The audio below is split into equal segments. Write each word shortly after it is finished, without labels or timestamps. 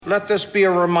let this be a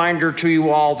reminder to you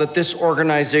all that this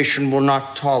organization will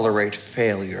not tolerate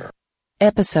failure.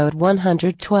 Episode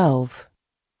 112.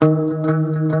 The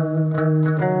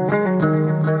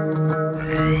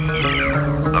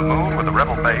moon with the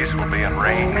rebel base will be in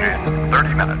range in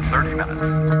 30 minutes.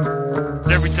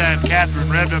 Every time Catherine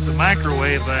revved up the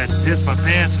microwave, I'd piss my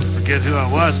pants and forget who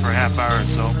I was for a half hour or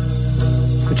so.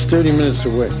 It's 30 minutes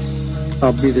away.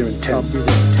 I'll be there in 10.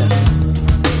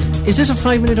 Is this a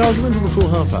 5-minute argument or a full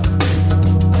half hour?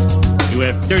 You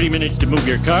have 30 minutes to move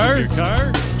your car.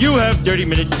 You have 30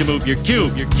 minutes to move your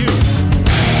cube.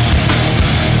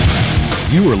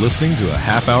 You are listening to a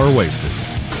half hour wasted.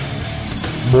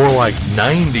 More like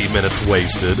 90 minutes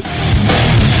wasted.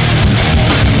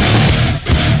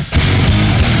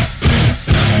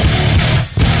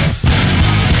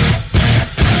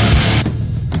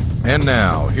 And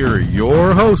now, here are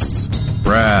your hosts,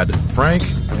 Brad, Frank,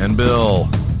 and Bill.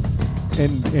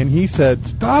 And he said,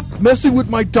 "Stop messing with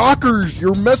my dockers.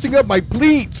 You're messing up my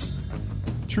pleats."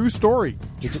 True story.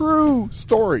 True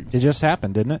story. It just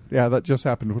happened, didn't it? Yeah, that just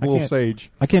happened with Little Sage.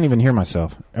 I can't even hear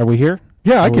myself. Are we here?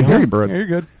 Yeah, I can hear you, Brad. Yeah, you're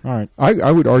good. All right.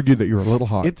 I would argue that you're a little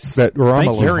hot. I'm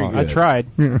a little hot. I tried.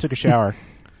 Took a shower.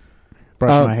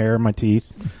 Brushed my hair, my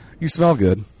teeth. You smell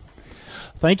good.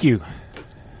 Thank you.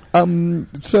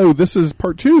 So this is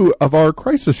part 2 of our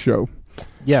Crisis show.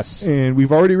 Yes. And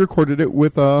we've already recorded it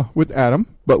with Adam,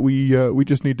 but we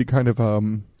just need to kind of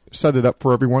set it up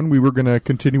for everyone. We were going to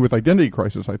continue with Identity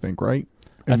Crisis, I think, right?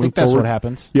 And I think that's what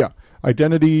happens. Yeah.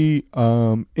 Identity,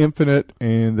 Infinite,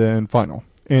 and then Final.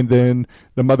 And then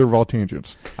the mother of all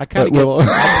tangents. I kind of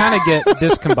get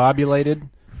discombobulated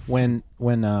when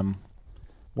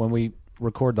we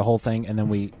record the whole thing and then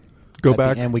we go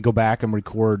back and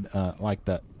record like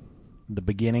the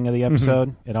beginning of the episode.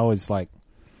 Mm-hmm. It always I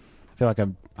feel like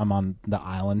I'm on the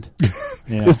island.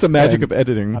 You know? It's the magic of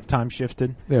editing. I've time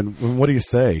shifted. And what do you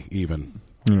say? Even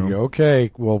you go, okay,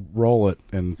 we'll roll it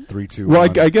in 3, 2, 1. Well,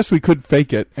 I guess we could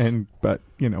fake it, but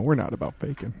we're not about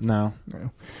faking. No.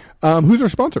 Who's our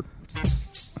sponsor?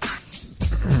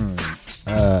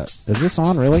 Is this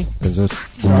on really? Is this?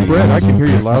 Brett, I can hear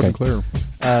you loud and clear.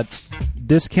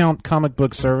 Discount Comic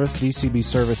Book Service,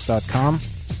 dcbservice.com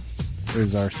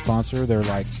is our sponsor. They're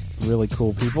really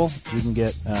cool people. You can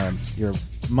get your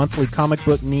monthly comic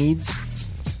book needs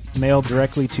mailed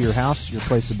directly to your house, your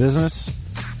place of business,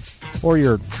 or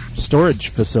your storage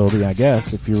facility, I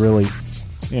guess, if you're really,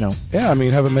 Yeah, I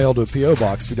mean, have it mailed to a P.O.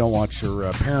 box if you don't want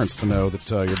your parents to know that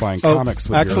you're buying comics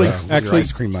with your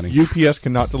ice cream money. UPS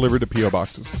cannot deliver to P.O.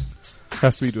 boxes.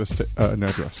 Has to be to an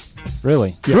address.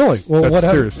 Really? Yeah. Really? Well, what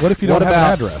if you don't have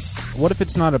an address? What if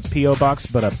it's not a P.O. box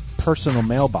but a personal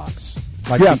mailbox?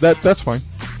 That's fine.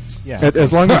 Yeah.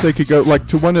 As long as they could go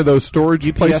to one of those storage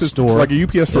UPS places, store, like a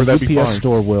UPS store, that'd be fine. UPS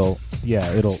store will,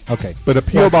 it'll, okay. But a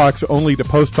P.O. box only the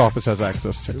post office has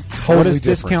access to. It's totally what is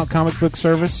different. Discount Comic Book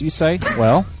Service, you say?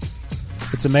 Well,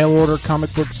 it's a mail order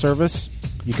comic book service.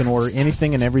 You can order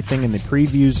anything and everything in the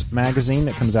Previews magazine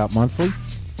that comes out monthly.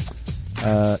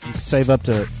 You can save up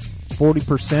to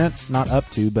 40%, not up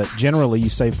to, but generally you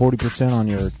save 40% on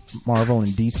your Marvel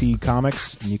and DC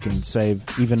comics, and you can save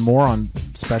even more on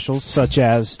specials, such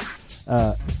as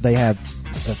they have,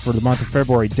 for the month of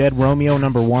February, Dead Romeo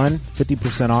 #1,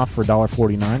 50% off for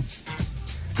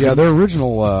 $1.49. Yeah, their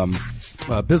original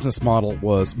business model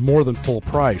was more than full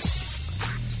price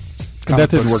comic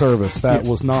book service. That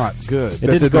was not good. It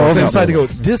didn't go over. They decided to go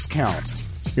with discount.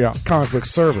 Yeah, comic book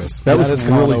service. That was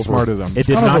really smart of them. It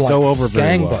did not go over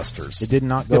very gangbusters. Well. It did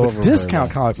not go over very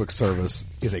discount well. comic book service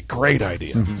is a great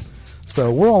idea. Mm-hmm.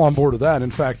 So we're all on board with that. In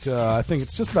fact, I think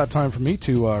it's just about time for me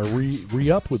to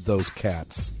re-up with those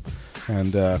cats,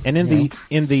 and in the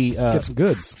get some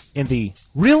goods in the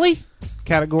really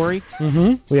category.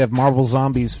 Mm-hmm. We have Marvel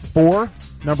Zombies 4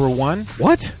 #1.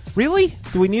 What? Really?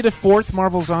 Do we need a 4th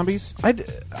Marvel Zombies? I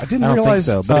didn't don't realize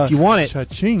think so. But if you want it,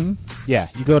 cha-ching. Yeah,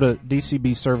 you go to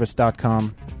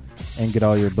dcbservice.com and get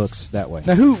all your books that way.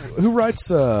 Now, who writes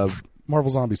Marvel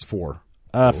Zombies 4?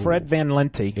 Fred Van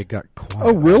Lente. It got quiet.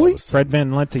 Oh, really? Fred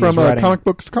Van Lente from is writing Comic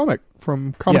Book Comics.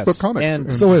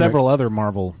 And several other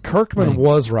Marvel Kirkman things.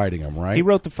 was writing them, right? He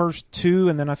wrote the first 2,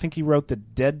 and then I think he wrote the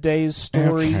Dead Days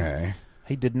story. Okay.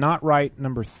 He did not write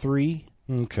 #3.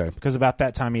 Okay. Because about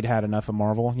that time he'd had enough of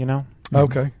Marvel,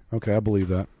 Okay, I believe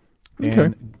that.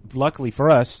 And luckily for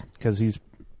us, because he's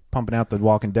pumping out the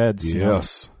Walking Deads.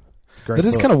 Yes. Great That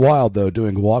is book. kind of wild, though,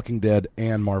 doing Walking Dead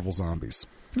and Marvel Zombies.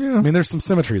 Yeah. I mean, there's some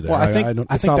symmetry there. Well, I think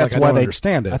it's not that's like I why don't they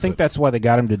understand it. I think but- that's why they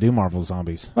got him to do Marvel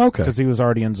Zombies. Okay. Because he was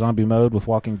already in zombie mode with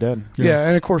Walking Dead. Yeah,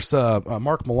 and of course,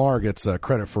 Mark Millar gets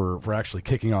credit for actually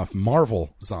kicking off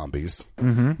Marvel Zombies.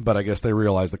 Mm-hmm. But I guess they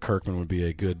realized that Kirkman would be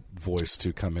a good voice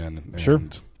to come in and Sure.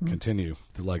 continue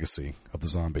the legacy of the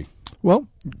zombie. Well,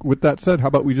 with that said, how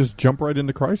about we just jump right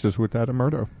into Crisis with Adam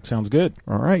Murdo? Sounds good.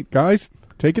 All right, guys,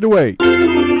 take it away.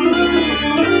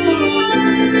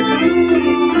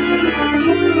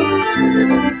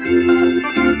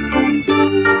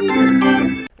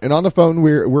 And on the phone,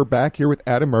 we're back here with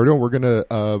Adam Murdo. We're going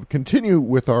to continue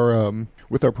with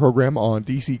our program on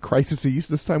DC Crises.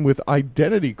 This time with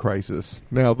Identity Crisis.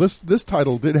 Now, this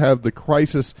title did have the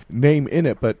Crisis name in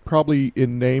it, but probably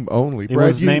in name only. It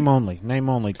was name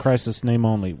only. Crisis name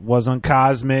only. Wasn't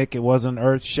cosmic. It wasn't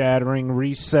earth-shattering,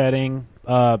 resetting.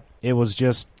 It was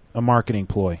just a marketing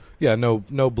ploy. Yeah, no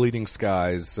bleeding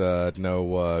skies.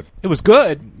 No. It was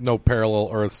good. No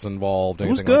parallel Earths involved. It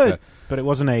was anything good, like that. but it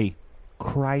wasn't a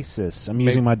crisis. I'm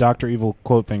using my Dr. Evil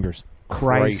quote fingers.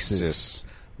 Crisis.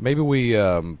 Maybe we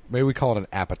call it an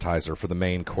appetizer for the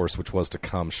main course, which was to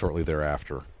come shortly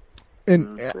thereafter.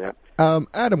 And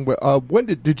Adam, when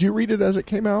did you read it as it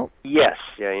came out? Yes.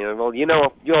 Yeah. You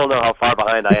all know how far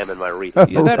behind I am in my reading.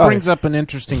 Yeah, that brings up an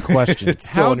interesting question. It's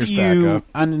still how on your do stack, you? huh?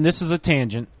 And this is a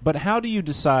tangent, but how do you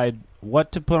decide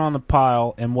what to put on the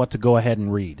pile and what to go ahead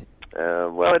and read?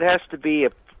 Well, it has to be a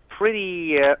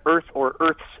pretty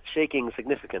earth-shaking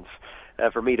significance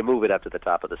for me to move it up to the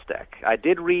top of the stack. I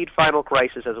did read Final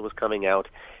Crisis as it was coming out,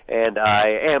 and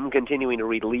I am continuing to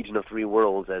read Legion of Three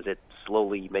Worlds as it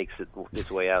slowly makes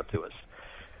its way out to us.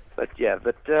 But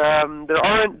there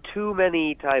aren't too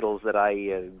many titles that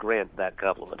I grant that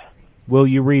compliment. Will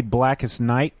you read Blackest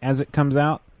Night as it comes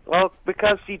out? Well,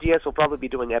 because CGS will probably be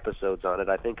doing episodes on it,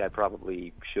 I think I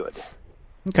probably should.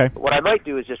 Okay. What I might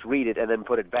do is just read it and then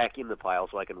put it back in the pile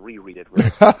so I can reread it when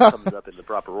it comes up in the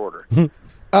proper order.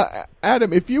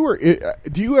 Adam, if you were,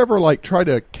 do you ever try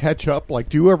to catch up? Do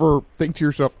you ever think to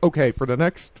yourself, okay, for the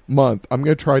next month, I'm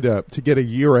going to try to get a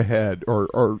year ahead,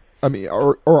 or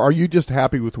are you just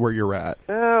happy with where you're at?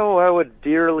 Oh, I would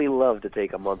dearly love to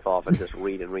take a month off and just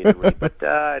read and read and read, but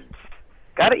got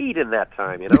to eat in that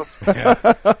time,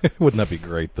 Yeah. Wouldn't that be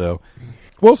great, though?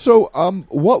 Well, so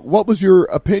what was your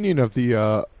opinion of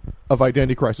the of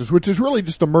Identity Crisis, which is really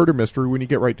just a murder mystery when you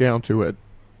get right down to it,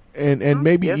 and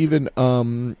maybe even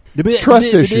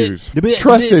trust issues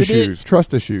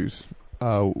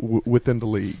within the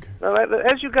league. Well,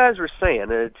 as you guys were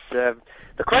saying, it's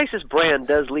the Crisis brand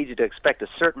does lead you to expect a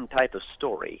certain type of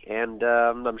story, and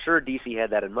I'm sure DC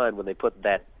had that in mind when they put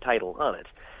that title on it.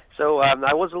 So I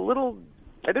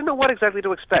didn't know what exactly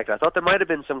to expect. I thought there might have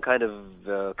been some kind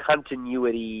of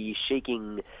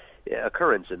continuity-shaking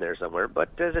occurrence in there somewhere, but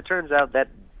as it turns out, that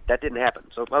didn't happen.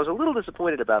 So I was a little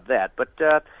disappointed about that. But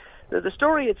the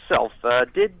story itself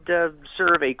did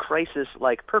serve a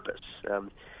Crisis-like purpose.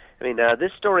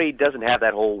 This story doesn't have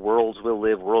that whole worlds will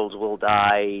live, worlds will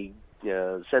die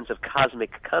sense of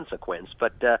cosmic consequence,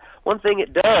 but one thing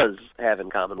it does have in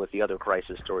common with the other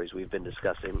Crisis stories we've been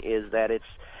discussing is that it's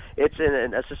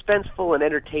a suspenseful and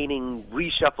entertaining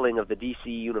reshuffling of the DC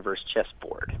Universe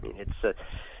chessboard. I mean,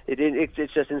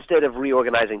 it's just instead of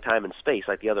reorganizing time and space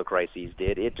like the other Crises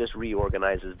did, it just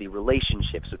reorganizes the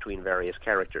relationships between various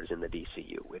characters in the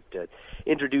DCU. It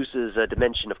introduces a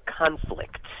dimension of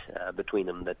conflict between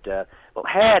them that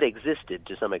had existed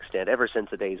to some extent ever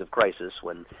since the days of Crisis,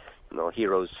 when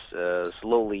heroes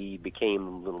slowly became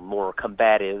a little more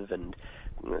combative and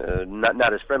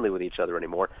not as friendly with each other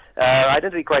anymore.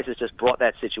 Identity Crisis just brought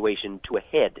that situation to a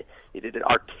head. It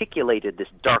articulated this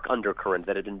dark undercurrent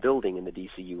that had been building in the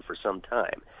DCU for some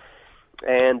time.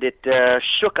 And it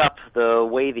shook up the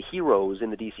way the heroes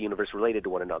in the DC Universe related to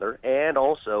one another, and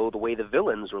also the way the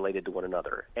villains related to one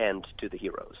another and to the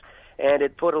heroes. And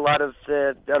it put a lot of,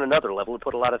 on another level, it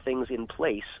put a lot of things in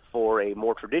place for a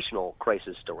more traditional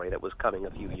Crisis story that was coming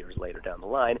a few years later down the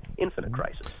line, Infinite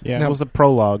Crisis. Yeah, now, it was a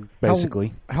prologue,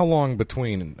 basically. How long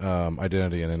between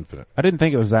Identity and Infinite? I didn't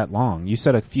think it was that long. You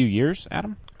said a few years,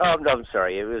 Adam? Oh, no, I'm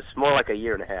sorry. It was more like a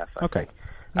year and a half. I think.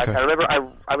 Okay. I remember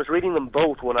I was reading them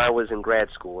both when I was in grad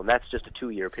school, and that's just a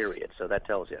 2-year period, so that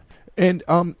tells you. And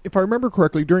if I remember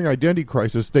correctly, during Identity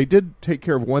Crisis, they did take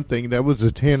care of one thing, and that was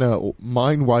Zatanna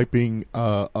mind-wiping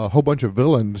a whole bunch of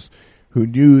villains who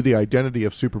knew the identity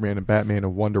of Superman and Batman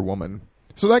and Wonder Woman.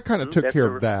 So that kind of took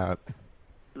care of that.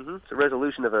 Mm-hmm. It's a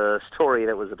resolution of a story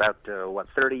that was about,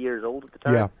 30 years old at the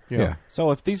time? Yeah.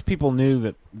 So if these people knew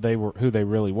that they were who they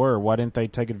really were, why didn't they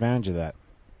take advantage of that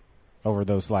over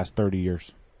those last 30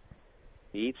 years?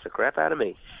 He eats the crap out of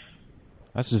me.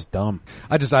 That's just dumb.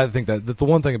 I think that the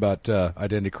one thing about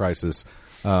Identity Crisis,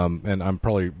 and I'm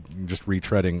probably just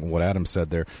retreading what Adam said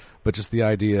there, but just the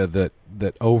idea that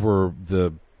over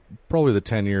probably the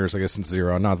 10 years, I guess, since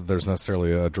Zero, not that there's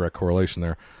necessarily a direct correlation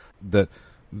there, that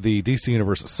the DC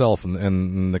universe itself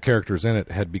and the characters in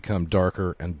it had become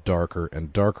darker and darker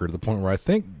and darker to the point where I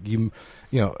think you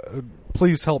know,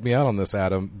 please help me out on this,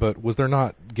 Adam, but was there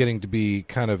not getting to be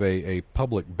kind of a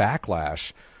public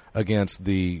backlash against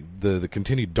the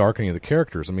continued darkening of the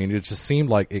characters? I mean, it just seemed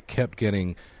like it kept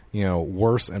getting, you know,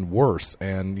 worse and worse,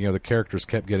 and, you know, the characters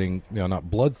kept getting, you know, not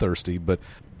bloodthirsty, but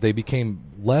they became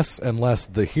less and less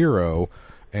the hero,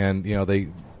 and, you know,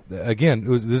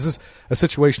 this is a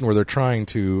situation where they're trying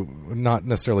to not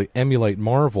necessarily emulate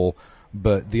Marvel,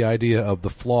 but the idea of the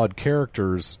flawed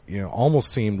characters, you know,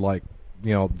 almost seemed like,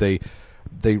 you know, they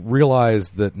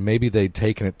realized that maybe they'd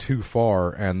taken it too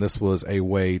far, and this was a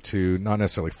way to not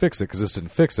necessarily fix it, because this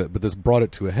didn't fix it, but this brought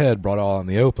it to a head, brought it all out in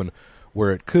the open,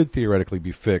 where it could theoretically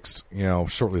be fixed, you know,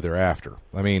 shortly thereafter.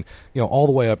 I mean, you know, all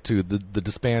the way up to the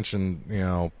dispansion, you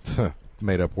know,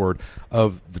 made up word,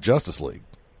 of the Justice League.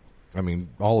 I mean,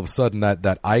 all of a sudden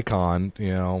that icon,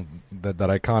 you know, that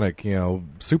iconic, you know,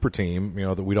 super team, you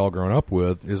know, that we'd all grown up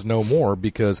with is no more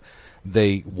because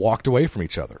they walked away from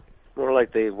each other. More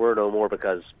like they were no more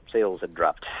because sales had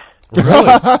dropped.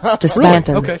 Really?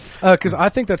 Disbanded. Really? Okay. Because I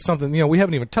think that's something, you know, we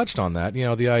haven't even touched on that, you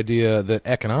know, the idea that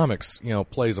economics, you know,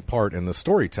 plays a part in the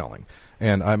storytelling.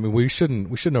 And, I mean, we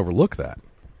shouldn't overlook that.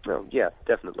 Oh, yeah,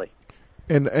 definitely.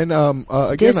 And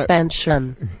again...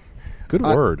 Dispension. Good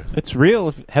word. It's real.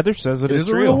 If Heather says it, It it's is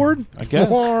a real. real word? I guess.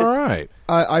 Well, all right.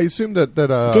 I assume that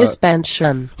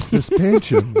Dispension.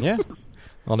 Dispension. Yeah.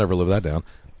 I'll never live that down.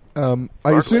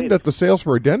 I assume that the sales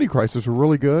for Identity Crisis were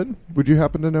really good. Would you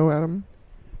happen to know, Adam?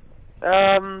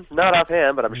 Not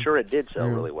offhand, but I'm sure it did sell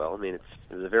really well. I mean, it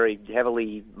was a very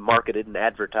heavily marketed and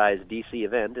advertised DC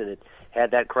event, and it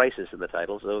had that Crisis in the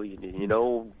title, so you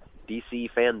know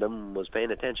DC fandom was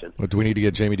paying attention. Do we need to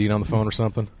get Jamie Dean on the phone or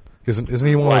something? Isn't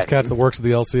he one of those cats that works at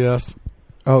the LCS?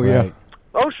 Oh, yeah.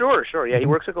 Oh, sure. Yeah, he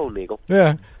works at Golden Eagle.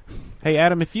 Yeah. Hey,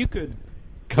 Adam, if you could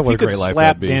life slap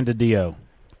that'd be. Dan DiDio,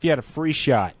 if you had a free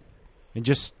shot, and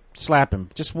just slap him,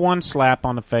 just one slap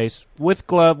on the face, with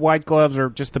white gloves,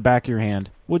 or just the back of your hand,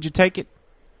 would you take it?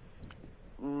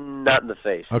 Not in the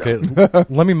face. Okay, no.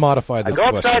 let me modify this I'd go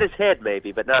question. upside his head,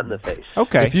 maybe, but not in the face.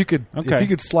 Okay. If you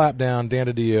could slap down Dan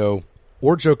DiDio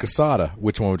or Joe Quesada,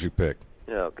 which one would you pick?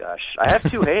 Oh, gosh. I have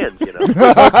two hands, you know.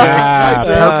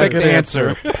 Perfect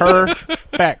answer.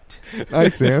 Perfect.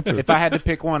 Nice answer. If I had to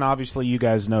pick one, obviously you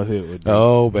guys know who it would be.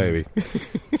 Oh, baby.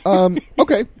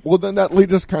 Okay, well then that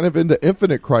leads us kind of into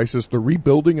Infinite Crisis, the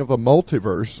rebuilding of the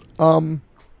multiverse.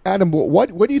 Adam,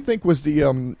 what do you think was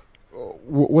the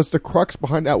crux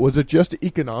behind that? Was it just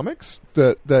economics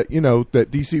that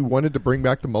DC wanted to bring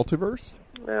back the multiverse?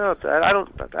 Well, I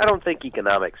don't think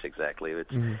economics exactly. I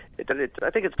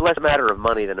think it's less a matter of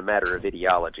money than a matter of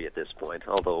ideology at this point.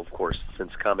 Although, of course,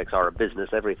 since comics are a business,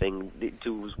 everything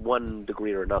to one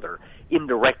degree or another,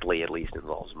 indirectly at least,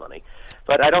 involves money.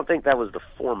 But I don't think that was the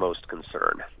foremost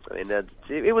concern. I mean,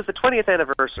 it was the 20th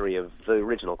anniversary of the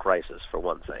original Crisis, for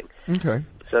one thing. Okay.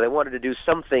 So they wanted to do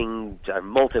something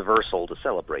multiversal to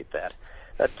celebrate that.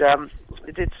 But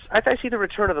I see the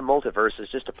return of the multiverse as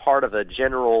just a part of a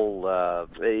general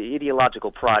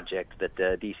ideological project that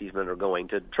DC's men are going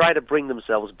to try to bring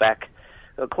themselves back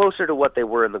closer to what they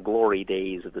were in the glory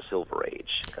days of the Silver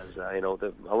Age. Because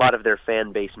a lot of their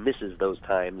fan base misses those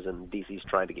times, and DC's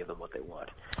trying to give them what they want.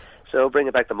 So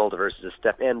bringing back the multiverse is a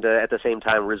step, and at the same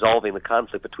time resolving the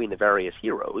conflict between the various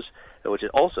heroes, which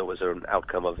also was an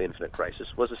outcome of Infinite Crisis,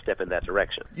 was a step in that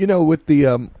direction. You know, with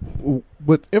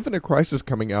with Infinite Crisis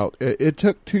coming out, it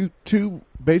took two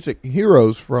basic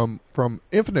heroes from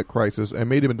Infinite Crisis and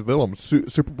made them into villains: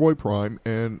 Superboy Prime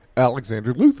and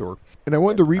Alexander Luthor. And I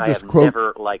wanted to read this quote. I have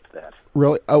never liked that.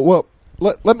 Really? Well,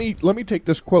 let me take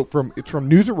this quote from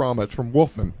Newsarama. It's from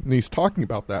Wolfman, and he's talking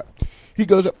about that. He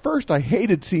goes, "At first I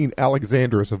hated seeing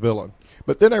Alexander as a villain,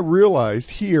 but then I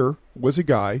realized here was a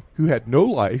guy who had no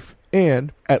life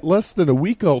and, at less than a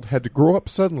week old, had to grow up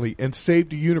suddenly and save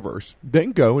the universe,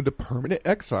 then go into permanent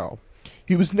exile.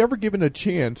 He was never given a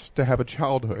chance to have a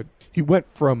childhood. He went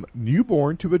from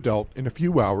newborn to adult in a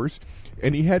few hours,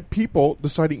 and he had people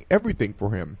deciding everything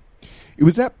for him. It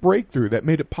was that breakthrough that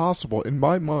made it possible in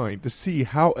my mind to see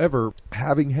however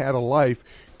having had a life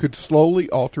could slowly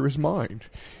alter his mind.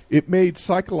 It made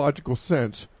psychological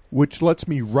sense, which lets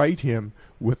me write him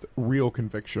with real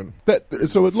conviction."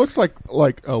 So it looks like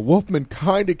Wolfman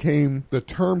kind of came to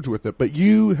terms with it, but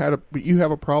you have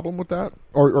a problem with that,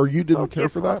 or you didn't care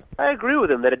for that? I agree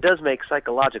with him that it does make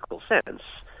psychological sense.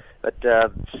 But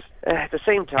at the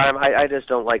same time, I just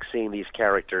don't like seeing these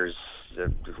characters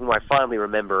whom I fondly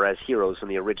remember as heroes from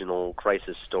the original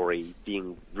Crisis story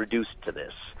being reduced to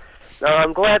this. Now,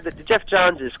 I'm glad that Jeff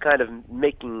Johns is kind of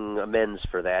making amends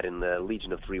for that in the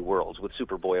Legion of Three Worlds, with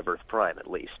Superboy of Earth Prime, at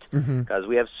least. Because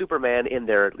we have Superman in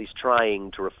there at least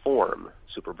trying to reform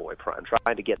Superboy Prime,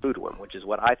 trying to get through to him, which is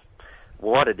what I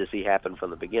wanted to see happen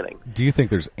from the beginning. Do you think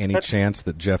there's any chance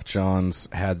that Jeff Johns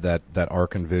had that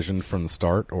arc and vision from the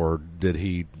start, or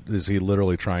is he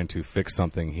literally trying to fix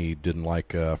something he didn't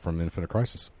like from Infinite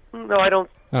Crisis? No, I don't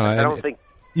think.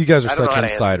 You guys are such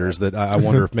insiders that I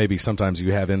wonder if maybe sometimes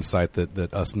you have insight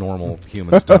that us normal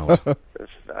humans don't.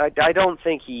 I don't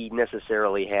think he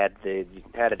necessarily had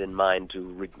it in mind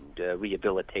to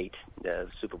rehabilitate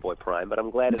Superboy Prime, but I'm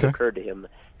glad it occurred to him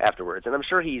afterwards. And I'm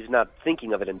sure he's not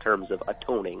thinking of it in terms of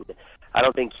atoning. I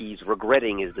don't think he's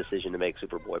regretting his decision to make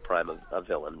Superboy Prime a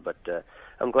villain, but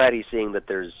I'm glad he's seeing that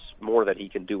there's more that he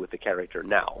can do with the character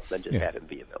now than just have him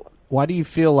be a villain. Why do you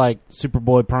feel like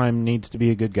Superboy Prime needs to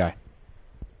be a good guy?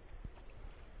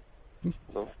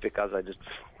 Well, because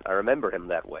I remember him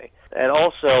that way, and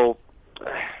also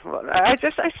I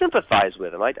sympathize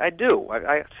with him. I do.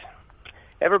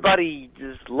 Everybody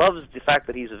just loves the fact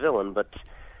that he's a villain, but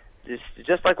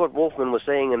just like what Wolfman was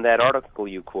saying in that article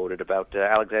you quoted about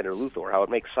Alexander Luthor, how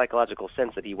it makes psychological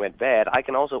sense that he went bad. I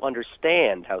can also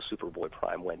understand how Superboy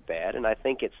Prime went bad, and I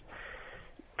think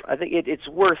it's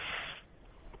worth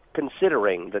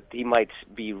considering that he might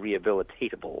be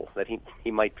rehabilitatable, that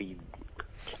he might be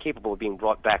capable of being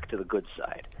brought back to the good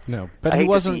side. No, but he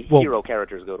wasn't. Hero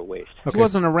characters go to waste. He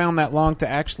wasn't around that long to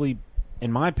actually,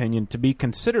 in my opinion, to be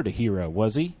considered a hero,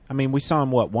 was he? I mean, we saw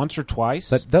him once or twice.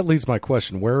 That leads my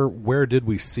question: Where did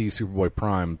we see Superboy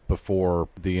Prime before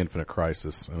the Infinite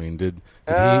Crisis? I mean,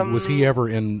 was he ever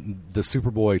in the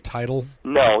Superboy title?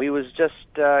 No, he was just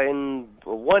in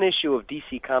one issue of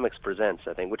DC Comics Presents,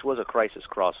 I think, which was a Crisis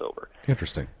crossover.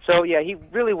 Interesting. So yeah, he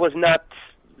really was not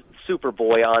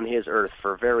Superboy on his Earth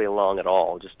for very long at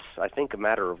all. Just, I think, a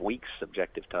matter of weeks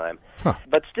subjective time. Huh.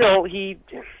 But still,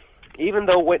 even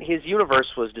though when his universe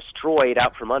was destroyed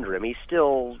out from under him,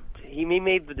 he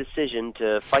made the decision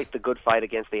to fight the good fight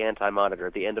against the Anti-Monitor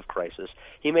at the end of Crisis.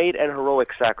 He made an heroic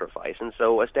sacrifice, and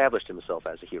so established himself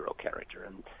as a hero character,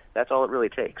 and that's all it really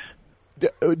takes.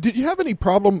 Did you have any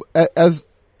problem as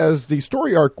the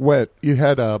story arc went? You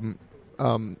had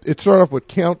it started off with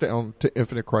Countdown to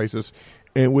Infinite Crisis.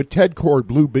 And with Ted Kord,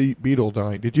 Blue Beetle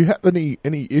dying, did you have any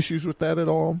issues with that at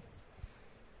all?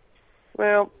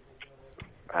 Well,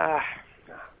 I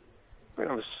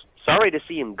was sorry to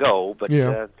see him go, but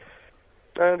I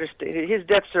understand his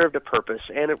death served a purpose,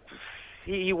 and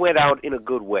he went out in a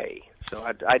good way. So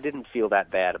I didn't feel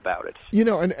that bad about it. You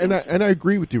know, and I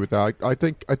agree with you with that. I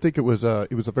think it was a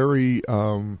very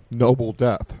noble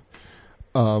death.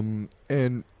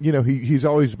 And you know, he's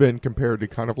always been compared to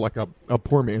kind of like a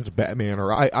poor man's Batman,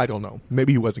 or I don't know,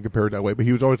 maybe he wasn't compared that way, but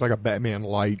he was always like a Batman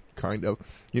light kind of.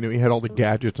 You know, he had all the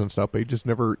gadgets and stuff, but he just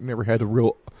never had a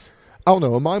real. I don't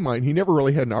know. In my mind, he never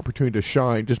really had an opportunity to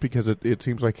shine, just because it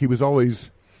seems like he was always,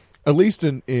 at least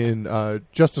in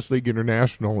Justice League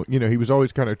International, you know, he was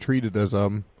always kind of treated as I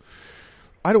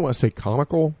don't want to say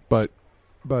comical, but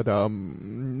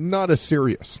not as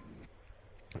serious.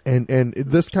 And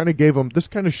this kind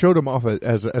of showed him off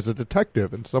as a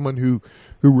detective, and someone who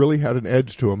really had an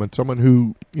edge to him, and someone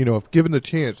who, you know, if given the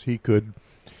chance, he could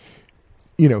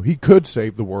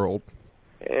save the world.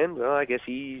 And well, I guess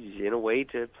he's in a way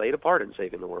played a part in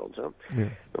saving the world. So,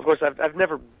 of course, I've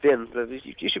never been.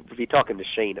 You should be talking to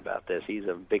Shane about this. He's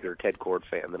a bigger Ted Kord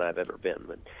fan than I've ever been.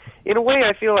 But in a way,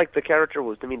 I feel like the character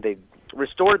was. I mean, they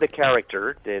restored the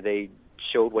character. They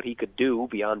showed what he could do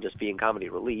beyond just being comedy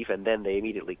relief, and then they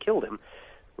immediately killed him,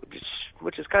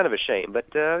 which is kind of a shame. But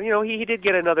you know, he did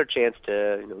get another chance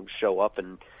to show up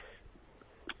and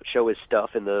show his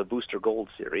stuff in the Booster Gold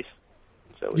series.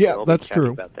 So yeah, that's true.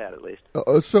 About that, at least.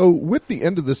 So with the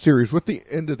end of the series, with the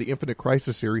end of the Infinite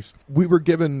Crisis series, we were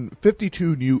given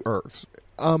 52 new Earths.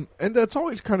 And that's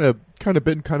always kind of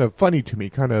been kind of funny to me,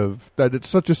 kind of that it's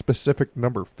such a specific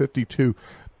number, 52.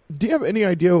 Do you have any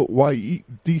idea why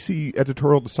DC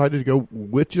editorial decided to go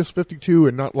with just 52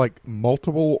 and not like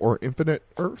multiple or infinite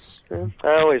Earths? I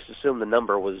always assumed the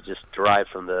number was just derived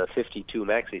from the 52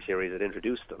 maxi series that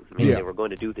introduced them. I mean, they were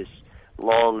going to do this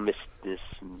long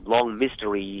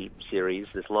mystery series,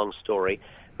 this long story,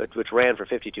 which ran for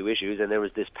 52 issues, and there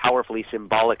was this powerfully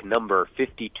symbolic number,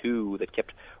 52, that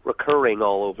kept recurring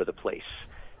all over the place.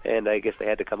 And I guess they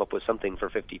had to come up with something for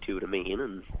 52 to mean,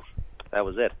 and That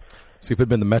was it. See, if it had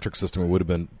been the metric system, it would have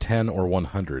been 10 or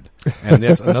 100. And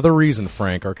that's another reason,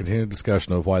 Frank, our continued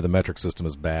discussion of why the metric system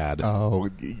is bad. Oh,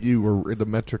 the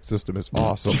metric system is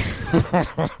awesome.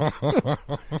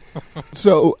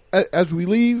 So, as we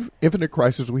leave Infinite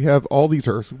Crisis, we have all these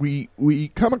Earths.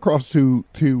 We come across to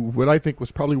what I think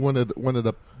was probably one of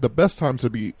the best times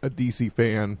to be a DC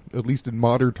fan, at least in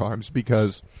modern times,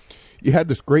 because you had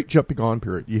this great jumping on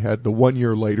period. You had the 1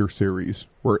 year later series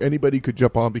where anybody could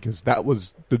jump on because that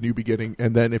was the new beginning.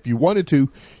 And then if you wanted to,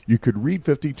 you could read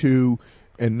 52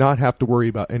 and not have to worry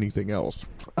about anything else.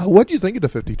 What do you think of the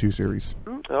 52 series?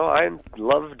 Oh, I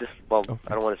loved, well,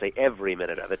 I don't want to say every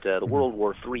minute of it. The World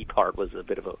War III part was a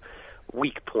bit of a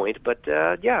weak point, but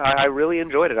yeah, I really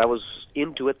enjoyed it. I was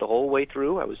into it the whole way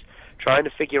through. I was trying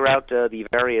to figure out the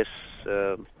various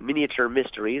miniature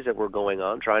mysteries that were going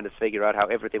on, trying to figure out how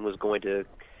everything was going to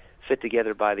fit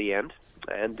together by the end.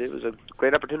 And it was a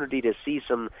great opportunity to see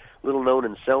some little-known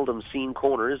and seldom-seen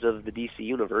corners of the DC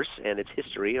Universe and its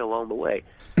history along the way.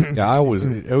 Yeah,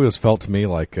 it always felt to me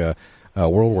like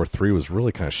World War III was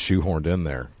really kind of shoehorned in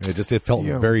there. It felt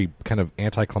very kind of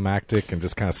anticlimactic and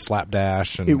just kind of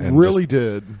slapdash. And, it really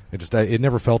did. It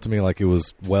never felt to me like it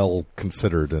was well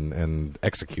considered and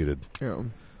executed. Yeah.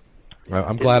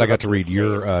 I'm glad I got to read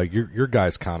your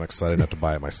guys' comics, so I didn't have to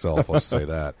buy it myself. Let's say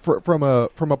that. From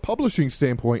a publishing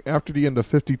standpoint, after the end of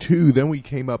 52, then we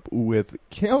came up with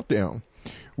Countdown,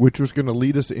 which was going to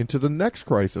lead us into the next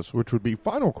crisis, which would be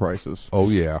Final Crisis. Oh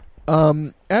yeah.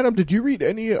 Adam, did you read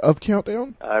any of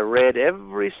Countdown? I read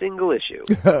every single issue.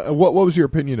 What was your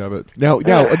opinion of it? Now,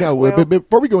 well,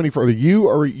 before we go any further,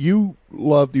 you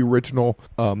love the original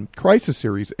Crisis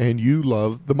series, and you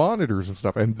love the monitors and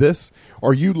stuff, and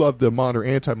you love the Monitor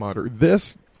Anti-Monitor.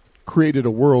 This created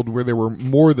a world where there were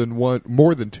more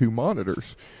than two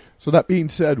monitors. So that being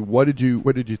said, what did you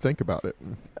think about it?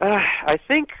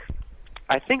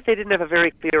 I think they didn't have a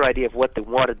very clear idea of what they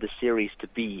wanted the series to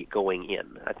be going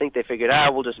in. I think they figured,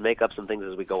 we'll just make up some things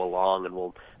as we go along and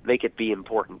we'll make it be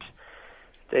important.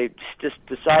 They just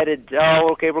decided,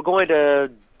 okay, we're going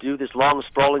to do this long,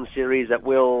 sprawling series that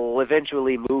will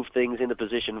eventually move things into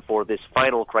position for this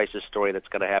final crisis story that's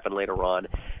going to happen later on.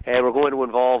 And we're going to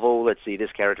involve,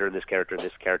 this character and this character and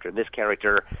this character and this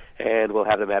character, and we'll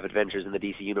have them have adventures in the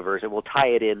DC Universe, and we'll tie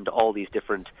it into all these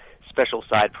different special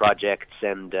side projects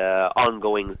and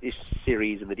ongoing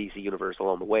series in the DC Universe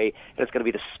along the way. And it's going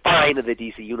to be the spine of the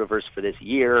DC Universe for this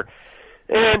year.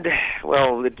 And,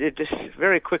 well, it just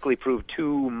very quickly proved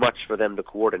too much for them to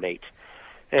coordinate.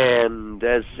 And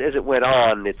as it went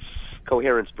on, its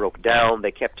coherence broke down.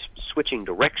 They kept switching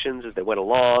directions as they went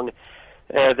along.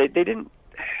 They didn't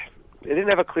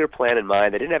have a clear plan in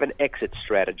mind. They didn't have an exit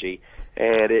strategy.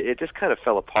 And it just kind of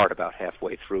fell apart about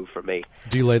halfway through for me.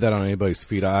 Do you lay that on anybody's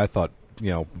feet? I thought,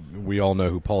 we all know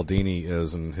who Paul Dini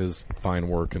is and his fine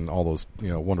work and all those,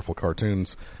 wonderful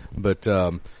cartoons. But,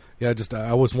 I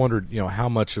always wondered, how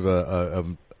much of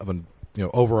an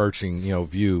overarching,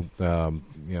 view,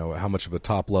 how much of a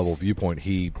top-level viewpoint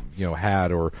he,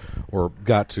 had or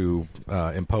got to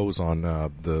impose on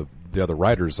the other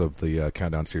writers of the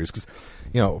Countdown series. Because,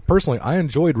 personally, I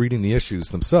enjoyed reading the issues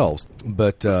themselves,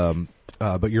 but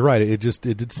you're right, it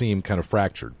did seem kind of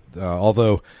fractured.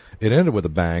 Although it ended with a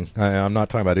bang. I'm not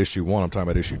talking about issue 1. I'm talking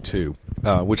about issue 2,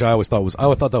 which I always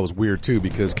thought that was weird too,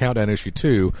 because Countdown issue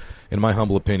 2, in my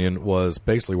humble opinion, was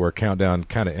basically where Countdown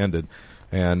kind of ended.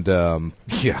 And I'm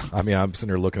sitting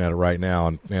here looking at it right now,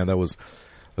 and man, that was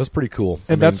pretty cool.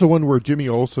 And that's the one where Jimmy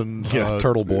Olsen,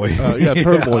 Turtle Boy,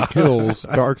 Boy kills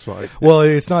Darkseid. Well,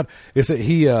 it's not.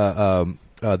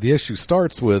 The issue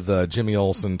starts with Jimmy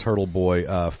Olsen, Turtle Boy,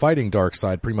 fighting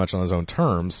Darkseid pretty much on his own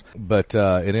terms, but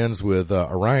it ends with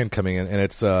Orion coming in, and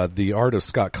it's the art of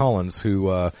Scott Collins, who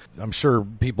I'm sure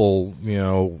people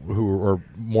who are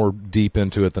more deep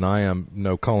into it than I am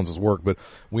know Collins' work, but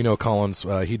we know Collins.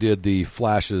 He did the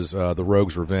Flash's The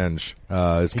Rogue's Revenge.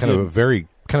 It's kind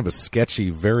of a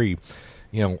sketchy, very.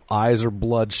 Eyes are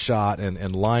bloodshot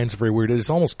and lines are very weird.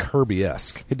 It's almost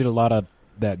Kirby-esque. He did a lot of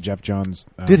that Jeff Jones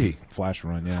did he Flash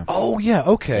run? Yeah. Oh yeah.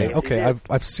 Okay.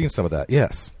 I've seen some of that.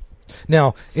 Yes.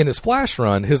 Now in his Flash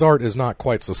run, his art is not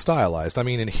quite so stylized. I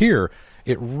mean, in here,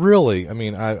 it really. I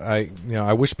mean, I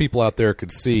wish people out there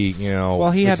could see. Well,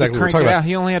 he exactly had to crank it out.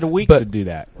 He only had a week to do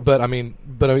that. But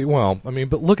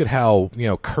look at how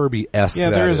Kirby-esque. Yeah,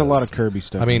 there is a lot of Kirby Kirby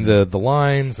stuff. I mean, the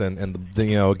lines and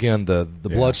the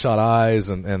bloodshot eyes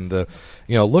and the.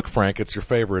 Look, Frank, it's your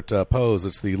favorite pose.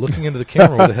 It's the looking into the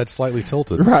camera with the head slightly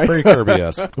tilted. Right. Very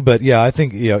Kirby-esque. But yeah, I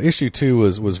think issue 2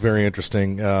 was very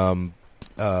interesting.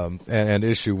 And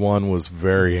issue 1 was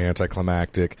very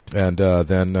anticlimactic, and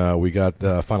then we got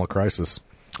Final Crisis.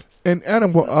 And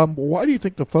Adam, why do you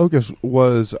think the focus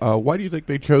was? Why do you think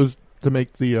they chose to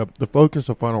make the focus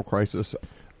of Final Crisis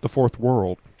the Fourth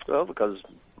World? Well, because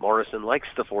Morrison likes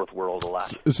the Fourth World a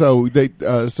lot. So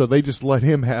they just let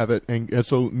him have it, and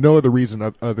so no other reason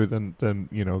other than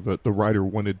the writer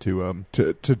wanted to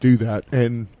do that.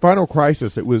 And Final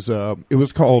Crisis, it was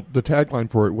called, the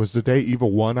tagline for it was "The Day Evil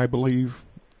Won," I believe.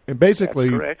 And basically,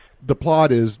 the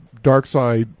plot is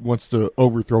Darkseid wants to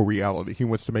overthrow reality. He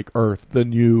wants to make Earth the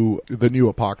new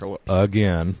apocalypse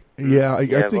again. Yeah,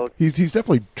 I think he's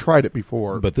definitely tried it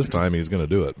before, but this time he's going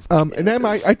to do it. And Em,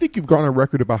 I think you've gone on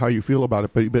record about how you feel about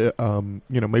it, but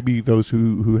maybe those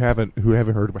who haven't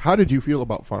heard of it. How did you feel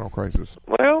about Final Crisis?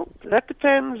 Well, that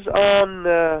depends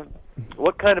on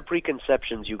what kind of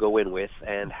preconceptions you go in with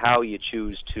and how you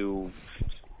choose to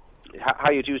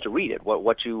read it.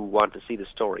 What you want to see the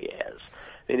story as.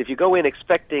 I mean, if you go in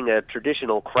expecting a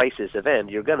traditional crisis event,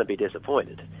 you're going to be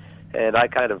disappointed. And I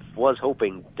kind of was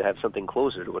hoping to have something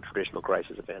closer to a traditional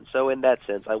crisis event. So in that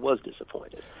sense, I was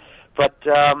disappointed. But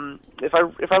if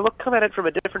I come at it from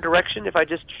a different direction, if I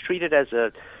just treat it as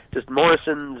just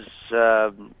Morrison's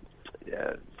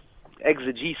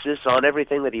exegesis on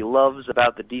everything that he loves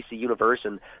about the DC Universe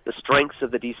and the strengths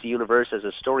of the DC Universe as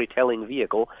a storytelling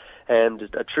vehicle and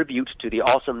a tribute to the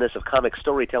awesomeness of comic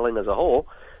storytelling as a whole,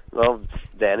 well,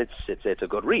 then it's a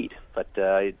good read. But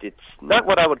it's not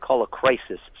what I would call a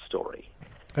crisis story.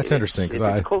 That's interesting, because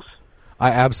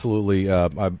I absolutely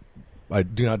I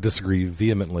do not disagree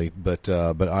vehemently, but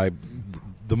the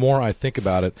more I think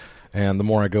about it and the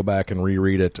more I go back and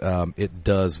reread it, it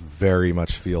does very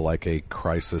much feel like a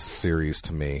crisis series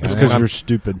to me. It's because you're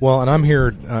stupid. Well, and I'm here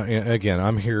again.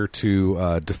 I'm here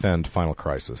to defend Final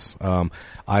Crisis.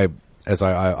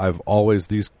 I've always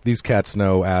these cats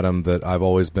know, Adam, that I've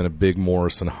always been a big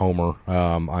Morrison homer.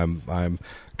 I'm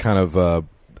kind of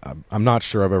I'm not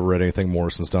sure I've ever read anything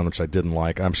Morrison's done which I didn't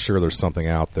like. I'm sure there's something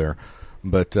out there.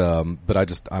 But I'm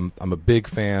a big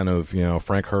fan of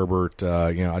Frank Herbert.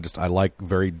 I like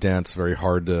very dense, very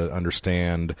hard to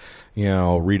understand.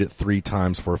 Read it 3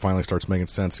 times before it finally starts making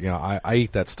sense. I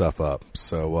eat that stuff up.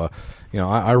 So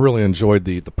I really enjoyed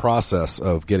the process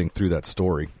of getting through that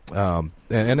story.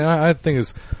 And I think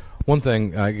is one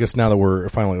thing. I guess now that we're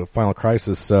finally Final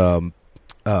Crisis.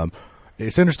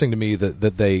 It's interesting to me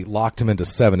that they locked him into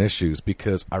 7 issues,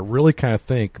 because I really kind of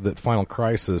think that Final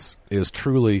Crisis is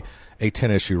truly a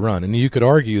 10-issue run, and you could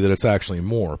argue that it's actually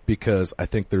more, because I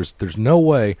think there's no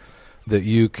way that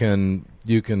you can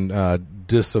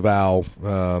disallow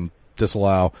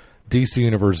DC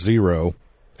Universe 0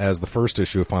 as the first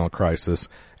issue of Final Crisis,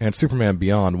 and Superman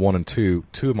Beyond 1 and 2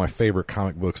 of my favorite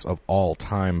comic books of all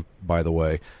time, by the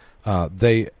way.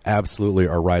 They absolutely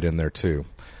are right in there too.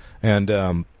 And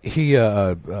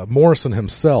Morrison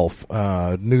himself,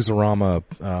 Newsarama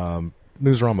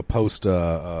Post,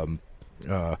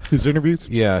 his interviews.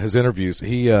 Yeah, his interviews.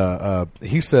 He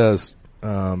says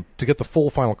to get the full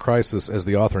Final Crisis as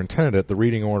the author intended it, the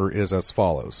reading order is as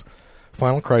follows: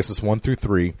 Final Crisis 1 through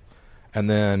 3, and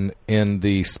then in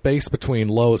the space between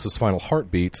Lois's final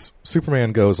heartbeats,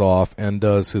 Superman goes off and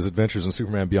does his adventures in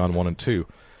Superman Beyond 1 and 2.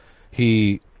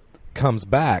 He comes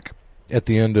back at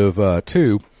the end of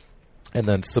 2. And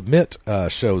then Submit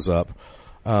shows up,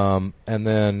 and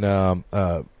then though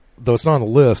it's not on the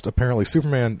list, apparently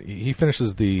Superman he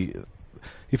finishes the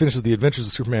Adventures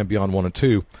of Superman Beyond 1 and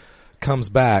 2, comes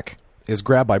back, is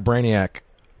grabbed by Brainiac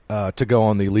to go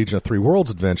on the Legion of Three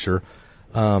Worlds adventure,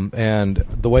 and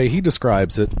the way he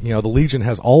describes it, the Legion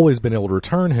has always been able to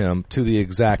return him to the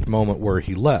exact moment where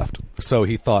he left. So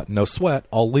he thought, no sweat,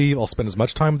 I'll leave, I'll spend as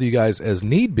much time with you guys as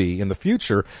need be in the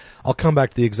future, I'll come back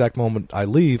to the exact moment I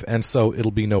leave, and so it'll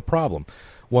be no problem.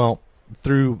 Well,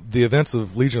 through the events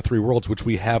of Legion of Three Worlds, which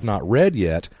we have not read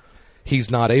yet, he's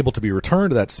not able to be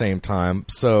returned at that same time.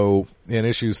 So in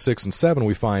issues 6 and 7,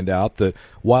 we find out that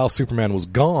while Superman was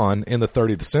gone in the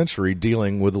 30th century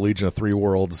dealing with the Legion of Three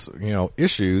Worlds,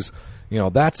 issues,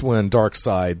 that's when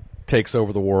Darkseid takes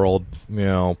over the world,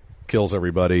 kills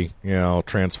everybody,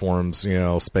 transforms,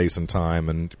 space and time,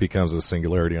 and becomes a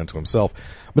singularity unto himself.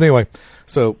 But anyway,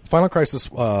 so Final Crisis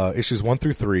issues 1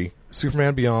 through 3,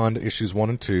 Superman Beyond issues 1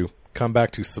 and 2, come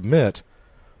back to Submit,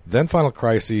 then Final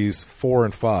Crises 4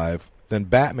 and 5, then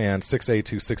Batman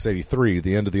 682, 683,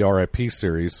 the end of the RIP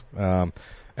series, and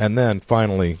then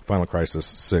finally Final Crisis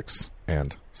 6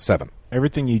 and 7.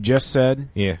 Everything you just said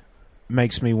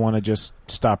makes me want to just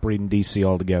stop reading DC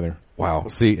altogether. Wow.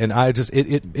 See, and I just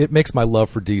it makes my love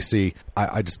for DC.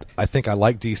 I think I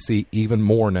like DC even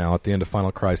more now at the end of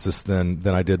Final Crisis than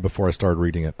I did before I started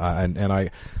reading it.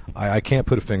 I can't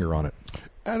put a finger on it.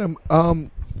 Adam,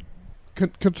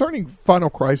 concerning Final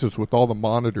Crisis with all the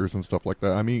monitors and stuff like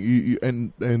that. I mean,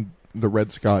 and the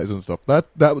red skies and stuff. That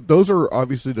those are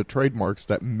obviously the trademarks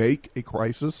that make a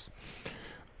Crisis.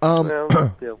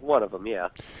 Well, yeah, one of them, yeah.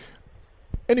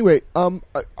 Anyway, I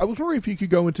was wondering if you could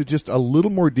go into just a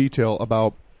little more detail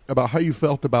about how you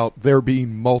felt about there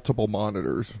being multiple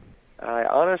monitors. I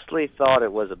honestly thought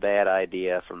it was a bad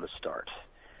idea from the start.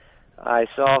 I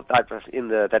saw in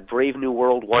that Brave New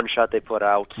World one-shot they put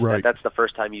out. Right. That's the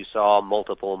first time you saw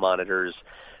multiple monitors.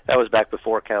 That was back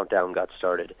before Countdown got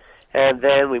started. And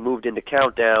then we moved into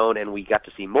Countdown, and we got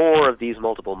to see more of these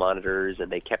multiple monitors,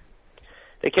 and they kept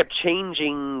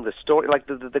changing the story. Like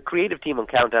the creative team on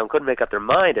Countdown couldn't make up their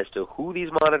mind as to who these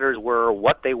monitors were,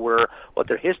 what they were, what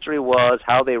their history was,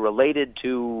 how they related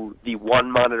to the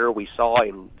one monitor we saw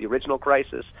in the original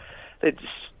Crisis. They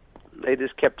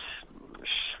just kept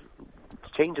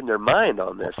changing their mind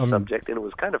on this subject, and it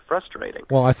was kind of frustrating.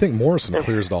 Well, I think Morrison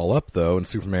clears it all up, though, in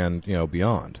Superman,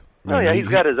 Beyond. Oh, yeah, he's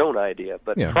got his own idea,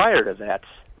 but prior to that,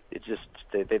 it just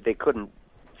they couldn't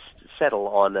settle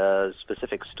on a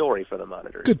specific story for the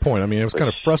monitors. Good point. I mean, it was kind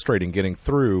of frustrating getting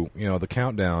through, the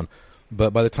Countdown,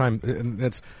 but by the time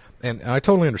and I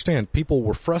totally understand, people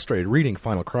were frustrated reading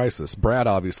Final Crisis. Brad,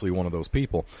 obviously, one of those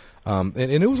people. And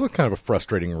it was kind of a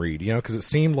frustrating read, because it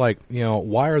seemed like,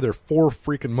 why are there 4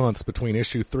 freaking months between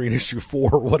issue 3 and issue 4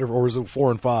 or whatever, or was it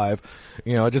 4 and 5?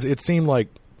 It seemed like,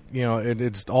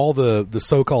 it's all the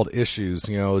so-called issues,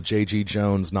 J.G.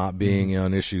 Jones not being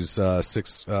in issues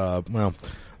 6,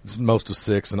 most of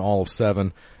 6 and all of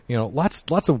 7,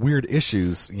 lots of weird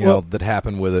issues, that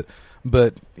happen with it.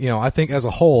 But, I think as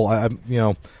a whole,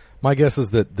 my guess is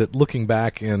that looking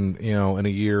back in a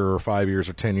year or 5 years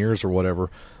or 10 years or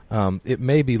whatever, it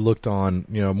may be looked on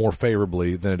more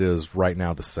favorably than it is right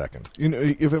now. The second,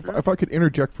 if I could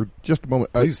interject for just a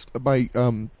moment, please.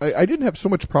 I didn't have so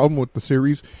much problem with the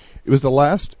series. It was the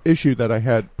last issue that I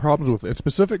had problems with, and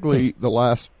specifically the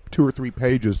last 2 or 3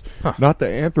 pages, not the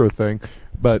Anthro thing,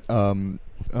 but and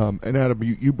Adam,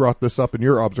 you brought this up in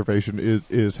your observation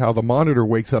is how the monitor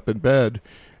wakes up in bed,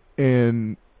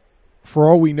 and for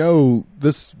all we know,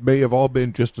 this may have all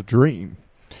been just a dream,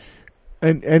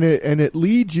 and it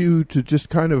leads you to just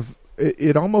kind of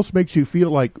it almost makes you feel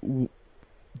like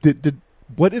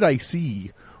what did I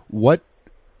see?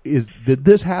 Did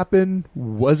this happen?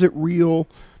 Was it real?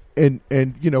 And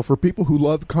for people who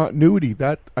love continuity,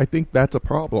 that I think that's a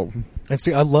problem. And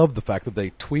see, I love the fact that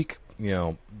they tweak,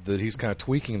 that he's kind of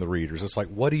tweaking the readers. It's like,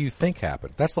 what do you think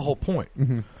happened? That's the whole point.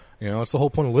 Mm-hmm. It's the whole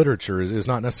point of literature is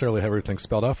not necessarily have everything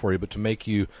spelled out for you, but to make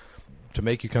you come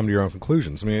to your own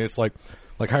conclusions. I mean, it's like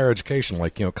higher education,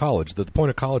 like college. The point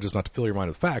of college is not to fill your mind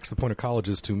with facts. The point of college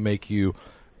is to make you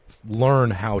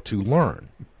learn how to learn.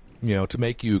 To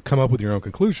make you come up with your own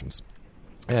conclusions.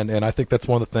 And I think that's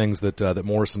one of the things that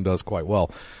Morrison does quite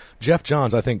well. Jeff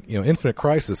Johns, I think, Infinite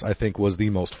Crisis, I think, was the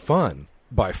most fun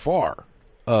by far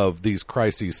of these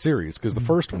Crises series, because the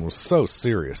first one was so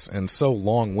serious and so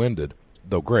long-winded,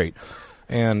 though great.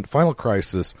 And Final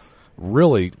Crisis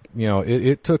really,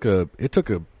 it took a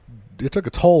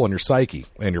toll on your psyche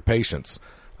and your patience.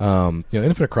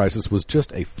 Infinite Crisis was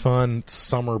just a fun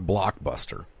summer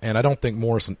blockbuster, and I don't think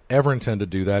Morrison ever intended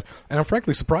to do that. And I'm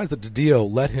frankly surprised that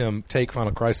DiDio let him take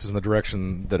Final Crisis in the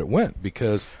direction that it went,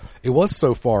 because it was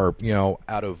so far,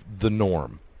 out of the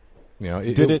norm.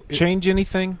 Did it change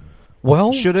anything?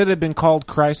 Well, should it have been called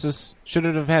Crisis? Should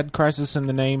it have had Crisis in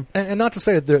the name? And not to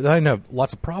say that I didn't have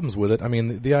lots of problems with it. I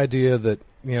mean, the idea that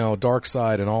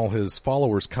Darkseid and all his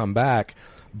followers come back,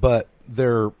 but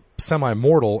they're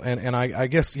semi-mortal, and I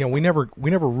guess we never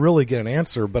really get an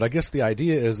answer. But I guess the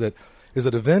idea is that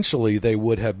eventually they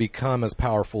would have become as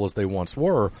powerful as they once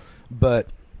were, but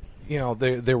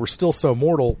they were still so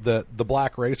mortal that the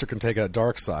Black Racer can take out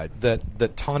Darkseid,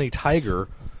 that Tawny Tiger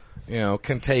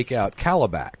can take out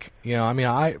Calabac.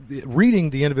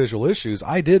 Reading the individual issues,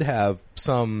 I did have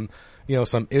some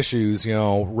issues.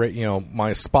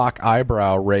 My Spock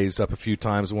eyebrow raised up a few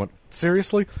times and went,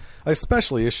 seriously?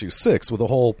 Especially issue 6 with the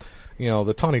whole,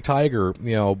 the Tawny Tiger,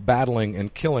 battling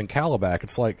and killing Calabac.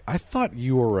 It's like, I thought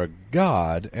you were a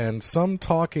god, and some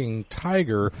talking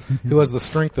tiger who has the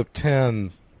strength of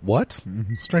 10. What?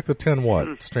 Strength of 10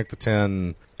 what? Strength of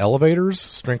 10 elevators?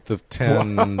 Strength of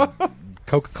 10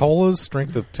 Coca-Colas?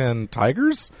 Strength of 10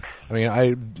 tigers? I mean,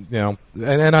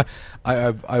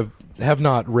 I have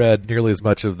not read nearly as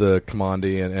much of the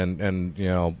Kamandi and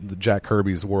the Jack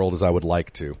Kirby's world as I would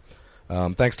like to.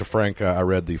 Thanks to Frank, I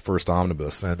read the first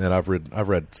omnibus, and I've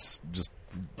read just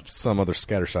some other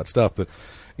scattershot stuff. But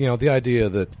the idea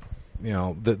that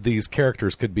that these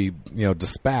characters could be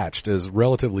dispatched as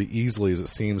relatively easily as it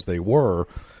seems they were,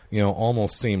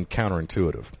 almost seemed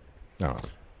counterintuitive. I don't know.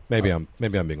 Maybe I'm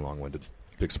being long-winded.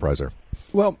 Big surprise there.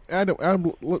 Well,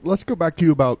 Adam, let's go back to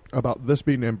you about this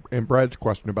being in Brad's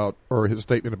question about, or his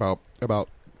statement about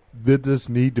did this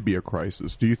need to be a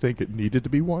crisis? Do you think it needed to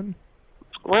be one?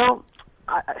 Well,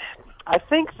 I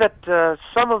think that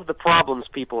some of the problems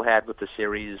people had with the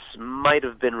series might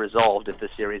have been resolved if the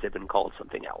series had been called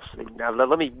something else. I mean, now,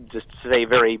 let me just say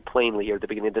very plainly here at the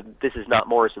beginning that this is not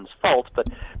Morrison's fault, but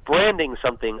branding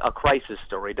something a crisis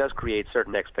story does create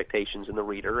certain expectations in the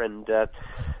reader, and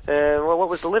well, what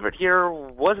was delivered here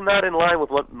was not in line with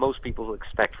what most people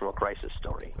expect from a crisis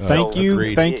story. Thank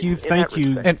you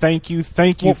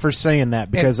for saying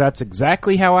that, because that's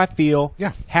exactly how I feel.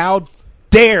 Yeah. How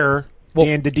dare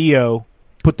Dan DiDio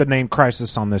put the name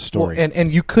Crisis on this story? Well,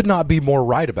 and you could not be more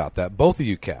right about that. Both of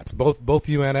you cats, both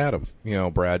you and Adam,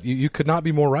 Brad, you could not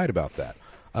be more right about that.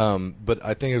 But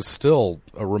I think it's still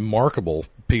a remarkable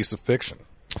piece of fiction.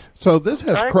 So this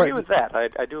has. I agree with that.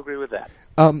 I do agree with that.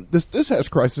 This has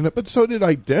Crisis in it, but so did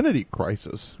Identity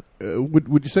Crisis.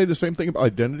 Would you say the same thing about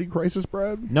Identity Crisis,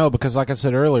 Brad? No, because like I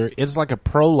said earlier, it's like a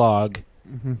prologue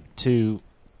to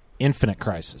Infinite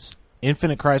Crisis.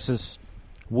 Infinite Crisis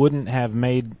wouldn't have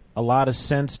made a lot of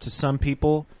sense to some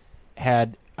people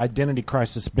had Identity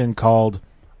Crisis been called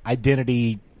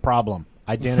Identity Problem,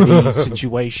 Identity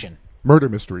Situation. Murder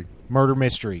Mystery. Murder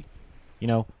Mystery.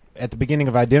 At the beginning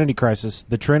of Identity Crisis,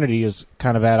 the Trinity is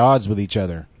kind of at odds with each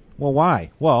other. Well,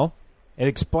 why? Well, it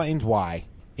explains why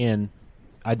in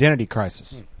Identity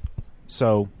Crisis.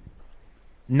 So,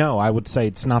 no, I would say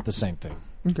it's not the same thing.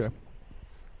 Okay.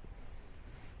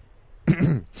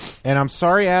 And I'm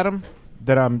sorry, Adam,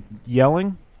 that I'm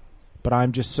yelling, but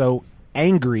I'm just so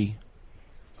angry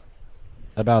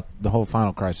about the whole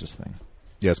Final Crisis thing.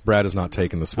 Yes, Brad has not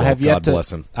taken the swell. God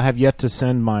bless him. I have yet to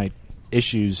send my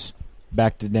issues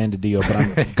back to Dan DiDio, but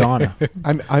I'm gonna.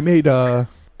 I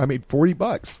made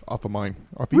 $40 off of mine.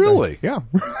 Off eBay. Really? Yeah.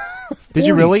 Did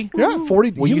you really? Yeah.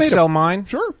 40. Will you sell mine?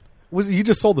 Sure. You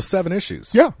just sold the 7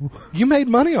 issues? Yeah. You made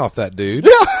money off that, dude.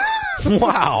 Yeah.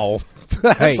 Wow.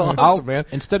 That's awesome, man.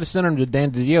 Instead of sending them to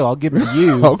Dan DiDio, I'll give them to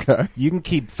you. Okay. You can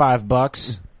keep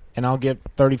 $5, and I'll get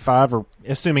 35, or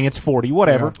assuming it's 40,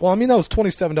 whatever. Yeah. Well, I mean, that was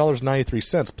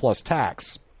 $27.93 plus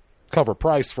tax. Cover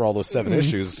price for all those 7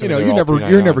 issues. You're never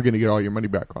going to get all your money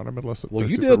back on them unless it's. Well,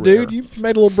 you did, dude. You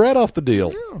made a little bread off the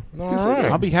deal. Yeah. All right.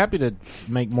 I'll be happy to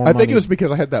make more money. I think it was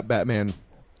because I had that Batman,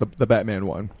 the Batman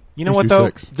one. You know what, though?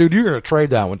 6. Dude, you're going to trade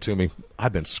that one to me.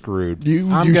 I've been screwed. You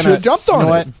should have jumped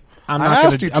on it. I'm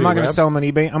not going to sell them on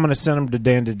eBay. I'm going to send them to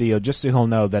Dan DiDio just so he'll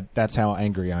know that that's how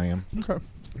angry I am. Okay.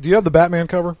 Do you have the Batman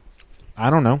cover? I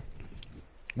don't know.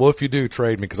 Well, if you do,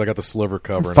 trade me, because I got the Sliver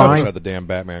cover, and Fine. I wish I had the damn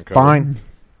Batman cover. Fine.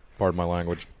 Pardon my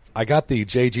language. I got the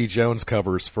J.G. Jones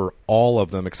covers for all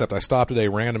of them, except I stopped at a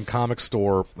random comic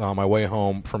store on my way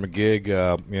home from a gig,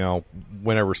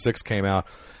 whenever 6 came out,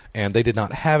 and they did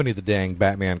not have any of the dang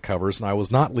Batman covers, and I was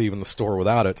not leaving the store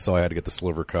without it, so I had to get the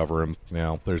Sliver cover, and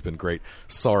there's been great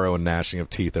sorrow and gnashing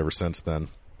of teeth ever since then.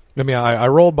 I mean, I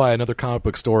rolled by another comic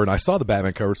book store, and I saw the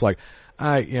Batman cover. It's like,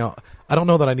 I don't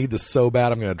know that I need this so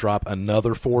bad. I'm going to drop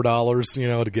another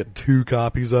 $4, to get 2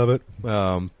 copies of it.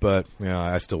 But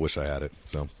I still wish I had it.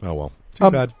 So, oh well,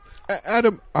 too bad.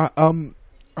 Adam,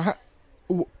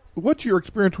 what's your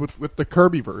experience with the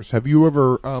Kirbyverse? Have you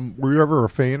ever were you ever a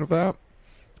fan of that?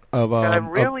 I'm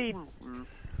really,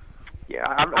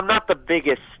 I'm not the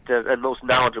biggest and most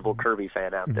knowledgeable Kirby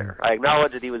fan out there. I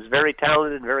acknowledge that he was very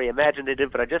talented and very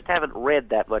imaginative, but I just haven't read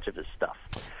that much of his stuff.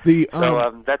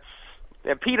 That's.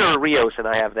 And Peter Rios and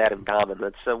I have that in common.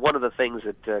 That's one of the things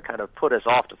that kind of put us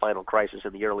off to Final Crisis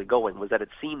in the early going, was that it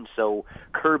seemed so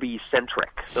Kirby-centric,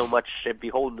 so much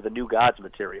beholden to the New Gods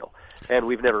material, and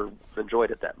we've never enjoyed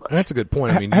it that much. That's a good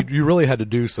point. I mean, you really had to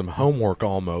do some homework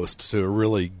almost to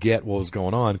really get what was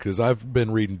going on, because I've been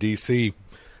reading DC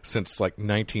since like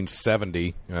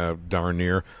 1970, darn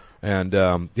near, and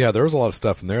there was a lot of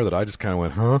stuff in there that I just kind of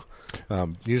went, huh?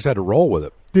 You just had to roll with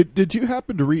it. Did you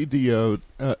happen to read the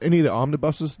any of the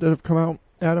omnibuses that have come out,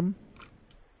 Adam?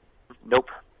 Nope.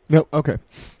 No. Okay.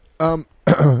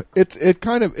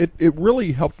 It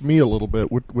really helped me a little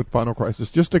bit with Final Crisis,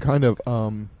 just to kind of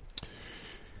to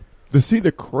see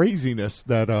the craziness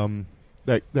that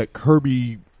that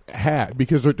Kirby had,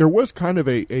 because there was kind of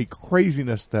a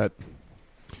craziness that.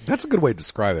 That's a good way to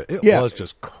describe it. It was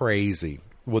just crazy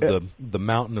with the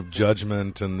Mountain of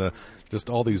Judgment and just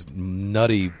all these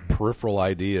nutty peripheral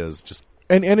ideas.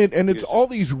 It's all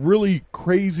these really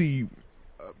crazy.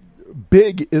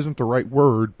 Big isn't the right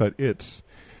word, but it's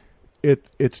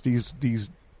these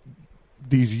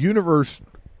universe.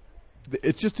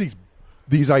 It's just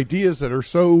these ideas that are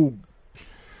so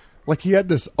like he had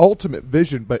this ultimate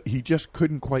vision, but he just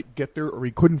couldn't quite get there, or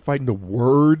he couldn't find the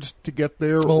words to get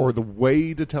there, or the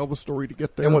way to tell the story to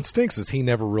get there. And what stinks is he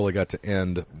never really got to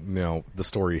end, the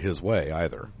story his way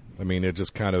either. I mean, it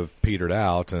just kind of petered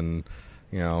out, and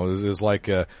it was like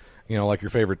like your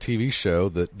favorite TV show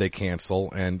that they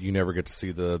cancel, and you never get to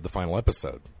see the final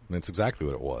episode. And it's exactly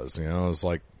what it was. It was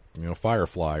like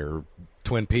Firefly or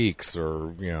Twin Peaks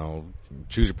or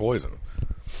Choose Your Poison.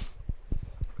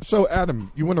 So,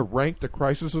 Adam, you want to rank the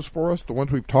crises for us? The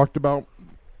ones we've talked about,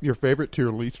 your favorite to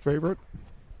your least favorite?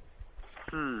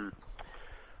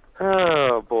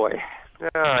 Oh, boy.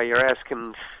 You're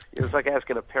asking... It's like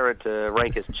asking a parent to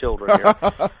rank his children here.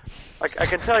 I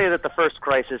can tell you that the first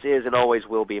Crisis is and always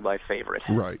will be my favorite.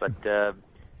 Right. But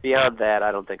beyond that,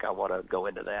 I don't think I want to go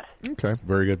into that. Okay.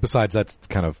 Very good. Besides, that's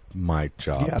kind of my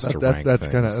job to rank that's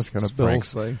things. Kind of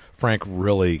Bill's thing. Frank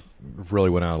really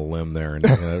went out on a limb there, and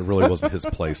it really wasn't his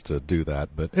place to do that,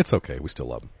 but it's okay. We still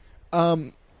love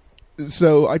him.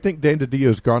 So I think Dan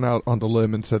DiDio's gone out on the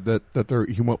limb and said that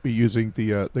he won't be using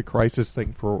the Crisis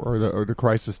thing or the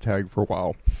Crisis tag for a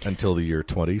while until the year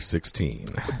 2016.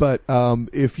 But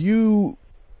if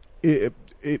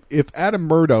Adam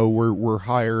Murdo were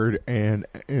hired and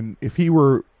if they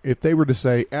were to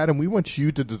say, Adam, we want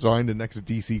you to design the next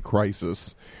DC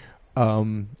Crisis, I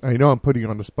know I'm putting you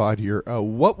on the spot here.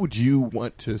 What would you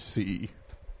want to see?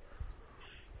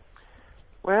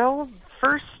 Well,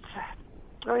 first.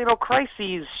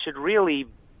 Crises should really,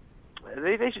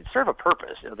 they should serve a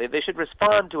purpose. They should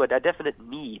respond to a definite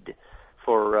need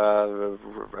for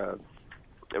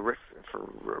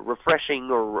refreshing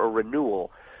or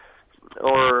renewal,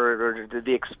 or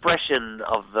the expression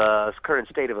of the current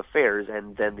state of affairs,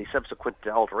 and then the subsequent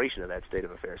alteration of that state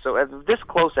of affairs. So this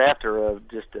close after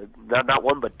not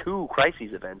one but two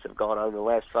crises events have gone on in the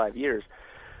last 5 years,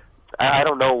 I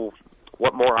don't know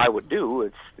what more I would do.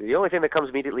 It's the only thing that comes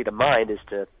immediately to mind is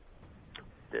to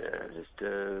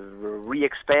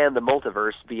re-expand the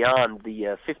multiverse beyond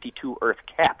the 52 Earth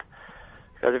cap.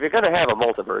 Because if you're going to have a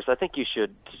multiverse, I think you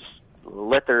should just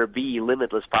let there be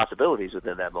limitless possibilities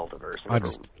within that multiverse.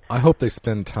 I hope they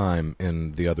spend time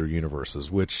in the other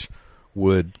universes, which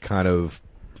would kind of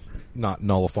not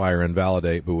nullify or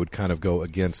invalidate, but would kind of go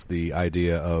against the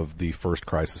idea of the first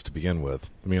Crisis to begin with.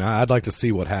 I mean, I'd like to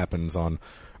see what happens on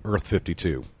Earth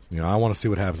 52. I want to see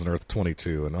what happens on Earth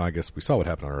 22, and I guess we saw what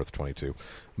happened on Earth 22.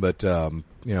 But on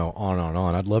and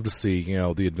on. I'd love to see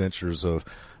the adventures of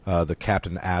the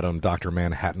Captain Atom, Dr.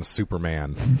 Manhattan,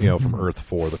 Superman. From Earth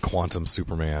 4, the Quantum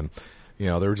Superman.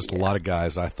 There were just a lot of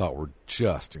guys I thought were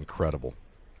just incredible.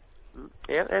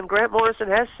 Yeah, and Grant Morrison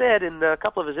has said in a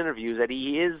couple of his interviews that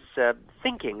he is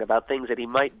thinking about things that he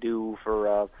might do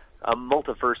for a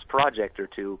multiverse project or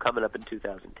two coming up in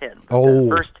 2010. But,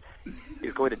 first,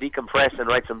 he's going to decompress and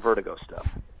write some Vertigo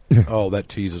stuff. Oh, that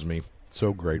teases me.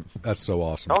 So great. That's so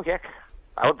awesome. Oh, heck.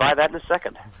 I would buy that in a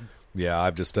second. Yeah,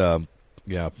 I've just, good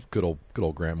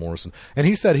old Grant Morrison. And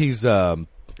he said he's also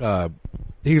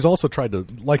tried to,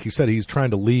 like you said, he's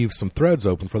trying to leave some threads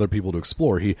open for other people to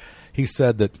explore. He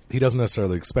said that he doesn't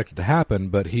necessarily expect it to happen,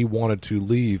 but he wanted to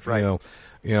leave,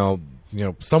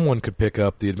 someone could pick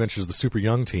up the Adventures of the Super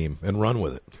Young Team and run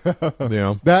with it.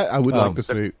 That I would like to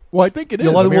see. Well, I think it is.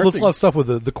 A lot of stuff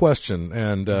with the Question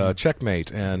and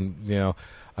Checkmate, and he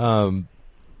wanted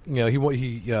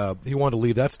to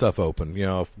leave that stuff open.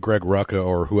 If Greg Rucka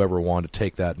or whoever wanted to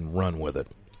take that and run with it.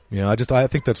 I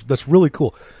think that's really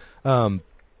cool. And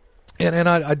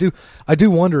I do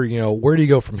wonder, where do you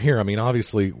go from here? I mean,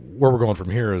 obviously, where we're going from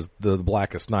here is the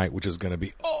Blackest Night, which is going to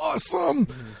be awesome.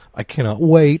 I cannot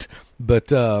wait.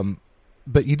 But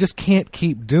you just can't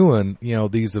keep doing,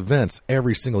 these events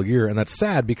every single year, and that's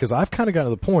sad because I've kind of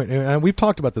gotten to the point, and we've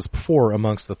talked about this before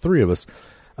amongst the three of us.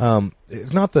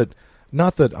 It's not that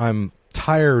I'm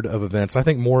tired of events. I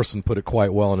think Morrison put it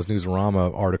quite well in his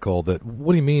Newsarama article that,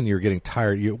 what do you mean you're getting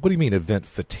tired? What do you mean event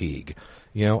fatigue?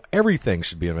 Everything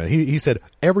should be an event. He said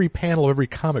every panel of every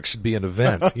comic should be an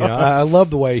event. I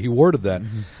love the way he worded that.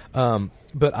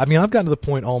 But I mean, I've gotten to the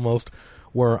point almost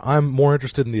where I'm more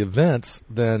interested in the events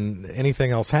than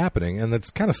anything else happening, and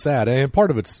that's kind of sad. And part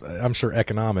of it's, I'm sure,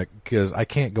 economic, because I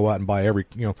can't go out and buy every.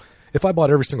 If I bought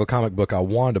every single comic book I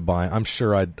wanted to buy, I'm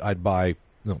sure I'd buy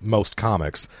most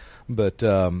comics. But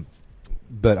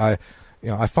I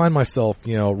find myself,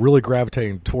 really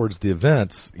gravitating towards the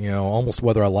events, almost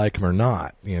whether I like them or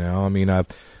not. I mean,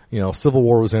 Civil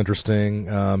War was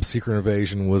interesting. Secret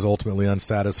Invasion was ultimately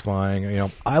unsatisfying.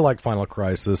 I like Final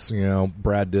Crisis.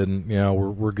 Brad didn't.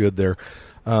 We're good there.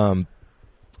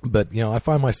 But, I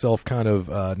find myself kind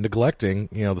of neglecting,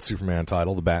 the Superman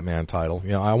title, the Batman title.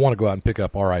 I want to go out and pick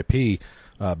up R.I.P.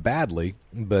 Badly,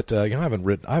 but I haven't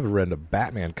read a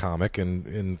Batman comic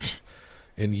in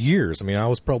years. I mean, I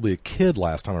was probably a kid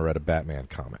last time I read a Batman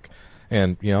comic,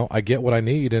 and I get what I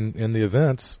need in the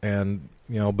events, and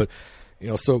but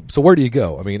so where do you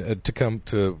go? I mean,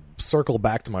 to circle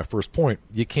back to my first point,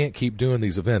 you can't keep doing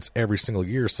these events every single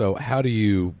year. So how do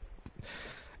you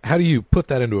put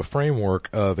that into a framework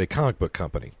of a comic book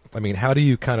company? I mean, how do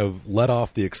you kind of let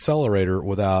off the accelerator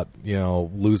without,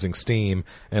 losing steam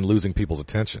and losing people's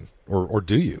attention? Or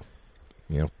do you?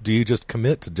 Do you just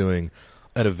commit to doing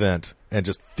an event and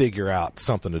just figure out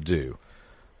something to do?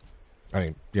 I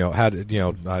mean, I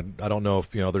don't know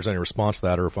if, there's any response to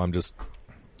that, or if I'm just,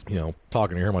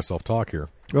 talking to hear myself talk here.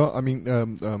 Well, I mean,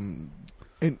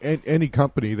 in any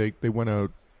company, they want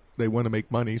to make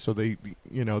money, so they're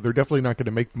definitely not going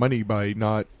to make money by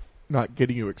not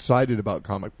getting you excited about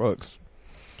comic books.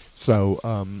 So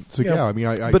yeah, I mean,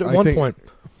 but at one point,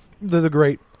 the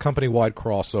great company-wide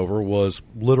crossover was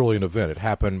literally an event. It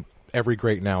happened every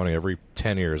great now and every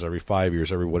 10 years, every 5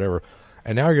 years, every whatever.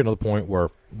 And now you're getting to the point where,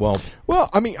 well,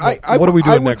 I mean, what are we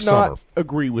doing next summer? I would not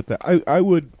agree with that. I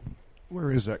would. Where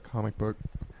is that comic book?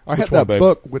 I Which had that one,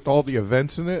 book with all the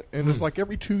events in it, and it's like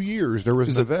every 2 years there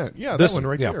was an event. Yeah, this that one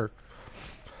right yeah. there.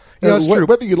 That's true.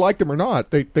 Whether you liked them or not,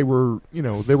 they were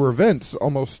they were events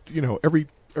almost every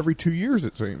 2 years,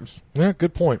 it seems. Yeah,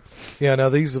 good point. Yeah, now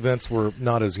these events were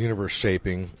not as universe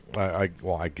shaping. I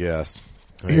guess.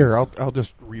 Here, I'll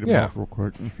just read them off real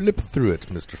quick. Flip through it,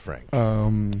 Mr. Frank.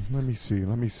 Let me see.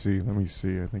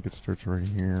 I think it starts right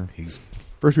here.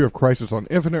 First we have Crisis on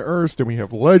Infinite Earths, then we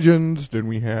have Legends, then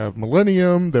we have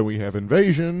Millennium, then we have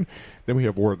Invasion, then we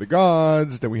have War of the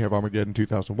Gods, then we have Armageddon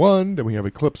 2001, then we have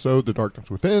Eclipso, The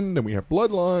Darkness Within, then we have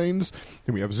Bloodlines,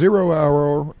 then we have Zero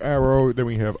Arrow, then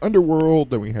we have Underworld,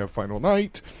 then we have Final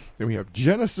Night, then we have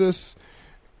Genesis,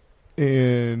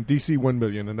 and DC 1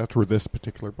 Million, and that's where this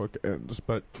particular book ends.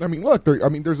 But, I mean, look,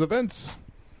 there's events.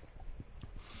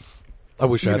 I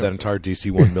wish I had that entire DC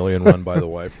 1 Million run, by the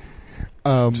way.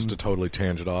 Just to totally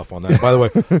tangent off on that. By the way,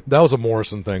 that was a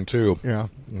Morrison thing too. Yeah,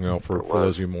 for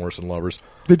those of you Morrison lovers.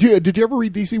 Did you ever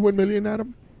read DC 1 Million,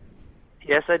 Adam?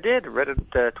 Yes, I did. Read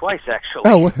it twice actually.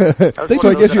 Oh, so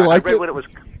I guess you liked it. When it was,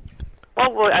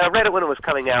 well, I read it when it was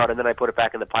coming out, and then I put it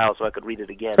back in the pile so I could read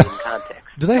it again in context.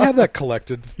 Do they have that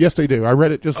collected? Yes, they do. I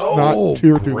read it just not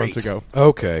 2 or 3 months ago.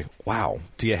 Okay, wow.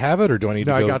 Do you have it, or do I need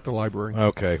to go? No, I got the library.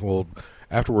 Okay, well,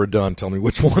 after we're done, tell me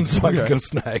which one so I can go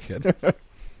snag it.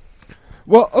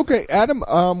 Well, okay, Adam,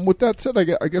 with that said,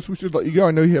 I guess we should let you go.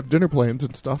 I know you have dinner plans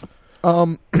and stuff.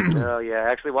 Oh, yeah.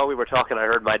 Actually, while we were talking, I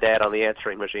heard my dad on the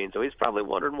answering machine, so he's probably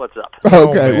wondering what's up.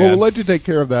 Okay, well, we'll let you take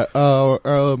care of that.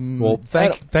 Well,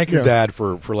 thank you, Dad,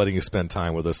 for letting you spend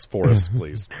time with us for us,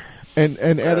 please. And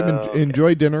Adam,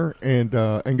 enjoy dinner, and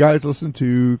guys, listen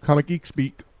to Comic Geek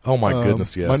Speak. Oh my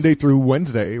goodness, yes. Monday through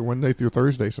Wednesday, or Monday through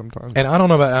Thursday sometimes. And I don't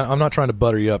know I'm not trying to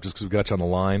butter you up just because we've got you on the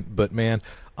line, but man,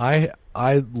 I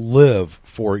live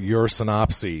for your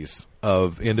synopses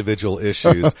of individual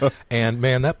issues. And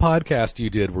man, that podcast you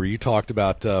did where you talked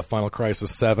about Final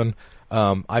Crisis 7,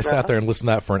 I sat there and listened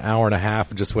to that for an hour and a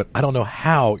half and just went, I don't know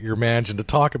how you're managing to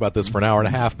talk about this for an hour and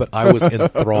a half, but I was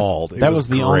enthralled. That was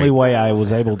the only way I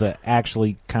was able to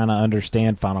actually kind of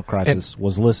understand Final Crisis,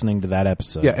 was listening to that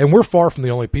episode. Yeah, and we're far from the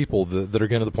only people that are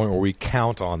getting to the point where we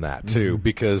count on that, too,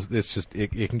 because it's just,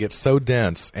 it can get so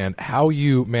dense, and how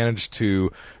you manage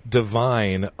to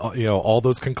divine, all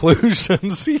those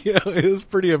conclusions, is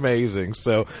pretty amazing.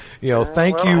 So,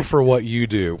 thank you for what you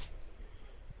do.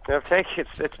 Thank you.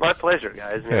 It's my pleasure,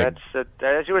 guys. That's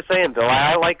as you were saying, Bill.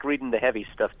 I like reading the heavy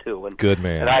stuff too. And, good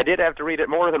man. And I did have to read it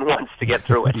more than once to get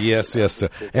through it. yes.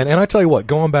 And I tell you what,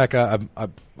 going back,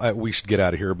 we should get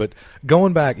out of here. But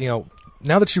going back, now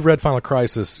that you've read Final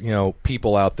Crisis,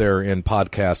 people out there in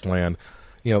podcast land,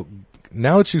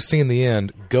 now that you've seen the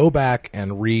end, go back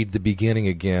and read the beginning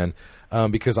again.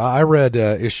 Because I read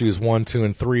issues 1, 2,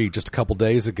 and 3 just a couple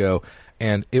days ago,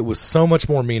 and it was so much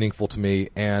more meaningful to me,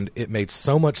 and it made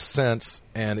so much sense,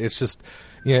 and it's just,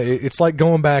 it's like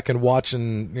going back and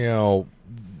watching, it's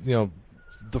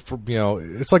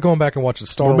like going back and watching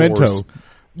Star Memento. Wars.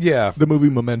 Yeah, the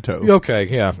movie Memento. Okay,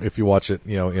 yeah, if you watch it,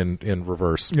 in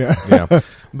reverse. Yeah.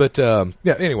 But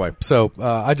anyway, so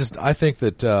I think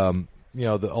that. A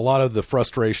lot of the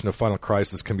frustration of Final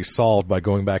Crisis can be solved by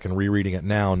going back and rereading it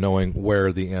now, knowing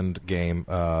where the end game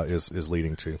is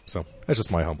leading to. So that's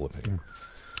just my humble opinion.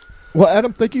 Well,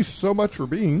 Adam, thank you so much for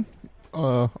being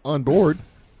on board.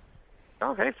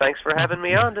 Okay, thanks for having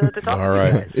me on to talk All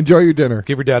right. to you guys. Enjoy your dinner.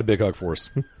 Give your dad a big hug for us.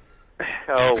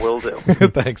 Oh, will do.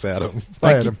 Thanks, Adam.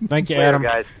 Thank you. Thank you, Later, Adam.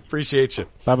 guys. Appreciate you.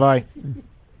 Bye-bye.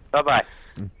 Bye-bye.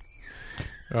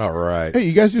 All right. Hey,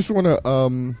 you guys just want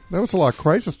to? That was a lot of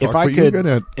Crisis talk. If I but you're could,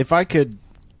 gonna, if I could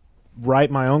write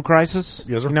my own Crisis,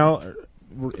 Yes, sir. you know,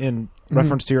 in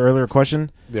reference to your earlier question,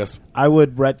 Yes. I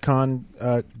would retcon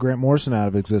Grant Morrison out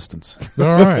of existence. All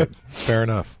right. Fair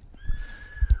enough.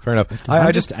 Fair enough.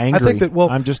 I'm just angry. I think that. Well,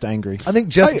 I'm just angry. I think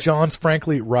Jeff Johns,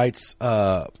 frankly, writes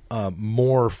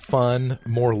more fun,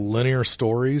 more linear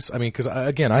stories. I mean, because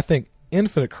again, I think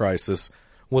Infinite Crisis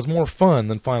was more fun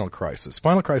than Final Crisis.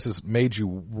 Final Crisis made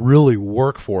you really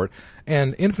work for it,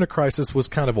 and Infinite Crisis was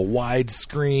kind of a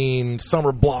widescreen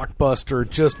summer blockbuster.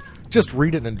 Just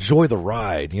read it and enjoy the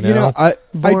ride. You know,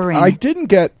 I didn't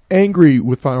get angry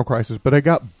with Final Crisis, but I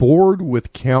got bored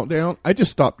with Countdown. I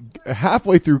just stopped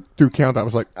halfway through Countdown. I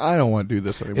was like, I don't want to do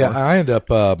this anymore. Yeah, I ended up.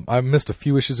 I missed a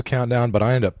few issues of Countdown, but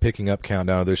I ended up picking up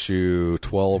Countdown with issue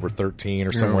 12 or 13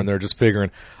 or somewhere in there, just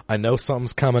figuring I know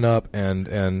something's coming up,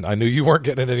 and I knew you weren't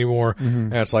getting it anymore,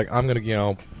 and it's like I'm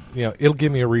gonna, it'll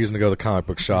give me a reason to go to the comic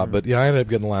book shop. But yeah, I ended up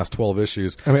getting the last 12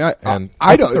 issues. I mean, I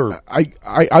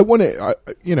want to,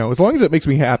 as long as it makes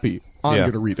me happy, I'm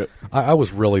going to read it. I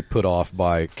was really put off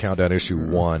by Countdown issue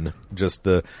 1, just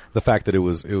the fact that it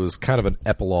was kind of an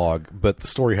epilogue, but the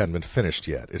story hadn't been finished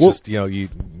yet. It's just it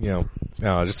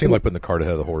just seemed like putting the cart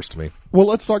ahead of the horse to me. Well,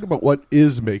 let's talk about what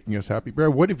is making us happy,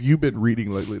 Brad. What have you been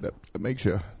reading lately that makes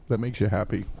you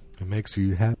happy? It makes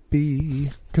you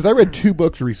happy. Because I read 2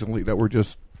 books recently that were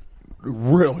just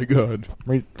really good.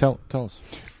 Tell us.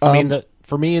 I mean,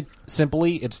 for me,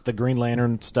 it's the Green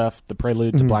Lantern stuff, the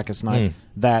Prelude to Blackest Night.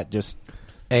 That just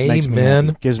makes me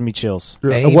happy. Gives me chills.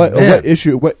 What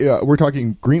issue? We're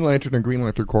talking Green Lantern and Green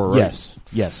Lantern Corps, right?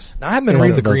 Yes. Now, I haven't been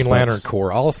reading the Green Lantern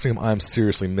Corps. I'll assume I'm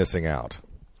seriously missing out.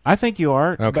 I think you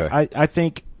are. Okay. But I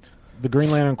think the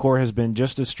Green Lantern Corps has been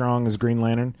just as strong as Green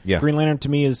Lantern. Yeah. Green Lantern to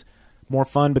me is more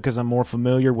fun because I'm more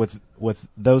familiar with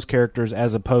those characters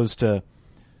as opposed to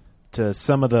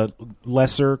some of the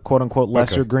lesser, quote unquote,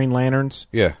 lesser Green Lanterns.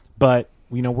 Yeah. But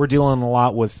we're dealing a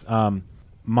lot with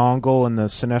Mongol and the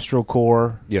Sinestro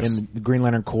Corps and the Green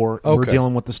Lantern Corps. Okay. We're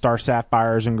dealing with the Star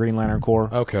Sapphires and Green Lantern Corps.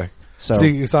 Okay. So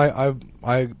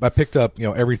I picked up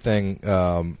everything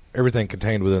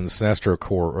contained within the Sinestro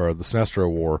Corps or the Sinestro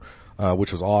War,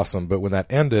 which was awesome. But when that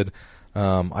ended,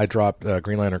 I dropped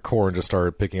Green Lantern Corps and just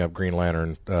started picking up Green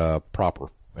Lantern proper,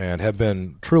 and have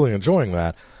been truly enjoying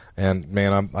that. And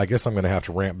man, I guess I'm going to have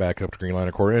to ramp back up to Green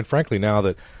Lantern Corps. And frankly, now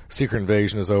that Secret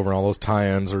Invasion is over and all those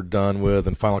tie-ins are done with,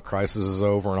 and Final Crisis is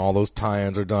over and all those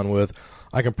tie-ins are done with,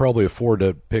 I can probably afford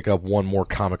to pick up one more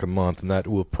comic a month, and that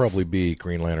will probably be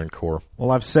Green Lantern Corps.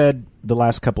 Well, I've said the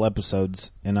last couple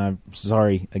episodes, and I'm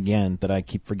sorry again that I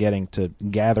keep forgetting to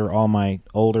gather all my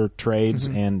older trades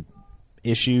and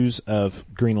issues of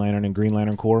Green Lantern and Green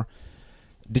Lantern Corps.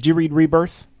 Did you read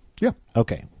Rebirth? Yeah.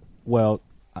 Okay. Well,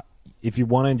 if you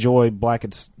want to enjoy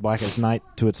Blackest Night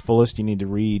to its fullest, you need to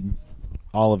read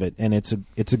all of it, and it's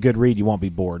a good read. You won't be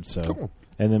bored. So, cool.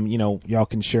 And then y'all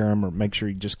can share them or make sure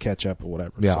you just catch up or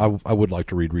whatever. Yeah, so. I would like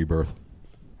to read Rebirth.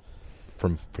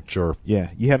 For sure.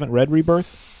 Yeah, you haven't read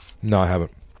Rebirth? No, I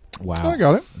haven't. Wow, I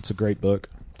got it. It's a great book.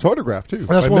 It's autographed too.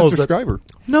 That's by one of Mr. those Scriver.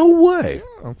 No way.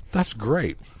 Yeah. That's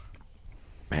great.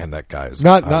 Man, that guy is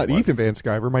not Ethan Van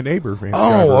Sciver, my neighbor Van Sciver.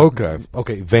 Oh,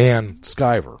 okay, Van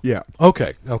Sciver. Yeah.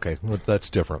 Okay, well, that's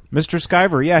different. Mr.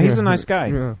 Sciver, yeah, he's a nice guy.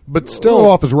 Yeah. But still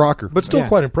off his rocker. But still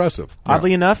quite impressive.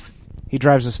 Oddly enough, he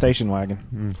drives a station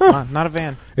wagon. Not a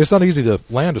van. It's not easy to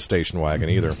land a station wagon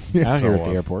either. Out here at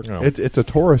the airport. It's a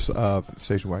Taurus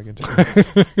station wagon.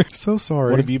 So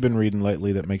sorry. What have you been reading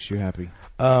lately that makes you happy?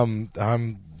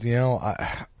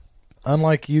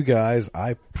 Unlike you guys,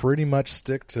 I pretty much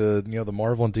stick to the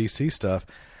Marvel and DC stuff,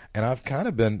 and I've kind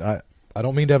of been. I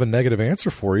don't mean to have a negative answer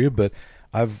for you, but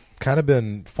I've kind of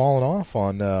been falling off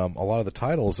on a lot of the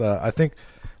titles. I think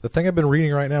the thing I've been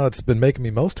reading right now that's been making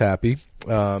me most happy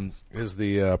is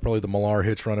the probably the Millar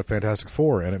Hitch run of Fantastic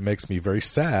Four, and it makes me very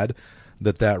sad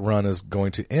that run is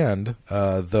going to end.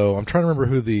 Though I'm trying to remember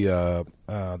who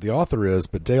the author is,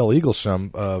 but Dale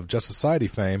Eaglesham of Just Society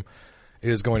fame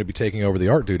is going to be taking over the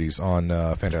art duties on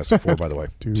Fantastic Four, by the way.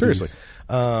 Seriously.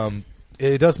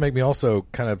 It does make me also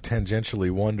kind of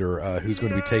tangentially wonder who's going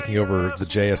to be taking over the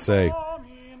JSA.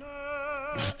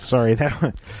 Sorry,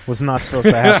 that was not supposed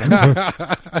to happen.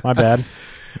 My bad.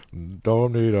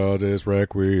 Dominita des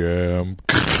Requiem.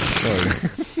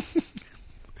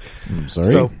 Sorry.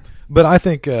 So But I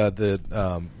think the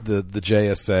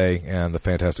JSA and the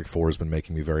Fantastic Four has been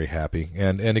making me very happy.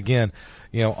 And again,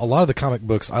 you know, a lot of the comic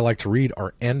books I like to read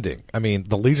are ending. I mean,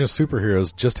 the Legion of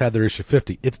Superheroes just had their issue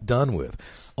 50. It's done with.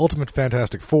 Ultimate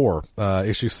Fantastic Four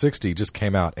issue 60 just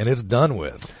came out, and it's done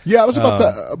with. Yeah, I was about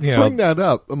to bring know, that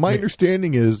up. My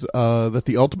understanding is that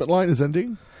the Ultimate line is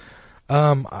ending.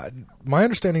 My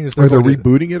understanding is they're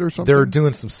rebooting it or something. They're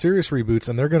doing some serious reboots,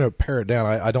 and they're going to pare it down.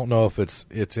 I don't know if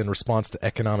it's in response to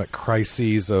economic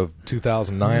crises of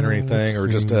 2009 or anything, or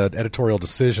just an editorial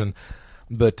decision.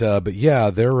 But yeah,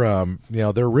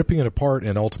 they're ripping it apart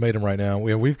in Ultimatum right now.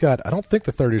 We've got, I don't think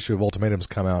the third issue of Ultimatum's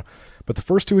come out, but the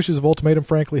first two issues of Ultimatum,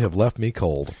 frankly, have left me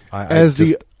cold.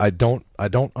 I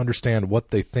don't understand what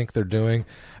they think they're doing,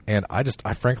 and I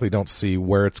frankly don't see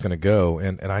where it's going to go.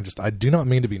 And I do not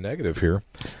mean to be negative here.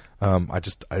 I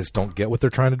just don't get what they're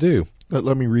trying to do.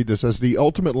 Let me read this. As the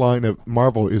Ultimate line of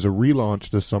Marvel is a relaunch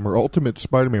this summer, Ultimate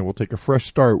Spider-Man will take a fresh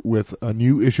start with a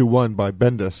new issue 1 by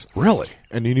Bendis. Really?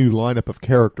 And a new lineup of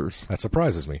characters. That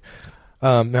surprises me.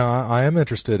 Now, I am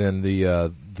interested in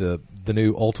the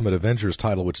new Ultimate Avengers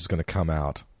title, which is going to come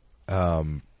out.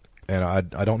 And I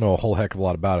don't know a whole heck of a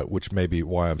lot about it, which may be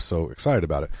why I'm so excited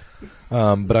about it.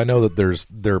 But I know that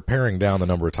they're paring down the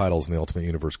number of titles in the Ultimate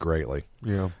Universe greatly.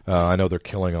 Yeah, I know they're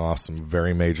killing off some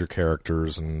very major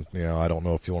characters, and I don't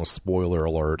know if you want a spoiler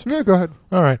alert. Yeah, go ahead.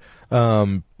 All right.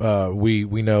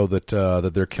 We know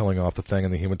that they're killing off the Thing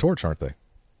and the Human Torch, aren't they?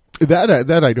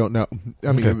 That I don't know.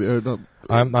 I mean, okay.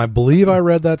 I believe I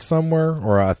read that somewhere,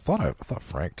 or I thought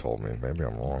Frank told me. Maybe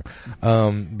I'm wrong.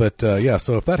 But yeah.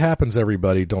 So if that happens,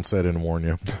 everybody, don't say I didn't warn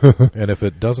you. And if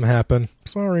it doesn't happen,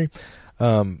 sorry.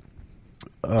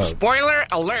 Spoiler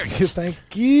alert! Thank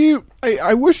you.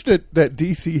 I wish that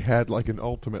DC had like an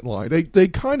Ultimate line. They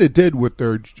kind of did with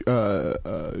their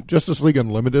Justice League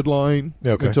Unlimited line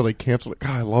until they canceled it.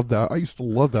 God, I love that. I used to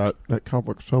love that comic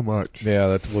book so much. Yeah,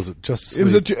 that was it. Justice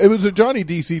League. It was a Johnny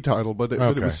DC title, but it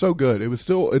was so good. It was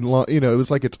still in it was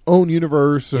like its own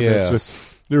universe. And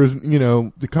there was,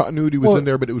 the continuity was in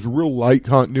there, but it was real light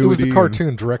continuity. It was the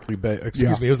cartoon directly based.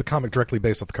 Excuse me, it was the comic directly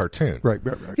based off the cartoon. Right.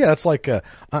 Yeah, it's like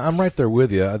I'm right there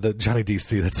with you. The Johnny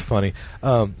DC. That's funny.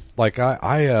 Like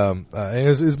it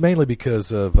was mainly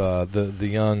because of the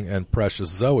young and precious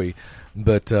Zoe,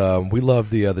 but we love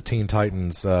the Teen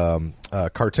Titans cartoon.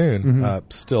 Mm-hmm.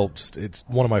 Still, it's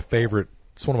one of my favorite.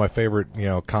 It's one of my favorite,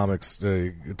 comics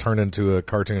turned into a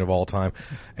cartoon of all time,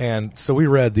 and so we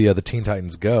read the Teen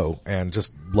Titans Go and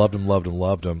just loved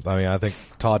them. I mean, I think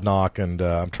Todd Knock and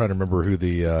I'm trying to remember who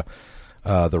the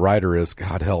writer is.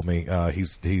 God help me,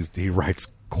 he writes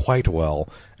quite well,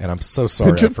 and I'm so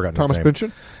sorry I've forgotten Thomas his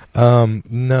name. Pynchon?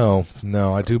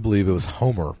 No, I do believe it was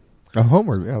Homer.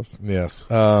 Homer, yes.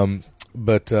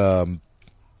 But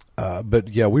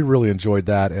yeah, we really enjoyed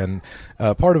that, and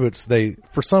part of it's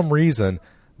for some reason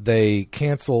they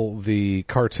cancel the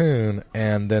cartoon,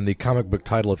 and then the comic book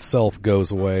title itself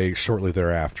goes away shortly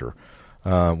thereafter,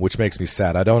 which makes me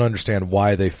sad. I don't understand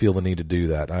why they feel the need to do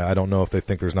that. I don't know if they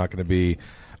think there's not going to be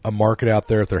a market out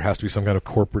there, if there has to be some kind of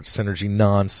corporate synergy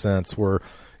nonsense where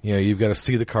you've got to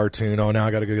see the cartoon. Oh, now I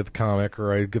got to go get the comic,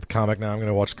 or I get the comic now I'm going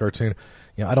to watch the cartoon.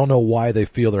 I don't know why they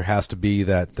feel there has to be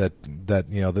why the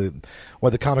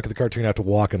comic and the cartoon have to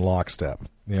walk in lockstep.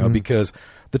 Because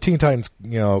the Teen Titans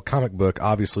comic book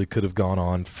obviously could have gone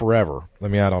on forever. I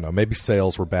mean, I don't know. Maybe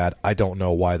sales were bad. I don't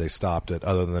know why they stopped it,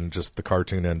 other than just the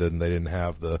cartoon ended and they didn't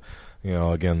have the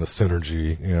again the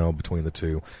synergy between the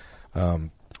two.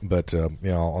 But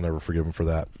I'll never forgive them for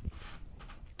that.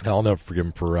 I'll never forgive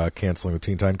him for canceling the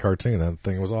Teen Titan cartoon. That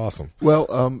thing was awesome.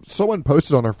 Well, someone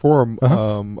posted on our forum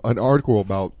an article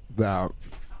about that.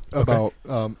 About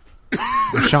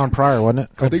Sean Pryor, wasn't it?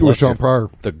 I think it was Sean Pryor.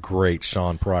 The great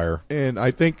Sean Pryor. And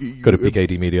I think... Go to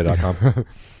pkdmedia.com.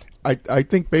 I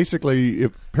think basically,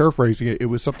 if paraphrasing it, it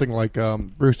was something like,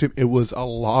 Bruce, it was a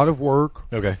lot of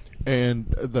work. Okay. And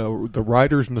the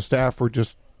writers and the staff were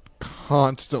just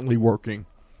constantly working.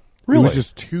 Really? It was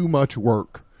just too much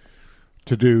work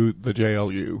to do the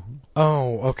JLU.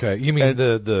 Oh, okay. You mean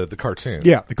the cartoon?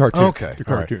 Yeah, the cartoon. Okay, the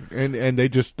cartoon. Right. And they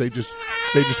just couldn't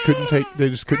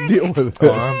deal with it.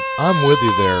 Oh, I'm with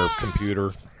you there,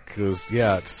 computer. Because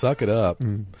suck it up.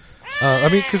 I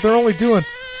mean, because they're only doing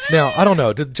now. I don't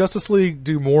know. Did Justice League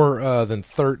do more than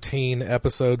 13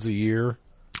 episodes a year?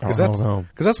 Because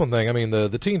that's one thing. I mean,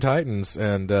 the Teen Titans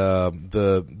and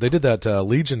they did that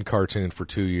Legion cartoon for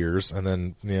 2 years and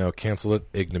then canceled it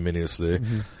ignominiously.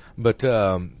 Mm-hmm. But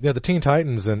the Teen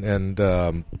Titans and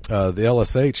the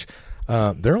LSH,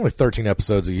 they're only 13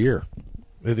 episodes a year.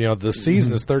 The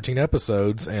season is 13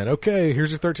 episodes, and okay,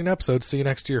 here's your 13 episodes. See you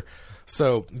next year.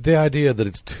 So the idea that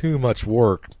it's too much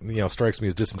work, strikes me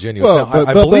as disingenuous. Now,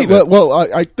 I believe it. Well,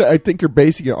 I think you're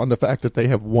basing it on the fact that they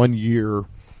have 1 year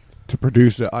to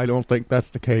produce it. I don't think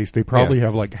that's the case. They probably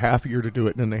have like half a year to do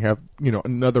it, and then they have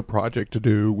another project to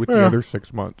do with the other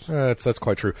 6 months. That's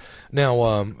quite true. Now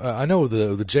I know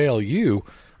the JLU.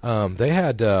 They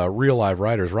had real live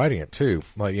writers writing it too,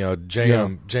 like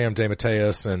J.M.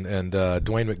 DeMatteis and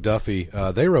Dwayne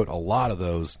McDuffie. They wrote a lot of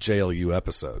those JLU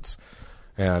episodes,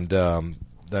 and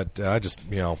that I just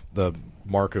the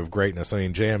mark of greatness. I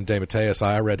mean, J.M. DeMatteis,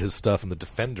 I read his stuff in the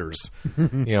Defenders,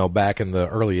 back in the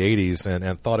early '80s,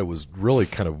 and thought it was really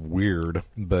kind of weird,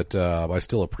 but I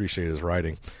still appreciate his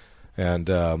writing. And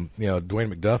Dwayne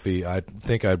McDuffie, I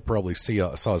think I'd probably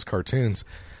saw his cartoons.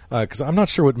 Because I'm not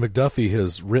sure what McDuffie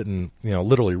has written,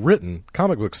 literally written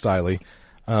comic book style,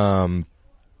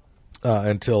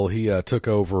 until he took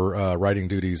over writing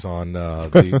duties on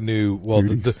the new.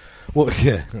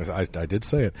 I did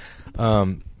say it.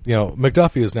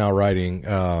 McDuffie is now writing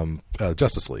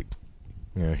Justice League.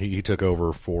 He took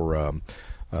over for.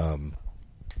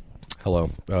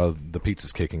 The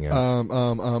pizza's kicking out.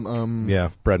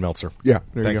 Brad Meltzer. Yeah,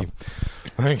 there you go.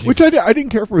 Thank you. Which I didn't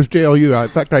care for his JLU. In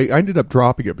fact, I ended up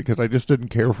dropping it because I just didn't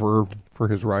care for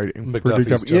his writing. McDuffie's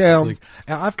Justice League.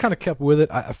 And I've kind of kept with it.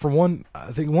 I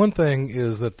think one thing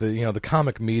is that the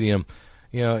comic medium,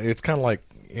 it's kind of like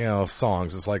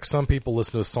songs. It's like some people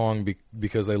listen to a song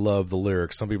because they love the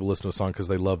lyrics. Some people listen to a song because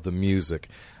they love the music.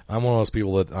 I'm one of those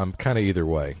people that I'm kind of either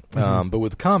way. Mm-hmm. But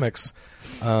with the comics.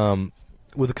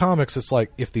 It's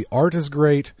like if the art is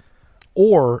great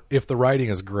or if the writing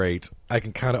is great, I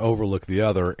can kind of overlook the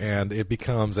other, and it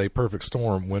becomes a perfect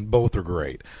storm when both are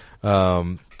great.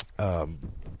 But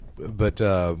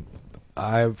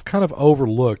I've kind of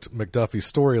overlooked McDuffie's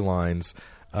storylines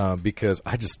because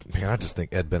I just think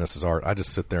Ed Bennis' art. I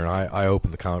just sit there and I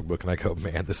open the comic book and I go,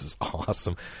 man, this is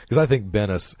awesome, because I think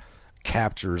Bennis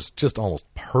captures just almost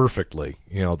perfectly,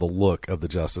 the look of the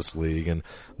Justice League and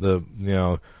the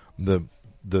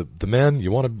men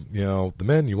you want to the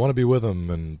men you want to be with them,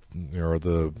 and you want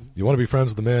to be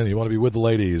friends with the men, you want to be with the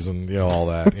ladies, and all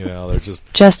that. They're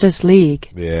just Justice League.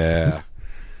 Yeah.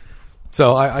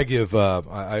 So I give the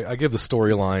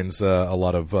storylines a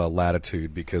lot of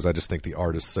latitude because I just think the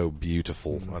art is so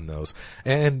beautiful on those,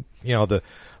 and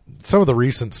some of the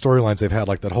recent storylines they've had,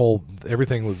 like that whole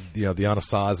everything with the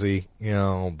Anasazi,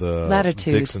 the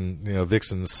latitude.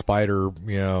 Vixen's spider,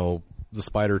 the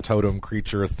spider totem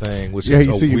creature thing was just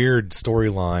a weird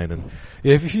storyline. And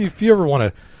if you ever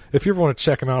want to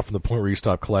check them out from the point where you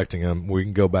stop collecting them, we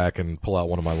can go back and pull out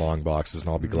one of my long boxes, and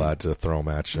I'll be glad to throw them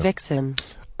at you. Vixen.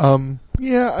 I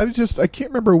can't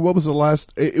remember what was the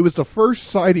last. It was the first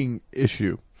sighting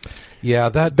issue. Yeah,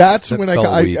 that's when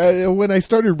when I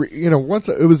started. Once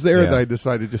it was there, that I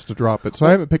decided just to drop it. So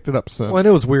I haven't picked it up since. Well, and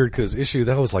it was weird because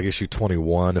that was like issue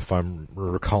 21, if I'm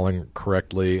recalling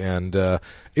correctly, and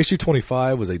issue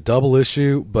 25 was a double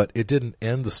issue, but it didn't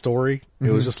end the story. It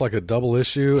was just like a double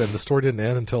issue, and the story didn't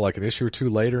end until like an issue or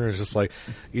two later. And it's just like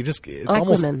it's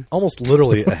almost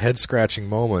literally a head scratching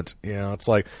moment. It's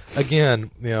like,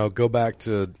 again, go back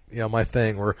to my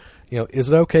thing where. Is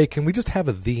it okay? Can we just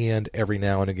have the end every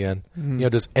now and again? Mm-hmm.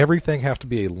 Does everything have to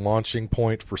be a launching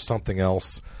point for something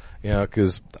else?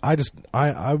 Because I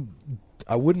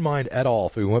wouldn't mind at all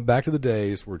if we went back to the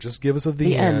days where just give us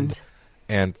the end.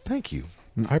 And thank you.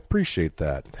 I appreciate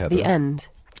that, Heather. The end.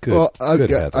 Good. Well,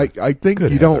 good, Heather. I think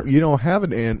good, you don't have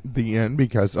the end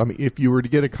because if you were to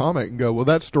get a comic and go, well,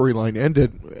 that storyline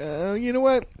ended. You know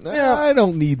what? I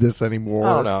don't need this anymore.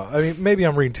 I don't know. I mean, maybe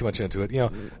I'm reading too much into it.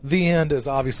 The end is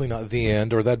obviously not the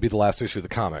end, or that'd be the last issue of the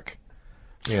comic.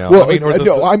 Well, I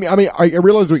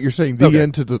realize what you're saying. The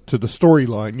end to the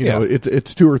storyline.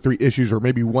 It's 2 or 3 issues, or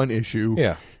maybe 1 issue.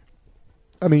 Yeah.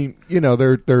 I mean,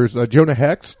 there's Jonah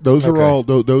Hex. Those are all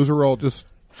just.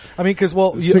 I mean, because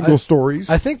single stories.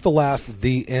 I think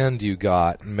the end you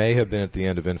got may have been at the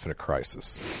end of Infinite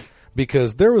Crisis,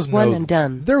 because there was one and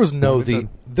done. There was no the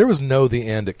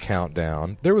end at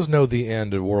Countdown. There was no the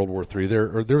end at World War III.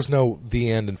 There was no the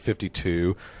end in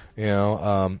 52.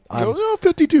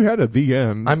 52 had the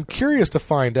end. I'm curious to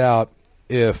find out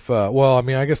if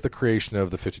I guess the creation of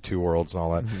the 52 worlds and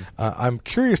all that. Mm-hmm. I'm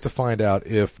curious to find out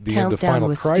if the end of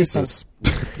Final Crisis.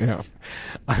 Yeah,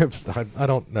 I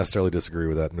don't necessarily disagree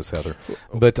with that, Miss Heather,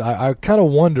 but I kind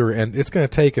of wonder, and it's going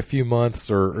to take a few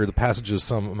months or the passage of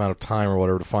some amount of time or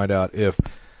whatever to find out if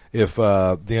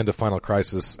the end of Final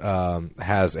Crisis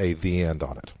has the end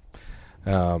on it.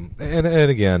 And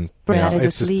again, Brad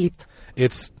is asleep.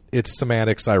 It's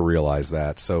semantics. I realize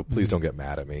that, so please don't get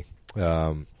mad at me.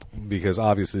 because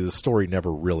obviously the story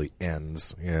never really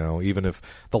ends. Even if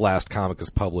the last comic is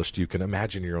published, you can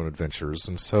imagine your own adventures,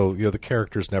 and so the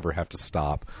characters never have to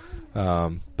stop.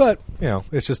 But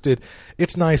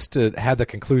it's nice to have that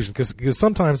conclusion because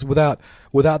sometimes without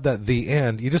that the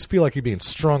end, you just feel like you're being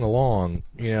strung along,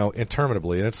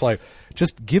 interminably, and it's like,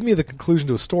 just give me the conclusion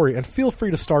to a story, and feel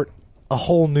free to start a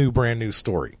whole brand new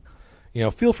story.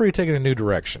 Feel free to take it in a new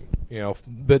direction.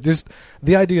 But just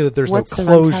the idea that there's What's no the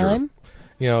closure. runtime?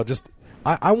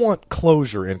 I want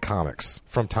closure in comics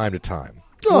from time to time.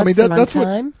 No, I mean What's the that's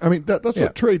runtime? that's Yeah.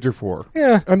 what trades are for.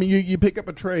 Yeah. I mean you pick up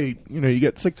a trade, you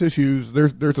get 6 issues.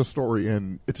 There's a story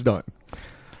and it's done.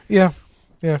 Yeah,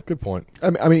 good point.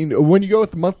 I mean when you go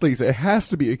with the monthlies, it has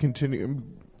to be a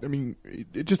continuum. I mean,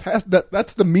 it just has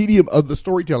that's the medium of the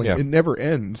storytelling. Yeah. It never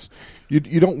ends. You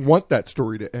don't want that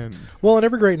story to end. Well, and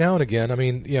every great now and again, I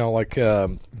mean, like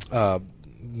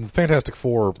Fantastic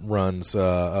Four runs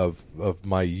of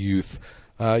my youth,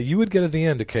 you would get at the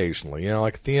end occasionally.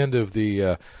 Like at the end of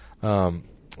the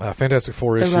Fantastic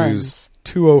Four The issues runs.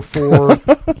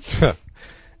 204,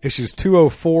 issues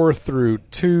 204 through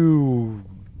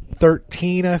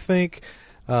 213, I think.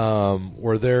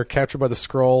 Where they're captured by the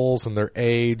Skrulls and they're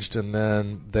aged, and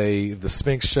then the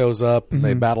Sphinx shows up and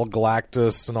they battle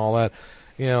Galactus and all that.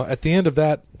 At the end of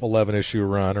that 11-issue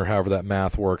run, or however that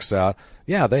math works out,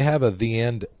 they have the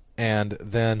end, and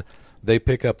then they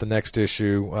pick up the next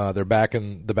issue. They're back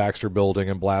in the Baxter Building,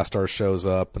 and Blastar shows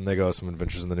up, and they go have some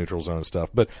adventures in the Neutral Zone and stuff.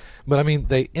 But I mean,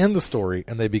 they end the story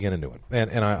and they begin a new one.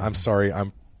 And I'm sorry,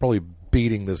 I'm probably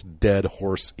beating this dead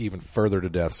horse even further to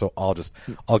death, so I'll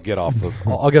get off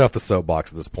the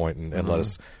soapbox at this point and let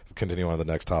us continue on to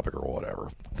the next topic or whatever.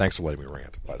 Thanks for letting me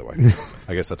rant, by the way.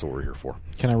 I guess that's what we're here for.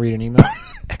 Can I read an email?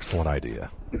 Excellent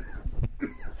idea. You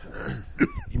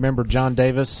remember John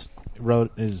Davis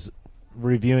is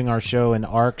reviewing our show in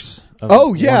arcs of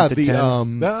Oh yeah, 1 to 10?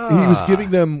 he was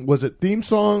giving them, was it theme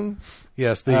song?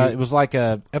 Yes, it was like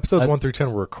episodes 1 through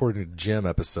 10 were according to Jim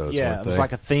episodes. Yeah, weren't it was they?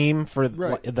 like a theme for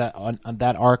that on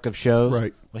that arc of shows.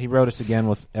 Right. Well, he wrote us again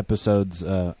with episodes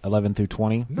 11 through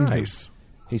 20. Nice.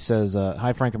 He says,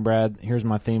 "Hi Frank and Brad. Here's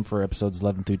my theme for episodes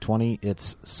 11 through 20.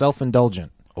 It's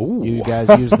self-indulgent. Ooh. You guys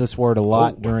use this word a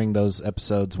lot during those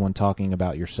episodes when talking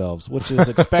about yourselves, which is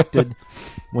expected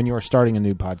when you are starting a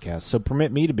new podcast. So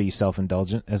permit me to be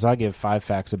self-indulgent as I give 5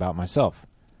 facts about myself.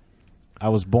 I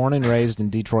was born and raised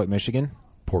in Detroit, Michigan.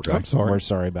 Poor guy. I'm sorry. We're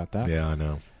sorry about that. Yeah, I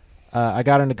know. I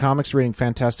got into comics reading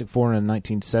Fantastic Four in the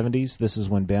 1970s. This is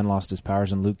when Ben lost his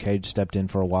powers and Luke Cage stepped in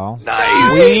for a while.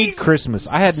 Nice! Sweet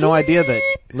Christmas. I had no idea that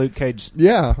Luke Cage...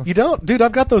 Yeah. You don't? Dude,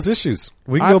 I've got those issues.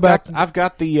 We can go back. I've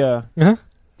got the...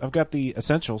 I've got the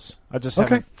essentials. I just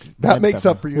haven't... That makes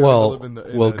up for you. Well, having to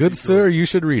live in good Detroit. sir, you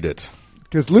should read it.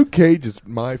 Because Luke Cage is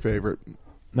my favorite.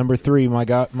 Number 3, my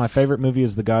favorite movie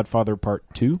is The Godfather Part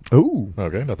 2. Ooh.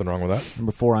 Okay, nothing wrong with that.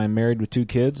 Number 4, I am married with 2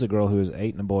 kids, a girl who is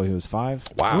 8 and a boy who is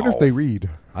 5. Wow. I wonder if they read.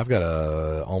 I've got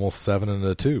a almost 7 and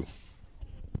a 2.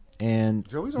 And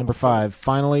Joey's number almost 5,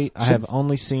 finally, I have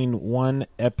only seen 1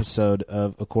 episode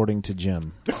of According to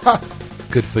Jim.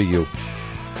 Good for you.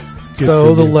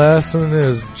 So the lesson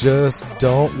is just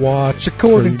don't watch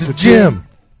According to Jim.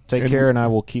 Take care, and I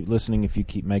will keep listening if you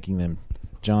keep making them.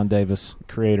 John Davis,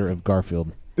 creator of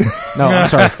Garfield. No, I'm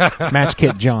sorry. Match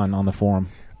Kit John on the forum.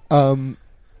 You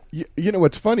know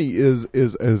what's funny is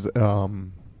I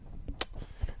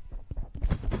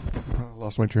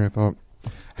lost my train of thought.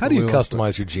 How do you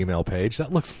customize your Gmail page?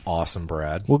 That looks awesome,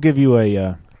 Brad. We'll give you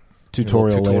a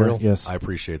tutorial later. Yes, I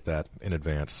appreciate that in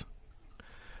advance.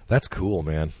 That's cool,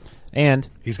 man. And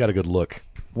he's got a good look.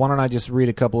 Why don't I just read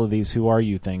a couple of these Who Are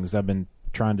You things I've been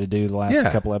trying to do the last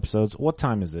couple episodes. What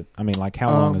time is it? I mean, like, how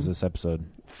long is this episode?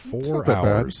 4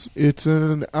 hours. It's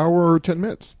an hour or 10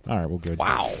 minutes. All right, well, good.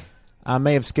 Wow. I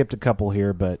may have skipped a couple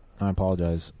here, but I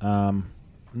apologize.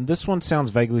 This one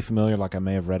sounds vaguely familiar, like I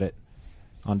may have read it.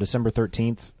 On December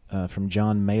 13th, from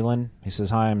John Malin. He says,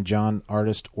 "Hi, I'm John,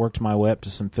 artist. Worked my way up to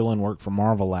some fill-in work for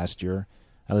Marvel last year.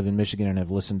 I live in Michigan and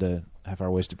have listened to Half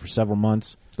Hour Wasted for several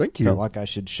months. Thank you. Felt like I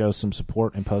should show some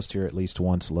support and post here at least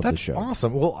once. Love That's the show."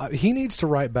 awesome. Well, he needs to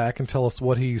write back and tell us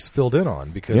what he's filled in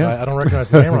on, because I don't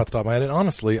recognize the name off the top of my head. And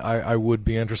honestly, I would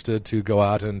be interested to go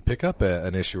out and pick up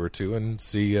an issue or two and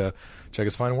see, check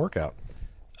his fine work out.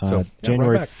 So,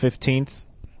 January right back. 15th,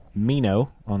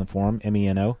 Meno on the forum,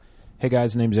 M-E-N-O. "Hey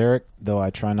guys, name's Eric, though I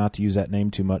try not to use that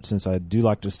name too much since I do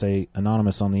like to stay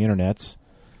anonymous on the internets."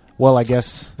 Well, I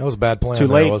guess that was a bad plan. It's too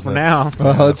there, late wasn't for it? now.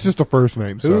 It's just a first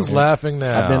name. Who's laughing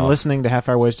now? I've been listening to Half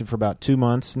Hour Wasted for about 2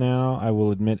 months now. I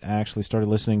will admit I actually started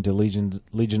listening to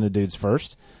Legion of Dudes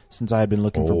first. since I had been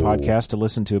looking for podcasts to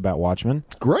listen to about Watchmen.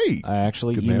 Great. I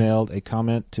actually Good man. emailed a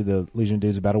comment to the Legion of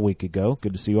Dudes about a week ago.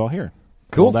 Good to see you all here.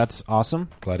 Cool. Well, that's awesome.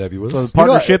 Glad to have you with So us. the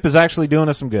partnership is actually doing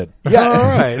us some good. Yeah, All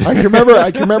right. I can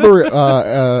remember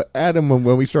Adam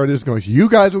when we started this going, you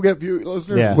guys will get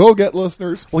listeners, Yeah. we'll get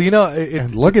listeners. Well, you know,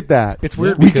 And look at that. it's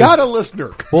weird We because- got a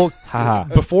listener. Well, Haha.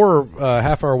 before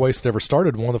Half Hour Wasted ever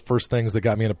started, one of the first things that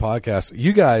got me into podcasts,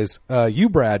 you guys,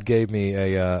 Brad, gave me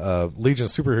a Legion of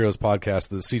Superheroes podcast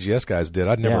that the CGS guys did.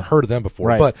 I'd never Yeah. heard of them before.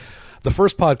 Right. But the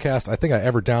first podcast I think I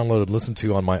ever downloaded and listened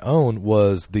to on my own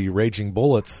was the Raging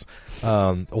Bullets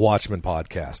Watchmen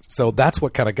podcast. So that's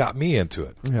what kind of got me into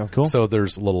it. Yeah. Cool. So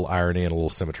there's a little irony and a little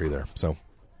symmetry there. So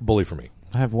bully for me.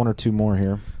 I have one or two more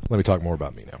here. Let me talk more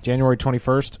about me now. January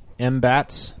 21st,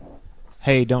 M-Bats.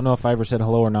 Hey, don't know if I ever said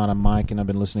hello or not. I'm Mike, and I've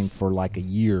been listening for like a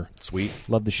year. Sweet.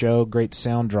 Love the show. Great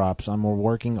sound drops. I'm a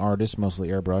working artist, mostly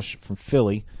airbrush, from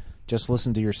Philly. Just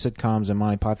listened to your sitcoms and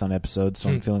Monty Python episodes, so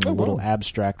I'm feeling a little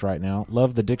abstract right now.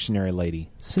 Love the dictionary lady.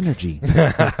 Synergy.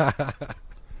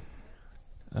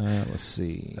 Let's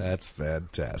see. That's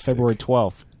fantastic. February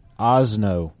 12th,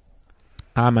 Osno.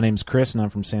 Hi, my name's Chris, and I'm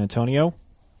from San Antonio.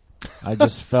 I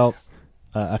just felt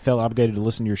obligated to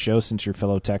listen to your show since you're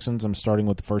fellow Texans. I'm starting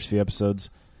with the first few episodes.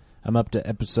 I'm up to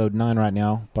episode 9 right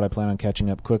now, but I plan on catching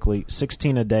up quickly.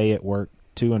 16 a day at work,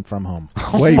 to and from home.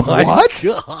 Wait, what?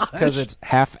 Because it's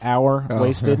half hour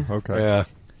wasted. Okay. Yeah.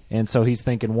 And so he's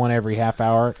thinking one every half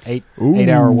hour,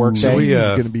 8-hour work Should day. we,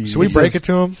 gonna be- should we He break says- it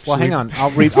to him? Well, Should hang we- on.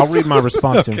 I'll read my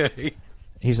response to him. Okay.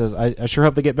 He says, I sure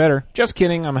hope they get better. Just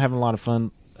kidding. I'm having a lot of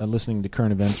fun listening to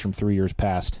current events from 3 years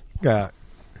past. Yeah.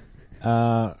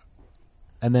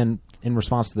 And then in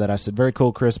response to that, I said, very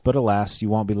cool, Chris, but alas, you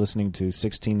won't be listening to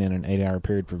 16 in an 8-hour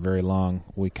period for very long.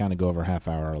 We kind of go over half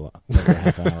hour a lot.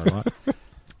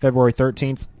 February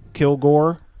 13th,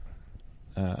 Kilgore.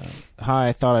 Hi,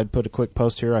 I thought I'd put a quick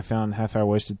post here. I found Half Hour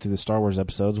Wasted through the Star Wars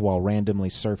episodes while randomly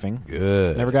surfing.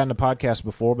 Good. Never gotten a podcast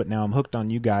before, but now I'm hooked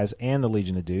on you guys and the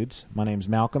Legion of Dudes. My name's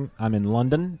Malcolm. I'm in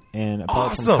London, and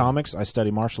apart Awesome. from comics, I study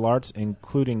martial arts,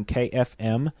 including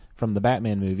KFM from the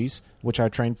Batman movies, which I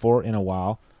trained for in a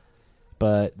while.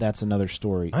 But that's another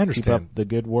story. I understand. Keep up the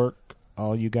good work,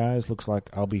 all you guys. Looks like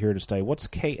I'll be here to stay. What's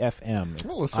KFM?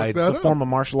 Well, let's I- look It's that a up. form of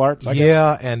martial arts, I guess.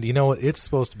 Yeah, and you know what? It's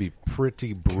supposed to be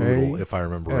pretty brutal, if I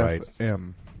remember right.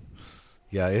 KFM.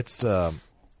 Yeah, it's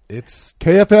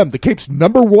KFM, the Cape's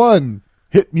 #1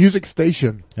 hit music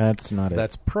station. That's not it.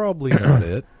 that's probably not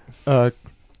it. The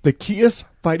Kias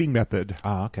fighting method.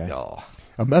 Okay. Oh.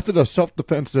 A method of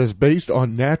self-defense that is based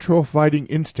on natural fighting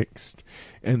instincts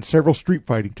and several street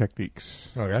fighting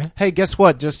techniques. Okay. Hey, guess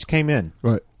what? Just came in.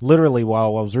 What? Literally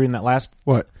while I was reading that last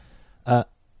What?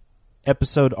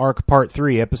 episode arc part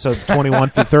 3, episodes 21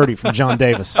 through 30 from John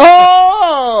Davis.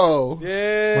 Oh!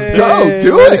 Yay! Go,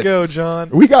 do Way it. to go, John.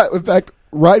 We got, in fact,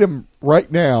 write him right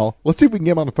now. Let's see if we can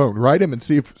get him on the phone. Write him and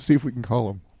see if we can call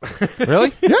him.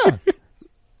 Really? Yeah.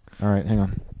 All right, hang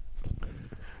on.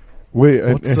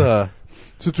 What's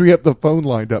since we have the phone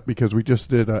lined up because we just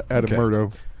did Adam Okay.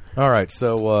 Murdo. all right?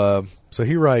 So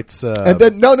he writes. And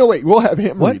then no, wait, we'll have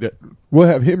him What? read it. We'll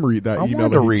have him read that I email wanted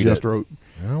that to he read just it. wrote.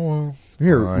 Oh, well,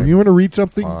 Here, fine. you want to read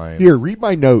something? Fine. Here, read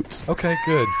my notes. Okay,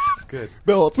 good, good.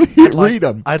 Bill, read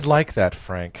them. I'd like that,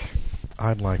 Frank.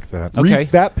 I'd like that. Okay.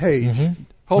 Read that page.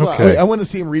 Hold Okay. on, I want to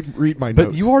see him read my But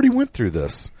notes. you already went through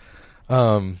this.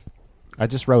 I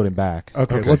just wrote him back.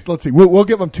 Okay. Let's see. We'll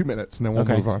give him 2 minutes and then we'll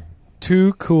Okay. move on.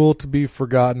 Too Cool to Be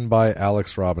Forgotten by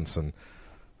Alex Robinson.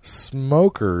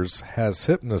 Smokers has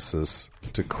hypnosis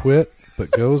to quit, but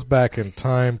goes back in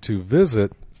time to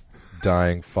visit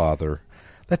dying father.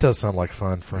 That does sound like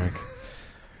fun, Frank.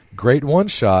 Great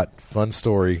one-shot, fun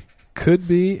story. Could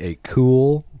be a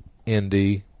cool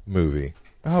indie movie.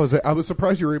 I was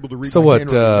surprised you were able to read. So my what?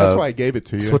 handwriting. That's why I gave it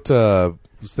to you. So what?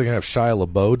 Was thinking of Shia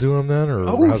LaBeouf doing then, or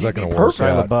Oh, how's he'd that going be to work perfect.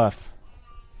 out? LaBeouf.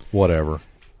 Whatever.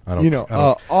 I don't. You know,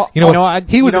 I don't- you know,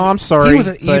 he was. I'm sorry. He was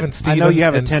an but even Stevens. I know you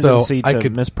have a and tendency so I to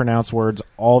could mispronounce words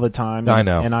all the time. I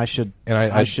know. and I should. And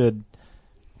I should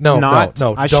no, not.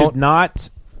 no, I don't, should not.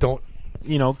 Don't.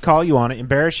 Call you on it,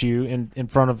 embarrass you in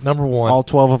front of Number one, all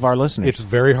 12 of our listeners. It's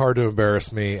very hard to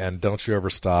embarrass me, and don't you ever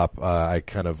stop. I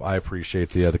appreciate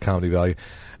the comedy value,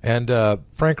 and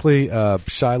frankly,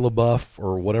 Shia LaBeouf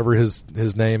or whatever his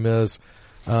name is.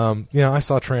 I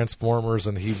saw Transformers,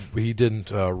 and he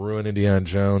didn't ruin Indiana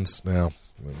Jones. Now,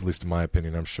 at least in my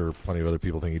opinion, I'm sure plenty of other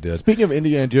people think he did. Speaking of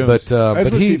Indiana Jones, but I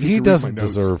just wanna see if you he can read doesn't my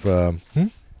notes. deserve.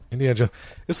 Indiana Jones.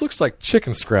 This looks like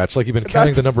chicken scratch. Like you've been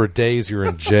counting the number of days you're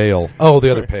in jail. Oh, the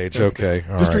other page. Okay,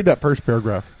 all Just right. read that first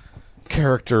paragraph.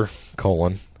 Character :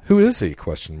 Who is he? ?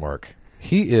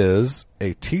 He is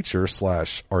a teacher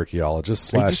slash archaeologist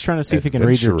slash. Are you just trying to see if he can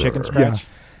read your chicken adventurer. scratch?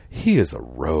 He is a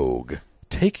rogue,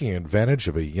 taking advantage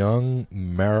of a young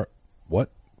maroon.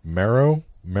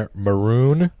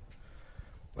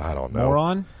 I don't know.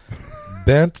 Moron?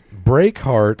 Bent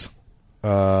Breakheart,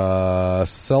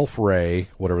 Self-Ray,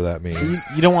 whatever that means. So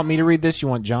you don't want me to read this? You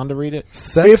want John to read it?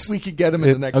 If we could get him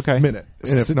in the next minute.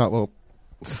 And if not, well...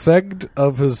 Segged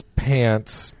of his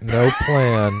pants, no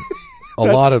plan, a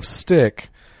lot of stick.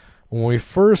 When we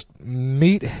first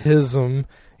meet hism,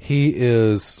 he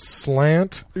is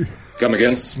slant. Come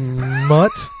again.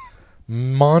 Smut.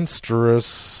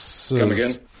 Monstrous. Come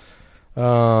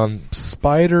again.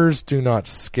 Spiders do not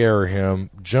scare him.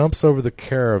 Jumps over the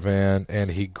caravan and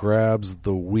he grabs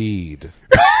the weed.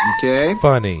 Okay.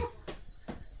 Funny.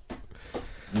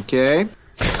 Okay.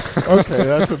 Okay,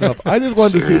 that's enough. I just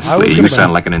wanted to see. Seriously, you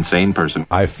sound like an insane person.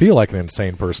 I feel like an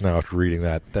insane person now after reading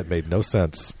that. That made no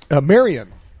sense.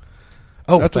 Marion.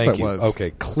 Oh, That's thank what that you. was.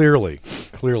 Okay, clearly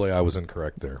I was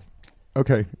incorrect there.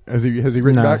 Okay, has he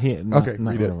written No, back? okay,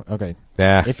 read it. Okay.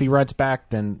 Nah. If he writes back,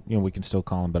 then we can still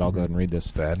call him. But I'll go ahead and read this.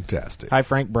 Fantastic. Hi,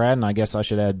 Frank, Brad, and I guess I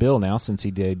should add Bill now since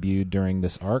he debuted during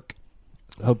this arc.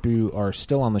 Hope you are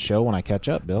still on the show when I catch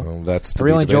up, Bill. Well, that's to I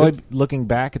really be debated. enjoyed looking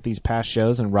back at these past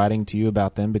shows and writing to you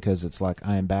about them because it's like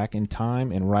I am back in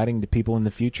time and writing to people in the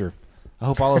future. I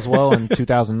hope all is well in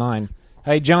 2009.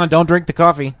 Hey, John, don't drink the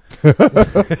coffee.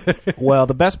 Well,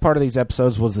 the best part of these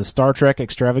episodes was the Star Trek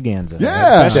extravaganza.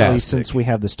 Yeah! Especially Fantastic. since we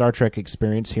have the Star Trek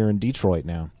experience here in Detroit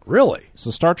now. Really?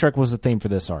 So Star Trek was the theme for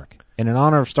this arc. And in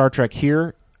honor of Star Trek,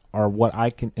 here are what I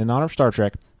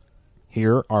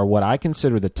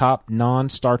consider the top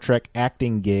non-Star Trek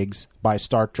acting gigs by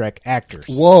Star Trek actors.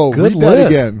 Whoa, Good read that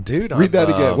list, again. dude. Read that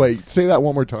I'm, again. Wait, say that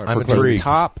one more time. I'm for clarity. intrigued.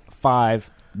 Top 5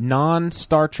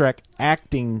 non-Star Trek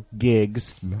acting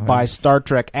gigs by Star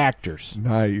Trek actors.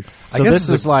 Nice. So this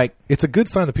is like... It's a good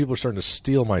sign that people are starting to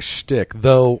steal my shtick,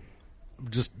 though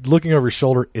just looking over your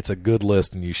shoulder, it's a good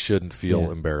list and you shouldn't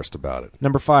feel embarrassed about it.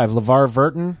 Number 5,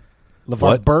 LeVar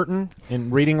What? Burton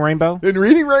in Reading Rainbow. In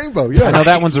Reading Rainbow, yeah. I know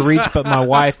that one's a reach, but my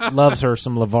wife loves her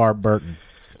some LeVar Burton.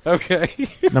 Okay.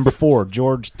 Number 4,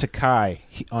 George Takei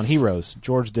on Heroes.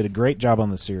 George did a great job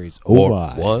on the series. Oh,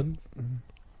 my. 1,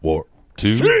 War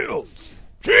 2.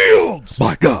 Shields!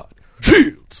 My God!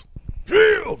 Shields!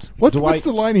 What's Dwight-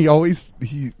 the line he always...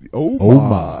 Oh, Oh,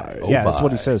 my. my. Yeah, that's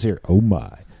what he says here. Oh,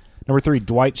 my. Number 3,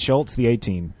 Dwight Schultz, the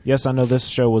A-Team. Yes, I know this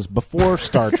show was before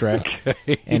Star Trek,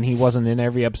 and he wasn't in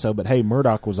every episode, but hey,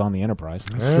 Murdoch was on the Enterprise.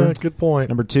 Good point.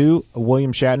 Number 2,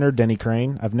 William Shatner, Denny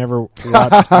Crane. I've never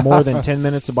watched more than 10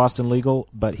 minutes of Boston Legal,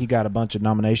 but he got a bunch of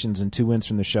nominations and 2 wins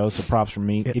from the show, so props from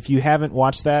me. If you haven't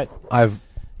watched that,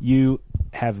 you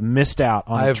have missed out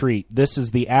on a treat. This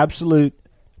is the absolute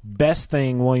best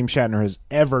thing William Shatner has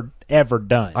ever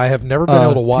done. I have never been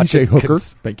able to watch TJ it. Hooker.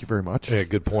 Thank you very much. Yeah,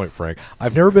 good point, Frank.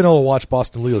 I've never been able to watch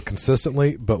Boston Legal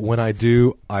consistently, but when I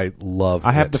do, I love it.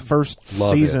 I have the first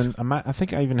Love season. it. I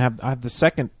think I even have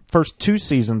the first 2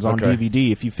 seasons on Okay.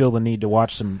 DVD. If you feel the need to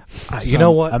watch some you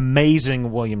know what?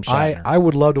 amazing William Shatner. I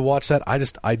would love to watch that.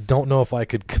 I don't know if I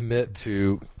could commit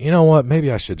to. You know what?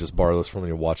 Maybe I should just borrow this from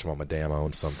you and watch them on my damn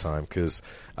own sometime because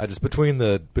I just between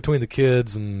the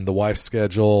kids and the wife's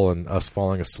schedule and us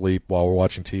falling asleep while we're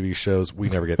watching TV shows, we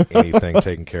never get anything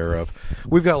taken care of.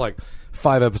 We've got like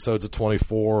 5 episodes of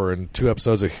 24 and 2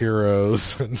 episodes of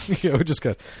Heroes, and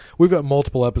we've got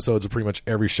multiple episodes of pretty much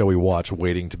every show we watch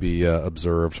waiting to be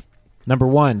observed. Number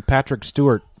 1, Patrick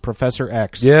Stewart, Professor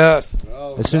X. Yes.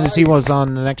 As soon as he was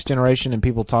on The Next Generation and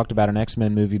people talked about an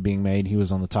X-Men movie being made, he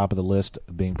was on the top of the list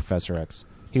of being Professor X.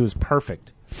 He was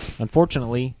perfect.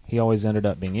 Unfortunately, he always ended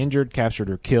up being injured, captured,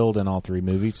 or killed in all 3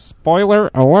 movies. Spoiler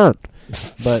alert!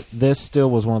 But this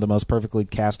still was one of the most perfectly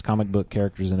cast comic book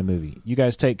characters in a movie. You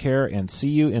guys take care and see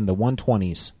you in the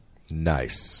 120s.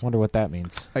 Nice. Wonder what that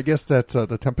means. I guess that's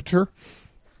the temperature.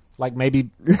 Like maybe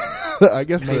I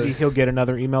guess maybe he'll get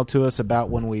another email to us about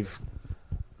when we've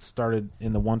started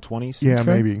in the 120s. Yeah,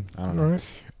 maybe. I don't know. All right.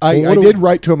 I did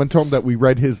write to him and told him that we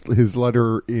read his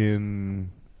letter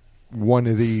in one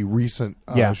of the recent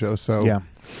shows. So yeah.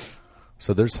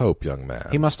 So there's hope, young man.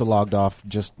 He must have logged off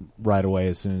just right away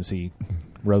as soon as he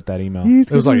wrote that email.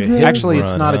 It was like a hit actually, and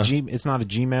it's run, not huh? it's not a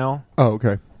Gmail Oh,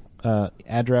 okay.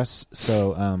 address,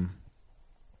 so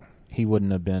he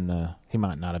wouldn't have been. He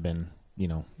might not have been.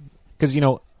 Because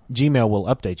Gmail will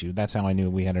update you. That's how I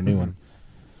knew we had a new one.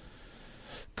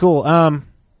 Cool.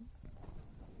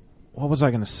 What was I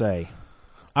going to say?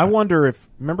 I wonder if...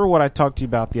 Remember what I talked to you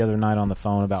about the other night on the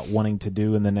phone about wanting to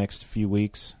do in the next few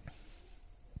weeks?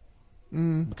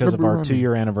 because of February our Monday.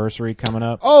 2-year anniversary coming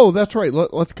up. Oh, that's right.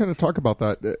 Let's kind of talk about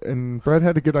that. And Brad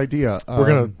had a good idea.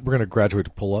 We're gonna graduate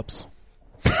to pull-ups.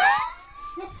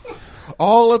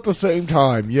 All at the same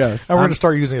time, yes. And we're going to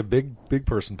start using a big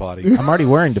person potty. I'm already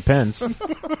wearing Depends.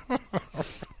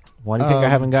 Why do you think I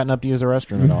haven't gotten up to use the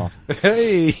restroom at all?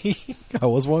 Hey, I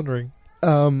was wondering.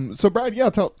 So Brad,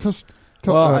 tell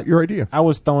your idea. I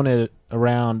was throwing it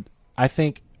around. I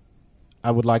think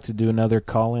I would like to do another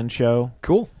call-in show.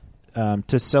 Cool.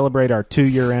 To celebrate our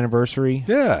 2-year anniversary.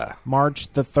 Yeah. March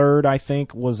the 3rd, I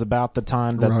think, was about the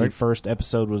time that the Right. first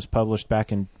episode was published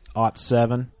back in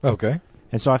 2007. Okay.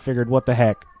 And so I figured, what the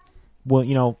heck?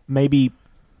 Well, maybe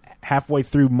halfway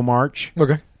through March.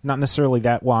 Okay. Not necessarily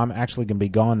that. Well, I'm actually going to be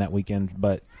gone that weekend,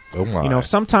 but Oh my.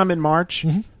 sometime in March,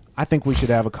 I think we should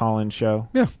have a call-in show.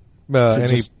 Yeah.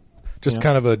 Just you know.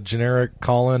 kind of a generic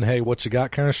call-in, hey, what you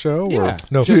got kind of show? Yeah. Or,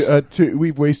 no.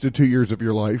 We've wasted 2 years of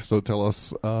your life, so tell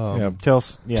us.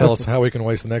 Tell us how we can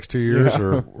waste the next 2 years,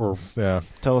 or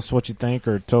tell us what you think,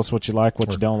 or tell us what you like,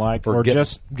 what you don't like, or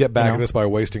just get back at us by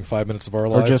wasting 5 minutes of our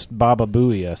or lives, just Baba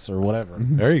Booey us, or whatever.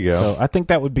 There you go. So I think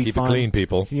that would be Keep fun. it clean,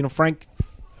 people. Frank,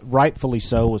 rightfully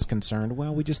so, was concerned.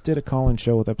 Well, we just did a call-in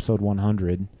show with episode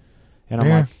 100, and I'm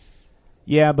like,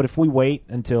 yeah, but if we wait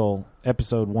until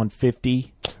episode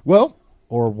 150,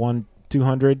 or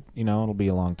 200, it'll be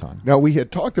a long time. Now, we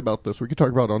had talked about this. We could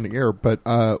talk about it on the air, but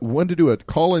when to do a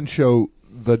call-in show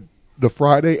the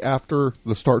Friday after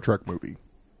the Star Trek movie.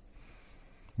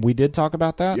 We did talk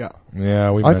about that?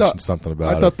 Yeah, we mentioned something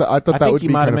about it. I thought that think would you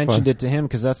be might have kind of mentioned fun. it to him,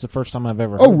 because that's the first time I've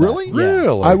ever heard Oh, really? that.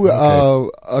 Yeah. Really?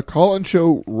 A call-in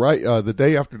show the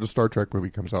day after the Star Trek movie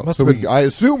comes out. Must So have been- I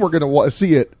assume we're going to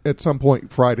see it at some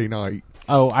point Friday night.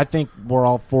 Oh, I think we're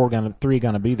all three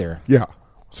going to be there. Yeah.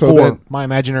 So Four. then, My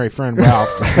imaginary friend Ralph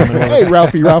is coming with hey, us.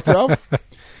 Ralph.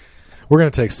 We're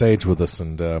going to take Sage with us,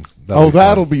 and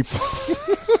that'll be fun.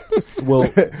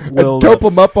 We'll dope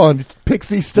them up on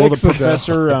pixie will sticks. the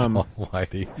professor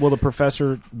Almighty. will the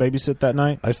professor babysit that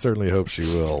night? I certainly hope she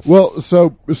will. Well, so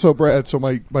Brad, so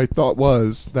my thought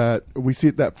was that we see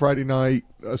it that Friday night,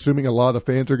 assuming a lot of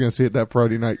fans are going to see it that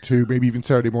Friday night too, maybe even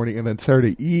Saturday morning, and then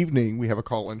Saturday evening we have a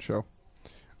call-in show,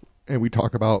 and we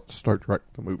talk about Star Trek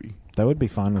the movie. That would be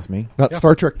fine with me. Not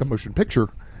Star Trek the motion picture,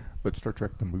 but Star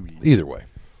Trek the movie. Either way.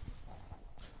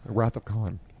 The Wrath of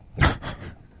Khan.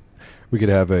 We could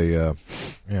have we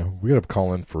could have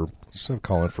call-in for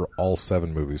all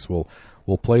 7 movies. We'll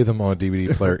play them on a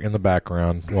DVD player in the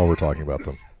background while we're talking about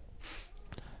them.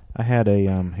 I had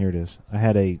a here it is. I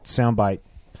had a soundbite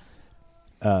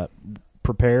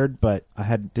prepared, but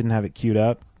I didn't have it queued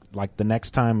up. Like the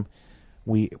next time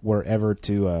we were ever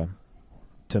to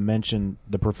mention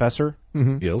the professor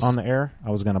Yes. on the air, I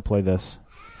was going to play this.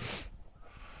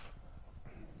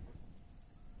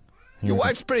 Your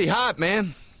wife's pretty hot,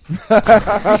 man. What's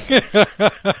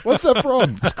that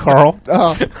from? It's Carl.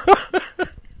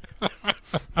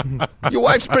 Your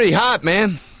wife's pretty hot,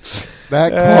 man.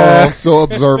 That Carl, so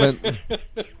observant.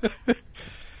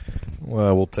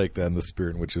 Well, we'll take that in the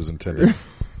spirit in which it was intended.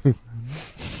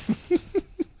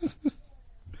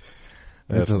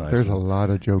 That's nice. There's a lot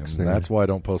of jokes And there. that's why I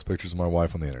don't post pictures of my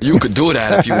wife on the internet. You could do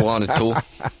that if you wanted to.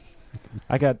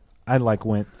 I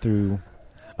went through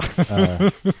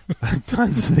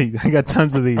tons of these. I got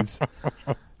tons of these.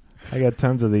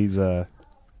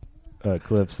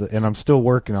 Clips, and I'm still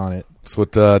working on it. So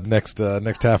what next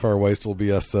half-hour waste will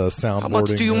be us soundboarding. How much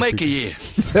do you make a year?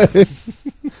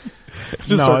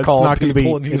 Just start calling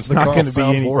people and use the Carl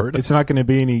soundboard. It's not going to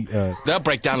be any. They'll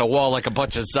break down the wall like a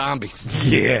bunch of zombies.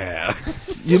 Yeah.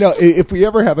 If we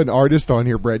ever have an artist on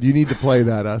here, Brad, you need to play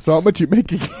that. So how much you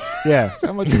make a year? Yeah, so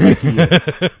how much you make a year?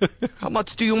 How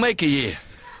much do you make a year?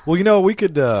 Well, we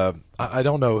could. I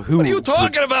don't know who. What are you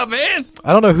talking about, man?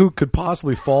 I don't know who could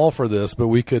possibly fall for this, but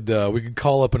we could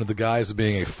call up into the guise of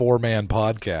being a 4-man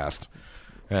podcast,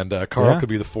 and Carl could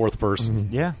be the 4th person.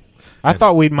 Yeah, I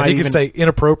thought we might he even could say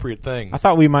inappropriate things. I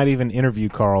thought we might even interview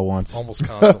Carl once, almost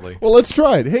constantly. Well, let's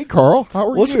try it. Hey, Carl, how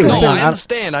are you? No, I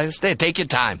understand. Take your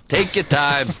time. Take your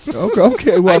time.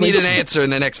 Okay. Well, I need an answer in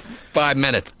the next 5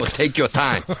 minutes, but take your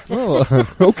time. Well,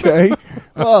 okay.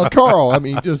 Well, Carl, I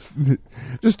mean, just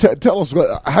tell us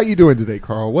how you doing today,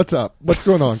 Carl. What's up? What's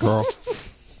going on, Carl?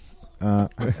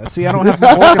 See, I don't have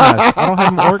them organized. I don't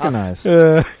have them organized.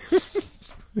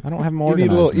 I don't have them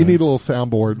organized. You need a little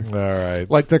soundboard. All right.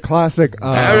 Like the classic.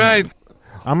 All right.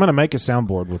 I'm going to make a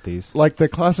soundboard with these. Like the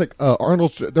classic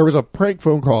Arnold. There was a prank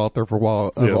phone call out there for a while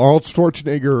of Arnold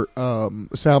Schwarzenegger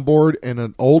soundboard and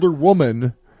an older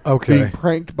woman being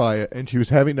pranked by it, and she was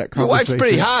having that Your conversation. wife's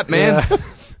pretty hot, man. Yeah.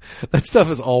 That stuff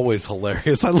is always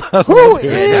hilarious. I love Who it.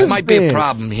 is That might be a this?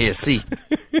 problem here. See,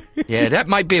 Yeah, that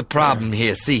might be a problem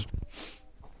here. See.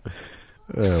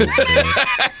 Oh, man.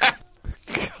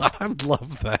 God, I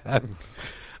love that.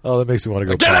 Oh, that makes me want to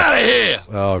go. Get out of here!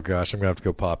 Oh gosh, I'm gonna have to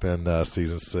go pop in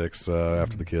season 6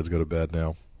 after the kids go to bed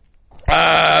now.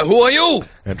 Who are you?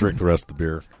 And drink the rest of the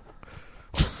beer.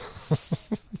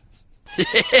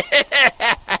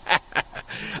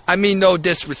 I mean, no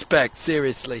disrespect.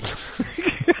 Seriously.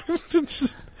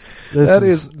 That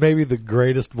is maybe the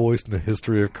greatest voice in the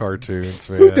history of cartoons,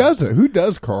 man. Who does it? Who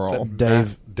does Carl?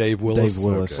 Dave Willis. Dave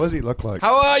Willis. Okay. What does he look like?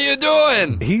 How are you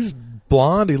doing? He's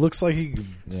blonde. He looks like he.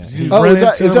 Oh, is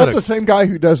that the same guy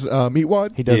who does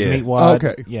Meatwad? He does Meatwad.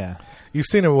 Okay. Yeah. You've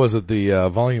seen it. Was it the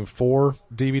Volume 4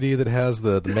 DVD that has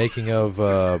the making of?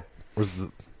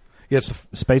 Yes,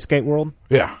 Spacegate World.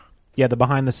 Yeah. Yeah, the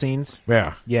behind the scenes.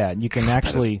 Yeah. Yeah, you can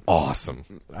actually. That is awesome.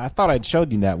 I thought I'd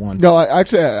showed you that once. No, I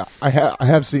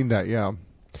have seen that. Yeah.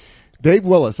 Dave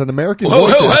Willis, an American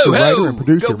voice actor, writer, and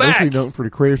producer, mostly known for the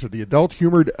creators of the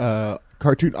adult-humored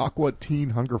cartoon Aqua Teen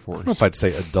Hunger Force. I don't know if I'd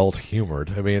say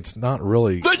adult-humored. I mean, it's not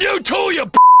really. Then you too,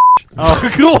 you.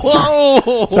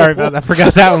 Oh, sorry about that. I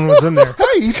forgot that one was in there.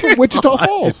 Hey, he's from Wichita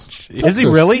Falls. Is he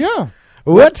really? Yeah.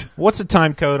 What? What's the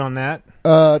time code on that?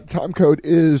 Time code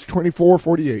is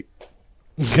 2448.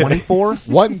 24?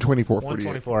 12448.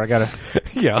 124. I gotta.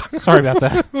 Yeah. Sorry about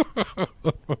that.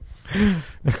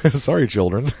 Sorry,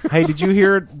 children. Hey, did you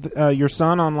hear your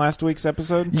son on last week's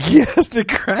episode? Yes, it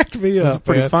cracked me up. It was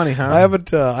pretty man. funny, huh? I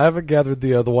haven't gathered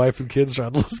the wife and kids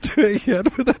trying to listen to it yet,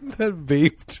 but that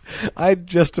beeped. I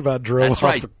just about drove That's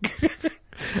off. right.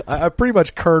 I pretty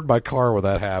much curved my car when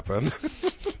that happened.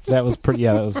 That was pretty.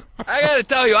 Yeah, that was. I gotta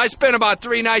tell you, I spent about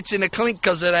 3 nights in the clink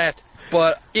because of that,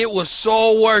 but it was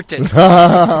so worth it.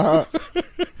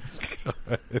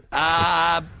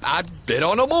 I've been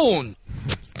on the moon.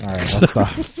 All right, I'll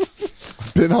stop.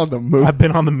 Been on the moon. I've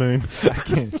been on the moon.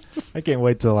 I can't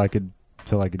wait till I could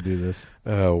do this.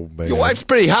 Oh man, Your wife's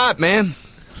pretty hot, man.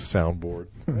 Soundboard.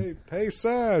 Hey,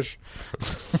 Sash.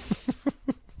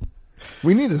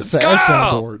 We need a Sash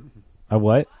soundboard. A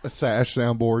what? A Sash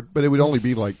soundboard, but it would only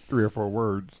be like 3 or 4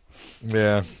 words.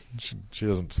 Yeah, she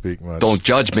doesn't speak much. Don't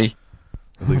judge me.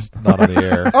 At least not on the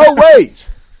air. Oh wait!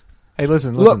 Hey,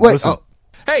 listen. Look, wait. Listen. Oh.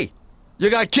 Hey, you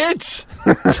got kids?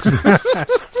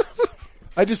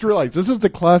 I just realized this is the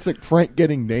classic Frank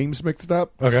getting names mixed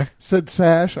up. Okay. Said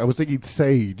Sash. I was thinking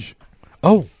Sage.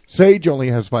 Oh. Sage only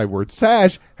has 5 words.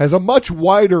 Sash has a much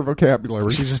wider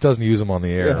vocabulary. She just doesn't use them on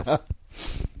the air. Yeah.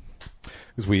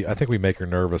 Because I think we make her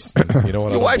nervous. And you know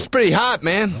what? Your wife's pretty hot,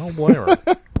 man. I don't blame her.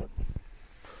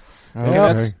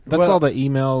 Okay, that's all the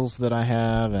emails that I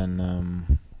have,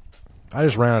 and I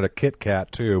just ran out of Kit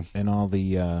Kat too, and all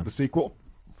the sequel.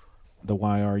 The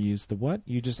YRUs. The what?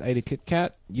 You just ate a Kit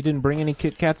Kat? You didn't bring any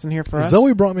Kit Kats in here for us?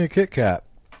 Zoe brought me a Kit Kat.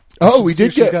 Oh, we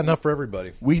did She's get. got enough for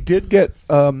everybody. We did get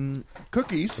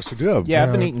cookies. Yes, we do. Yeah,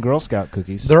 I've been eating Girl Scout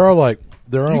cookies. There are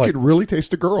You could really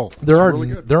taste a girl. There It's are really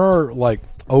good. there are like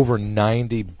over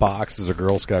 90 boxes of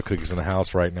Girl Scout cookies in the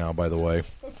house right now. By the way,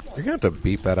 you're gonna have to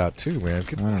beep that out too, man.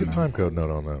 Get a time code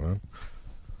note on that, man.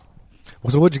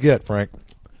 So what'd you get, Frank?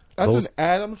 That's an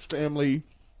Addams Family.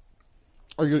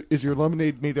 Is your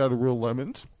lemonade made out of real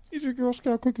lemons? Is your Girl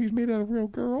Scout cookies made out of real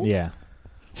girls? Yeah.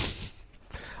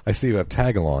 I see you have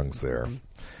tagalongs there.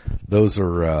 Those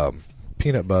are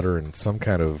peanut butter and some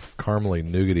kind of caramely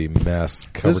nougaty mess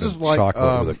covered in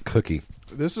chocolate with a cookie.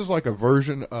 This is like a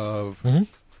version of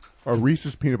a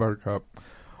Reese's peanut butter cup.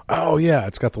 Oh yeah,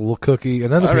 it's got the little cookie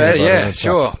and then the All peanut right, butter. yeah, and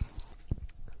sure.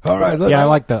 All right, I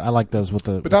like those with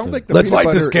the. But I don't think the let's peanut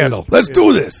light this butter candle. is- Let's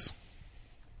do this.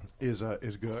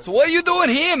 Is good. So what are you doing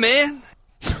here, man?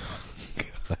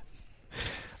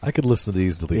 I could listen to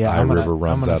these until the I'm River gonna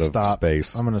runs out stop. of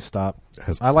space. I'm going to stop.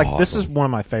 That's This is awesome. one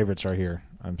of my favorites right here.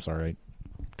 I'm sorry.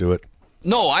 Do it.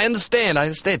 No, I understand.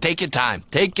 Take your time.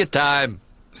 Take your time.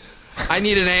 I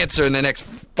need an answer in the next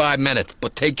 5 minutes,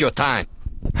 but take your time.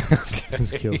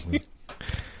 This kills me.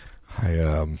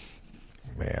 Man,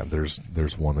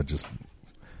 there's one that just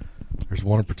there's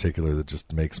one in particular that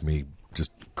just makes me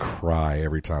just cry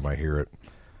every time I hear it.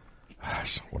 I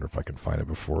just wonder if I can find it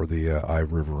before the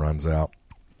River runs out.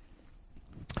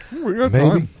 We got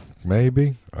time.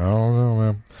 Maybe. I don't know,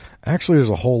 man. Actually, there's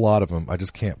a whole lot of them. I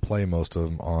just can't play most of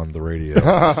them on the radio.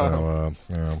 So,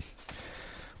 yeah.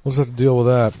 We'll just have to deal with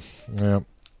that. Yeah.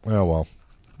 Oh, well.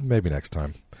 Maybe next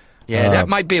time. Yeah, that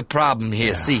might be a problem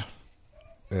here, see?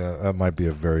 Yeah, that might be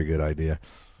a very good idea.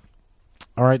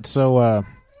 All right, so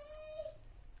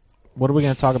what are we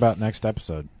going to talk about next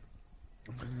episode?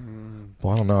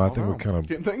 Well, I don't know. I think we kind of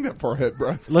Can't think that far ahead,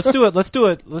 bro. Let's do it. Let's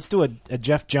do a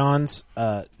Jeff Johns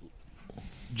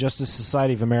Justice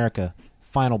Society of America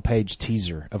final page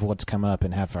teaser of what's coming up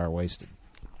in Half Hour Wasted.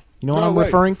 You know what No I'm way.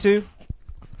 referring to?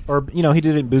 Or, he did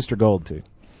it in Booster Gold, too.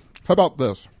 How about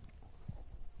this?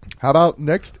 How about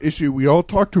next issue, we all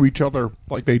talk to each other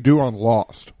like they do on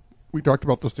Lost. We talked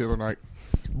about this the other night.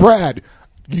 Brad,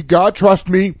 you gotta trust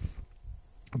me.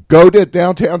 Go to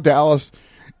downtown Dallas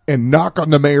and knock on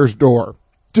the mayor's door.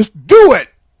 Just do it!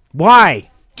 Why?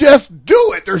 Just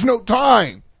do it! There's no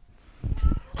time!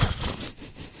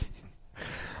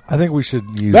 I think we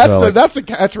should use That's the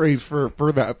catchphrase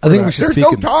for that. I think we should There's speak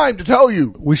no in- time to tell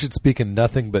you. We should speak in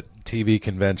nothing but TV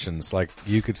conventions. Like,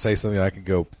 you could say something, I could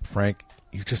go, Frank,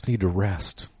 you just need to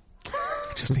rest. You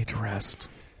just need to rest.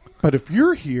 But if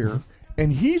you're here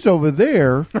and he's over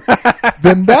there,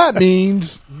 then that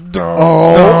means Come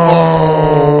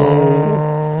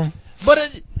on, what I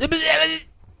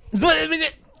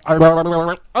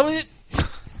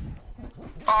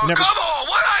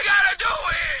gotta do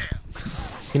here?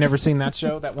 You never seen that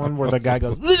show? That one where the guy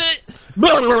goes...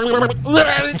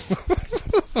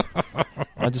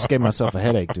 I just gave myself a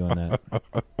headache doing that.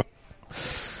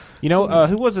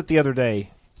 Who was it the other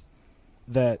day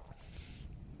that...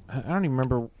 I don't even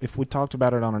remember if we talked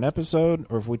about it on an episode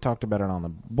or if we talked about it on the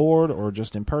board or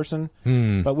just in person.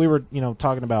 But we were,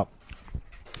 talking about...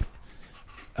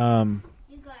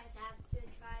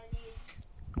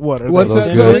 What are What's they? that,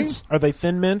 Thin Zoe? mints? Are they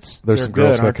Thin Mints? There's They're some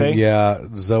girls good, aren't they? Yeah,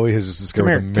 Zoe has just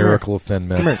discovered the miracle of Thin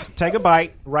Come here. Mints. Take a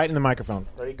bite right in the microphone.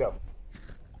 Ready, go.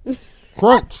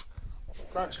 Crunch.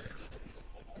 Crunch.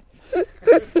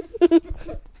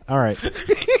 All right.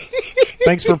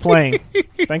 Thanks for playing.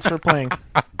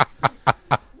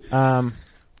 No,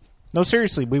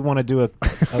 seriously, we want to do a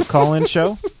call-in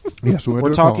show. Yes, we want to We're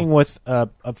do a talking call. with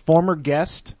a former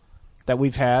guest that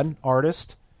we've had,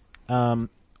 artist,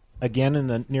 again in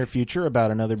the near future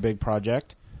about another big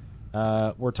project.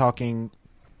 We're talking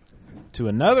to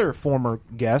another former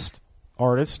guest,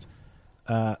 artist,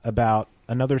 about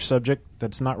another subject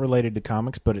that's not related to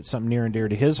comics, but it's something near and dear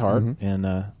to his heart, and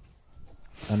I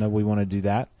know we want to do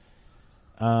that.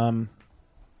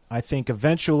 I think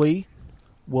eventually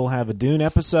we'll have a Dune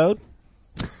episode,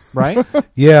 right?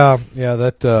 Yeah.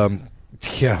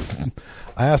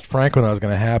 I asked Frank when that was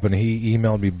going to happen. He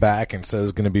emailed me back and said it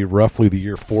was going to be roughly the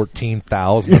year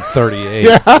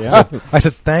 14,038. I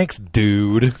said, thanks,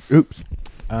 dude. Oops.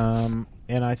 And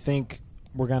I think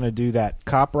we're going to do that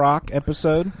Cop Rock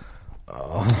episode.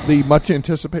 The much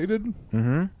anticipated.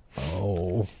 Mm-hmm.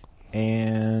 Oh.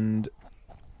 And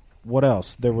what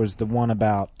else? There was the one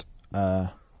about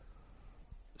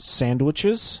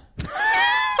sandwiches.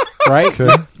 Right?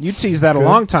 Okay. You teased that a good.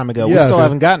 long time ago. Yeah, we still good.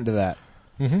 haven't gotten to that.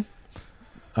 Mm-hmm.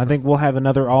 I think we'll have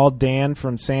another all Dan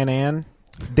from San Ann.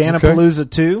 Danapalooza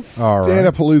 2. All right.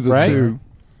 Danapalooza Right? 2.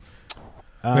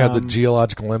 We had the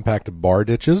geological impact of bar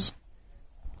ditches.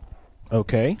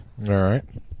 Okay. All right.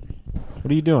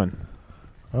 What are you doing?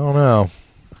 I don't know.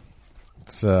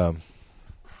 It's there's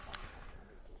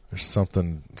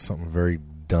something very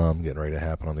dumb getting ready to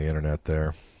happen on the internet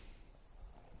there.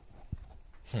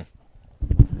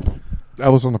 That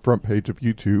was on the front page of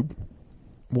YouTube.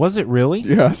 Was it really?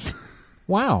 Yes.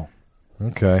 Wow.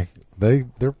 Okay.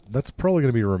 That's probably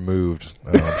going to be removed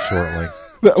shortly.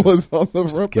 That was on the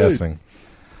front page. Guessing.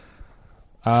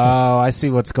 Oh, I see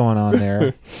what's going on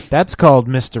there. That's called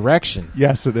misdirection.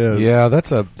 Yes, it is. Yeah,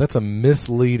 that's a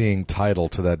misleading title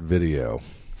to that video.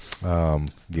 Yeah,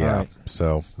 right.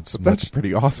 so it's That's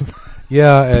pretty awesome.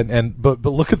 Yeah, but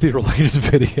look at the related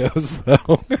videos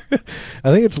though.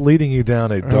 I think it's leading you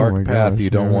down a dark my path gosh, you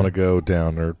don't yeah. want to go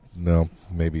down, or no,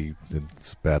 maybe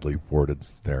it's badly worded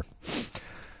there.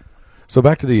 So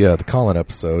back to the call-in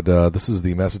episode. This is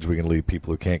the message we can leave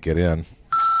people who can't get in. Hey,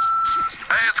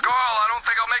 it's Carl. I don't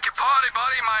think I'll make it party,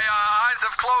 buddy. My eyes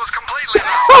have closed completely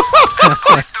now.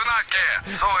 Police do not care.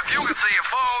 So if you can see your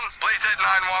phone, please hit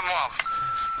 911.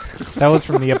 That was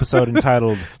from the episode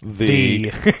entitled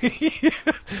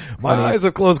My eyes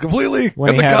have closed completely, when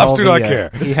and he the had cops all do the, not care.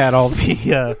 He had all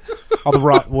the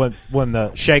raw when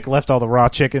the shake left all the raw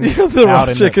chickens. The raw out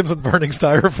in chickens and burning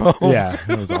styrofoam. Yeah,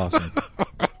 that was awesome.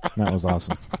 That was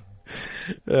awesome.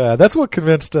 That's what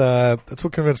convinced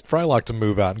Frylock to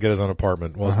move out and get his own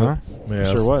apartment, wasn't it?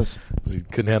 Yeah, Sure was. He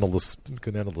couldn't handle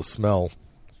the smell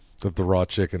of the raw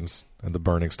chickens and the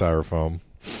burning styrofoam.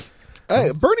 Hey,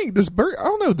 I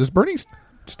don't know. Does burning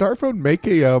styrofoam make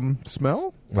a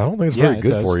smell? I don't think it's Yeah, very it good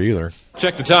does. for you either.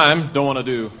 Check the time. Don't want to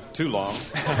do too long.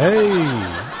 Hey,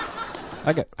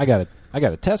 I got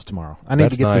a test tomorrow. I need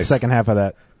That's to get nice. the second half of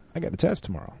that. I got a test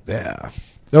tomorrow. yeah.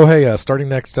 Oh, hey, starting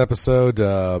next episode,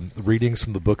 readings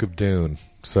from the Book of Dune.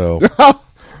 So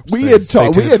We Stay- had stay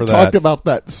tuned we had for talked that. about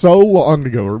that so long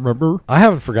ago. Remember? I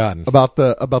haven't forgotten about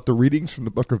the readings from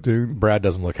the Book of Dune. Brad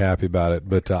doesn't look happy about it,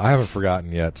 but I haven't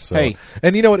forgotten yet. So. Hey.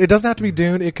 And you know what? It doesn't have to be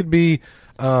Dune. It could be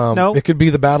No. It could be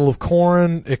the Battle of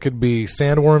Corrin. It could be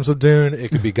Sandworms of Dune.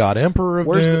 It could be God Emperor of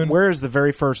Dune. Where is the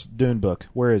very first Dune book?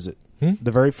 Where is it?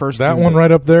 The very first. That Dune one book.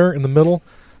 right up there in the middle.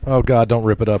 Oh God! Don't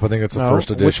rip it up. I think it's the No, first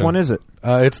edition. which one is it?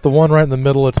 It's the one right in the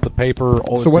middle. It's the paper.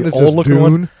 It's the one that says old looking Dune?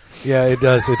 one. Yeah, it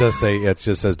does. It does say it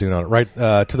just says Dune on it. Right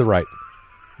to the right.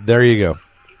 There you go.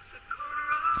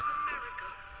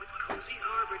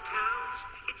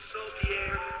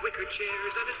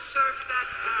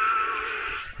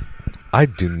 I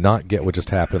do not get what just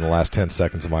happened in the last 10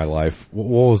 seconds of my life. What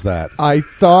was that? I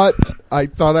thought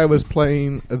I was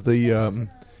playing the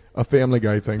a Family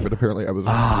Guy thing, but apparently I was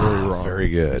very wrong. Very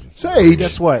good. Sage,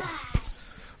 Guess what?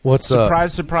 What's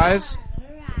Surprise, surprise.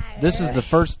 This is the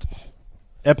first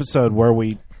episode where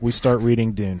we start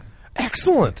reading Dune.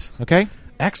 Excellent. Okay?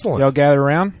 Excellent. Y'all gather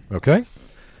around? Okay.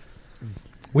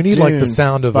 We need like the Dune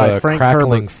sound of by a Frank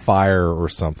crackling Herbert. fire or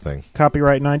something.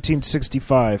 Copyright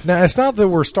 1965. Now, it's not that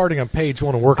we're starting on page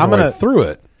one and working I'm our way gonna- through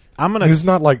it. I'm gonna. It's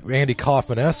not like Andy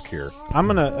Kaufman-esque here. I'm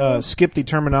gonna skip the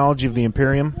terminology of the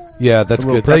Imperium. Yeah, that's A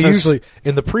little good. That preface. usually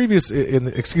in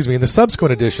the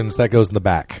subsequent editions that goes in the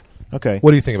back. Okay.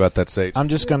 What do you think about that, Sage? I'm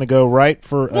just gonna go right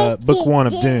for book one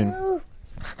of Dune.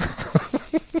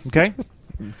 Okay.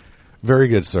 Very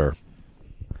good, sir.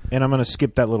 And I'm gonna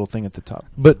skip that little thing at the top.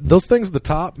 But those things at the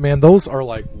top, man, those are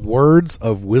like words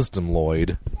of wisdom,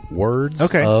 Lloyd. Words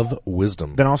Okay. of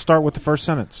wisdom. Then I'll start with the first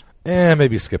sentence.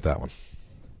 Maybe skip that one.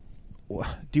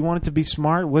 Do you want it to be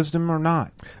smart, wisdom, or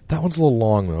not? That one's a little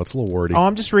long, though. It's a little wordy. Oh,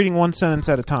 I'm just reading one sentence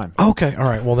at a time. Okay, all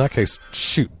right. Well, in that case,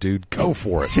 shoot, dude. Go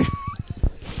for it.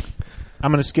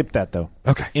 I'm going to skip that, though.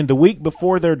 Okay. In the week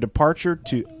before their departure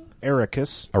to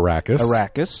Arrakis,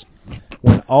 Arrakis.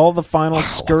 when all the final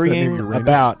scurrying Uranus.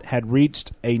 about had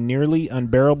reached a nearly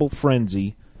unbearable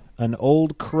frenzy, an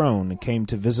old crone came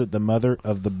to visit the mother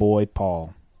of the boy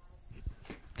Paul.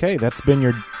 Okay, that's been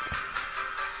your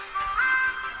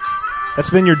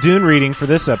Dune reading for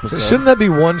this episode. Shouldn't that be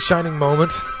one shining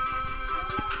moment?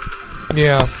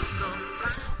 Yeah.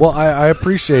 Well, I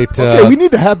appreciate... okay, we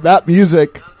need to have that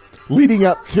music leading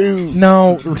up to...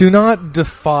 No, do not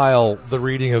defile the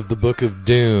reading of the Book of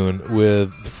Dune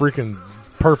with freaking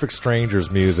Perfect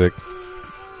Strangers music.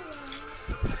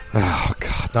 Oh,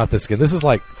 God, not this again. This is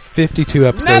like 52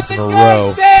 episodes in a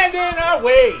row. Stand in our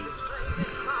way.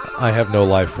 I have no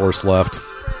life force left.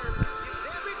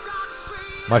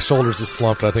 My shoulders are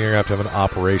slumped. I think I'm going to have an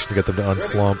operation to get them to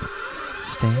unslump.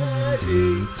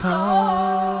 Standing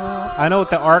tall. I know what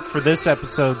the arc for this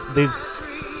episode,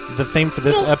 the theme for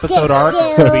this episode arc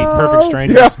is going to be Perfect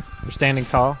Strangers. Yeah. They're standing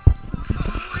tall.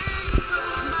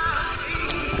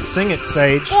 Sing it,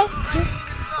 Sage.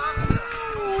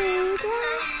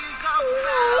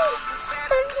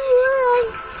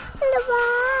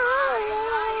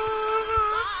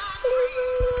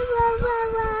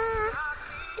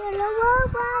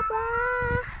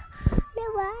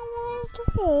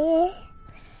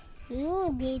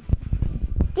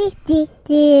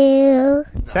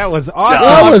 That was awesome.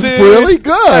 That was really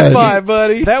good. High five,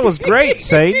 buddy. That was great,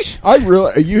 Sage.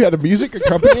 You had a music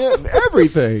accompaniment and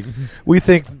everything. We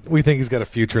think he's got a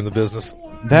future in the business.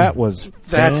 That was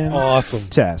awesome.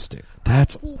 Fantastic.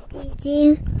 That's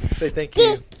say thank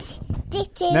you.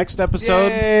 Next episode,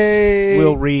 Yay.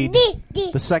 we'll read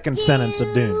the second sentence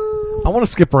of Dune. I want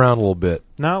to skip around a little bit.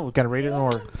 No, we've got to read it in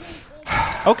order.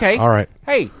 Okay. All right.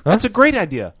 Hey, that's a great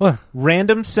idea. What?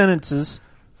 Random sentences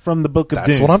from the Book of Dune.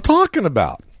 That's what I'm talking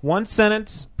about. One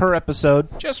sentence per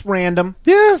episode, just random.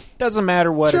 Yeah. Doesn't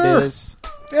matter what Sure. it is.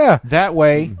 Yeah. That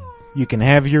way, you can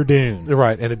have your Dune.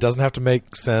 Right, and it doesn't have to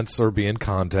make sense or be in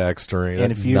context or anything.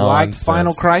 And if you like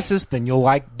Final Crisis, then you'll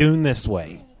like Dune this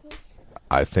way.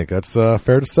 I think that's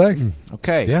fair to say.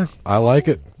 Okay. Yeah, I like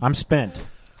it. I'm spent.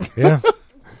 Yeah.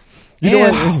 You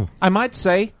know what? I might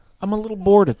say I'm a little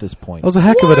bored at this point. That was a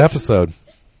heck of an episode.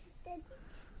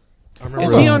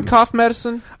 Is he on cough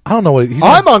medicine? I don't know what he's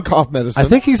I'm on cough medicine. I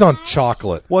think he's on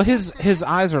chocolate. Well, his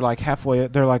eyes are like halfway.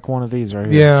 They're like one of these right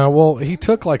here. Yeah, well, he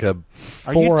took like a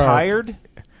Are you 4 hour tired?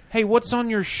 Hey, what's on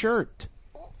your shirt?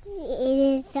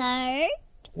 It is hard.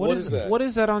 What is that? What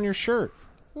is that on your shirt?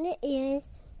 It is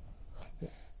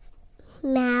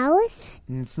mouse.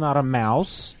 It's not a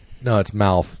mouse. No, it's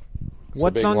mouth. It's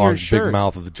What's a big, on long, your shirt? Big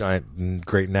mouth with the giant,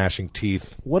 great gnashing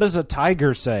teeth. What does a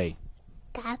tiger say?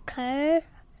 Tucker.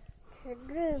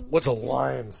 What's a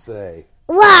lion say?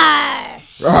 War.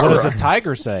 What does a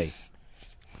tiger say?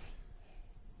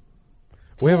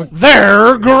 We haven't.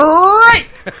 They're great.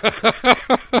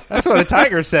 That's what a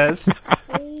tiger says.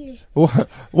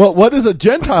 What does a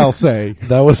Gentile say?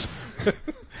 That was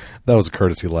a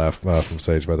courtesy laugh from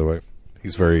Sage, by the way.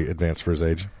 He's very advanced for his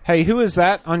age. Hey, who is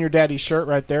that on your daddy's shirt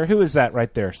right there? Who is that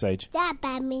right there, Sage?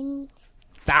 Diaper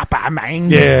Man.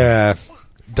 Yeah.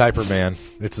 Diaper Man.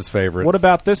 It's his favorite. What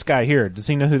about this guy here? Does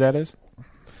he know who that is?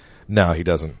 No, he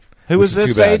doesn't. Who is Which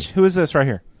this, too bad. Sage? Who is this right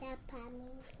here?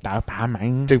 Diaper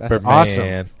Man. Diaper That's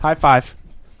Man. awesome. High five.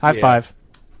 High Yeah. five.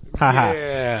 Ha ha.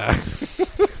 Yeah.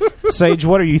 Sage,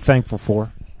 what are you thankful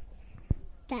for?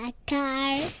 The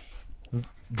car.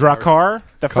 Drakkar,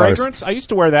 the Cars. fragrance. I used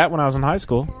to wear that when I was in high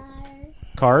school.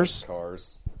 Cars.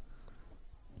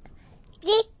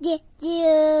 Do.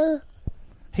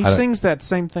 He I don't- sings that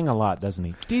same thing a lot, doesn't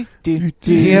he?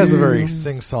 He has a very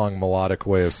sing-song melodic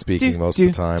way of speaking most of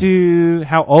the time.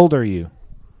 How old are you?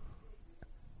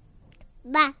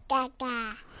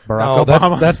 Gaga. No,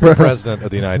 Obama. that's the president of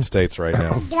the United States right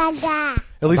now. Gaga.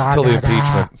 At least until the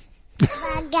impeachment.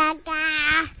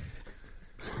 Gaga.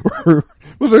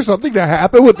 Was there something that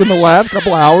happened within the last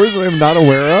couple hours that I'm not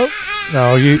aware of?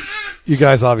 No, you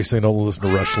guys obviously don't listen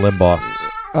to Rush Limbaugh.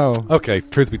 Oh. Okay,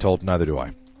 truth be told, neither do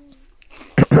I.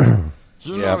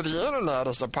 You know the internet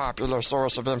is a popular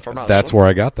source of information. That's where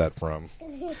I got that from.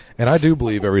 And I do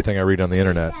believe everything I read on the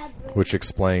internet, which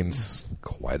explains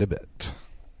quite a bit.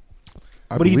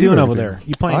 What are you doing over there?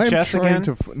 You playing I'm chess trying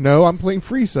again? to no, I'm playing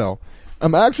Free Cell.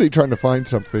 I'm actually trying to find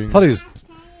something. I thought he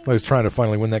was trying to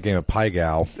finally win that game of Pai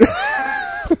Gow.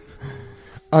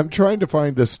 I'm trying to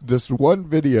find this one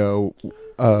video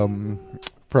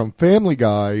from Family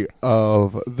Guy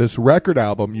of this record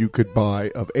album you could buy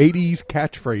of 80s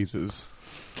catchphrases.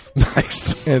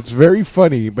 Nice. And it's very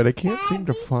funny, but I can't seem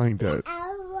to find it.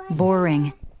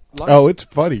 Boring. Oh, it's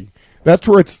funny. That's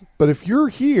where it's... But if you're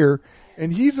here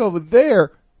and he's over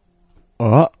there...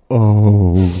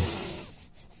 Uh-oh.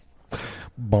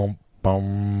 Bum,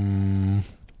 bum.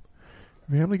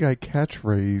 Family Guy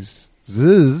catchphrase.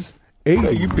 Ziz.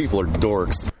 80s. You people are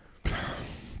dorks.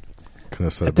 Couldn't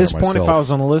have said At it this better point, if myself. I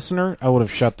was on a listener, I would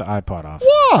have shut the iPod off.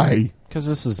 Why? Because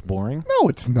this is boring. No,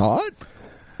 it's not.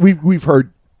 We've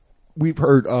heard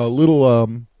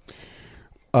little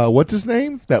what's his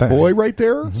name? That boy right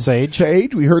there, Sage.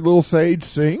 Sage. We heard little Sage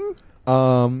sing. We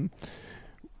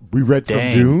read from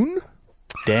Dang. Dune.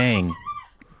 Dang.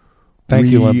 Thank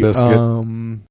you, Limp We, Bizkit.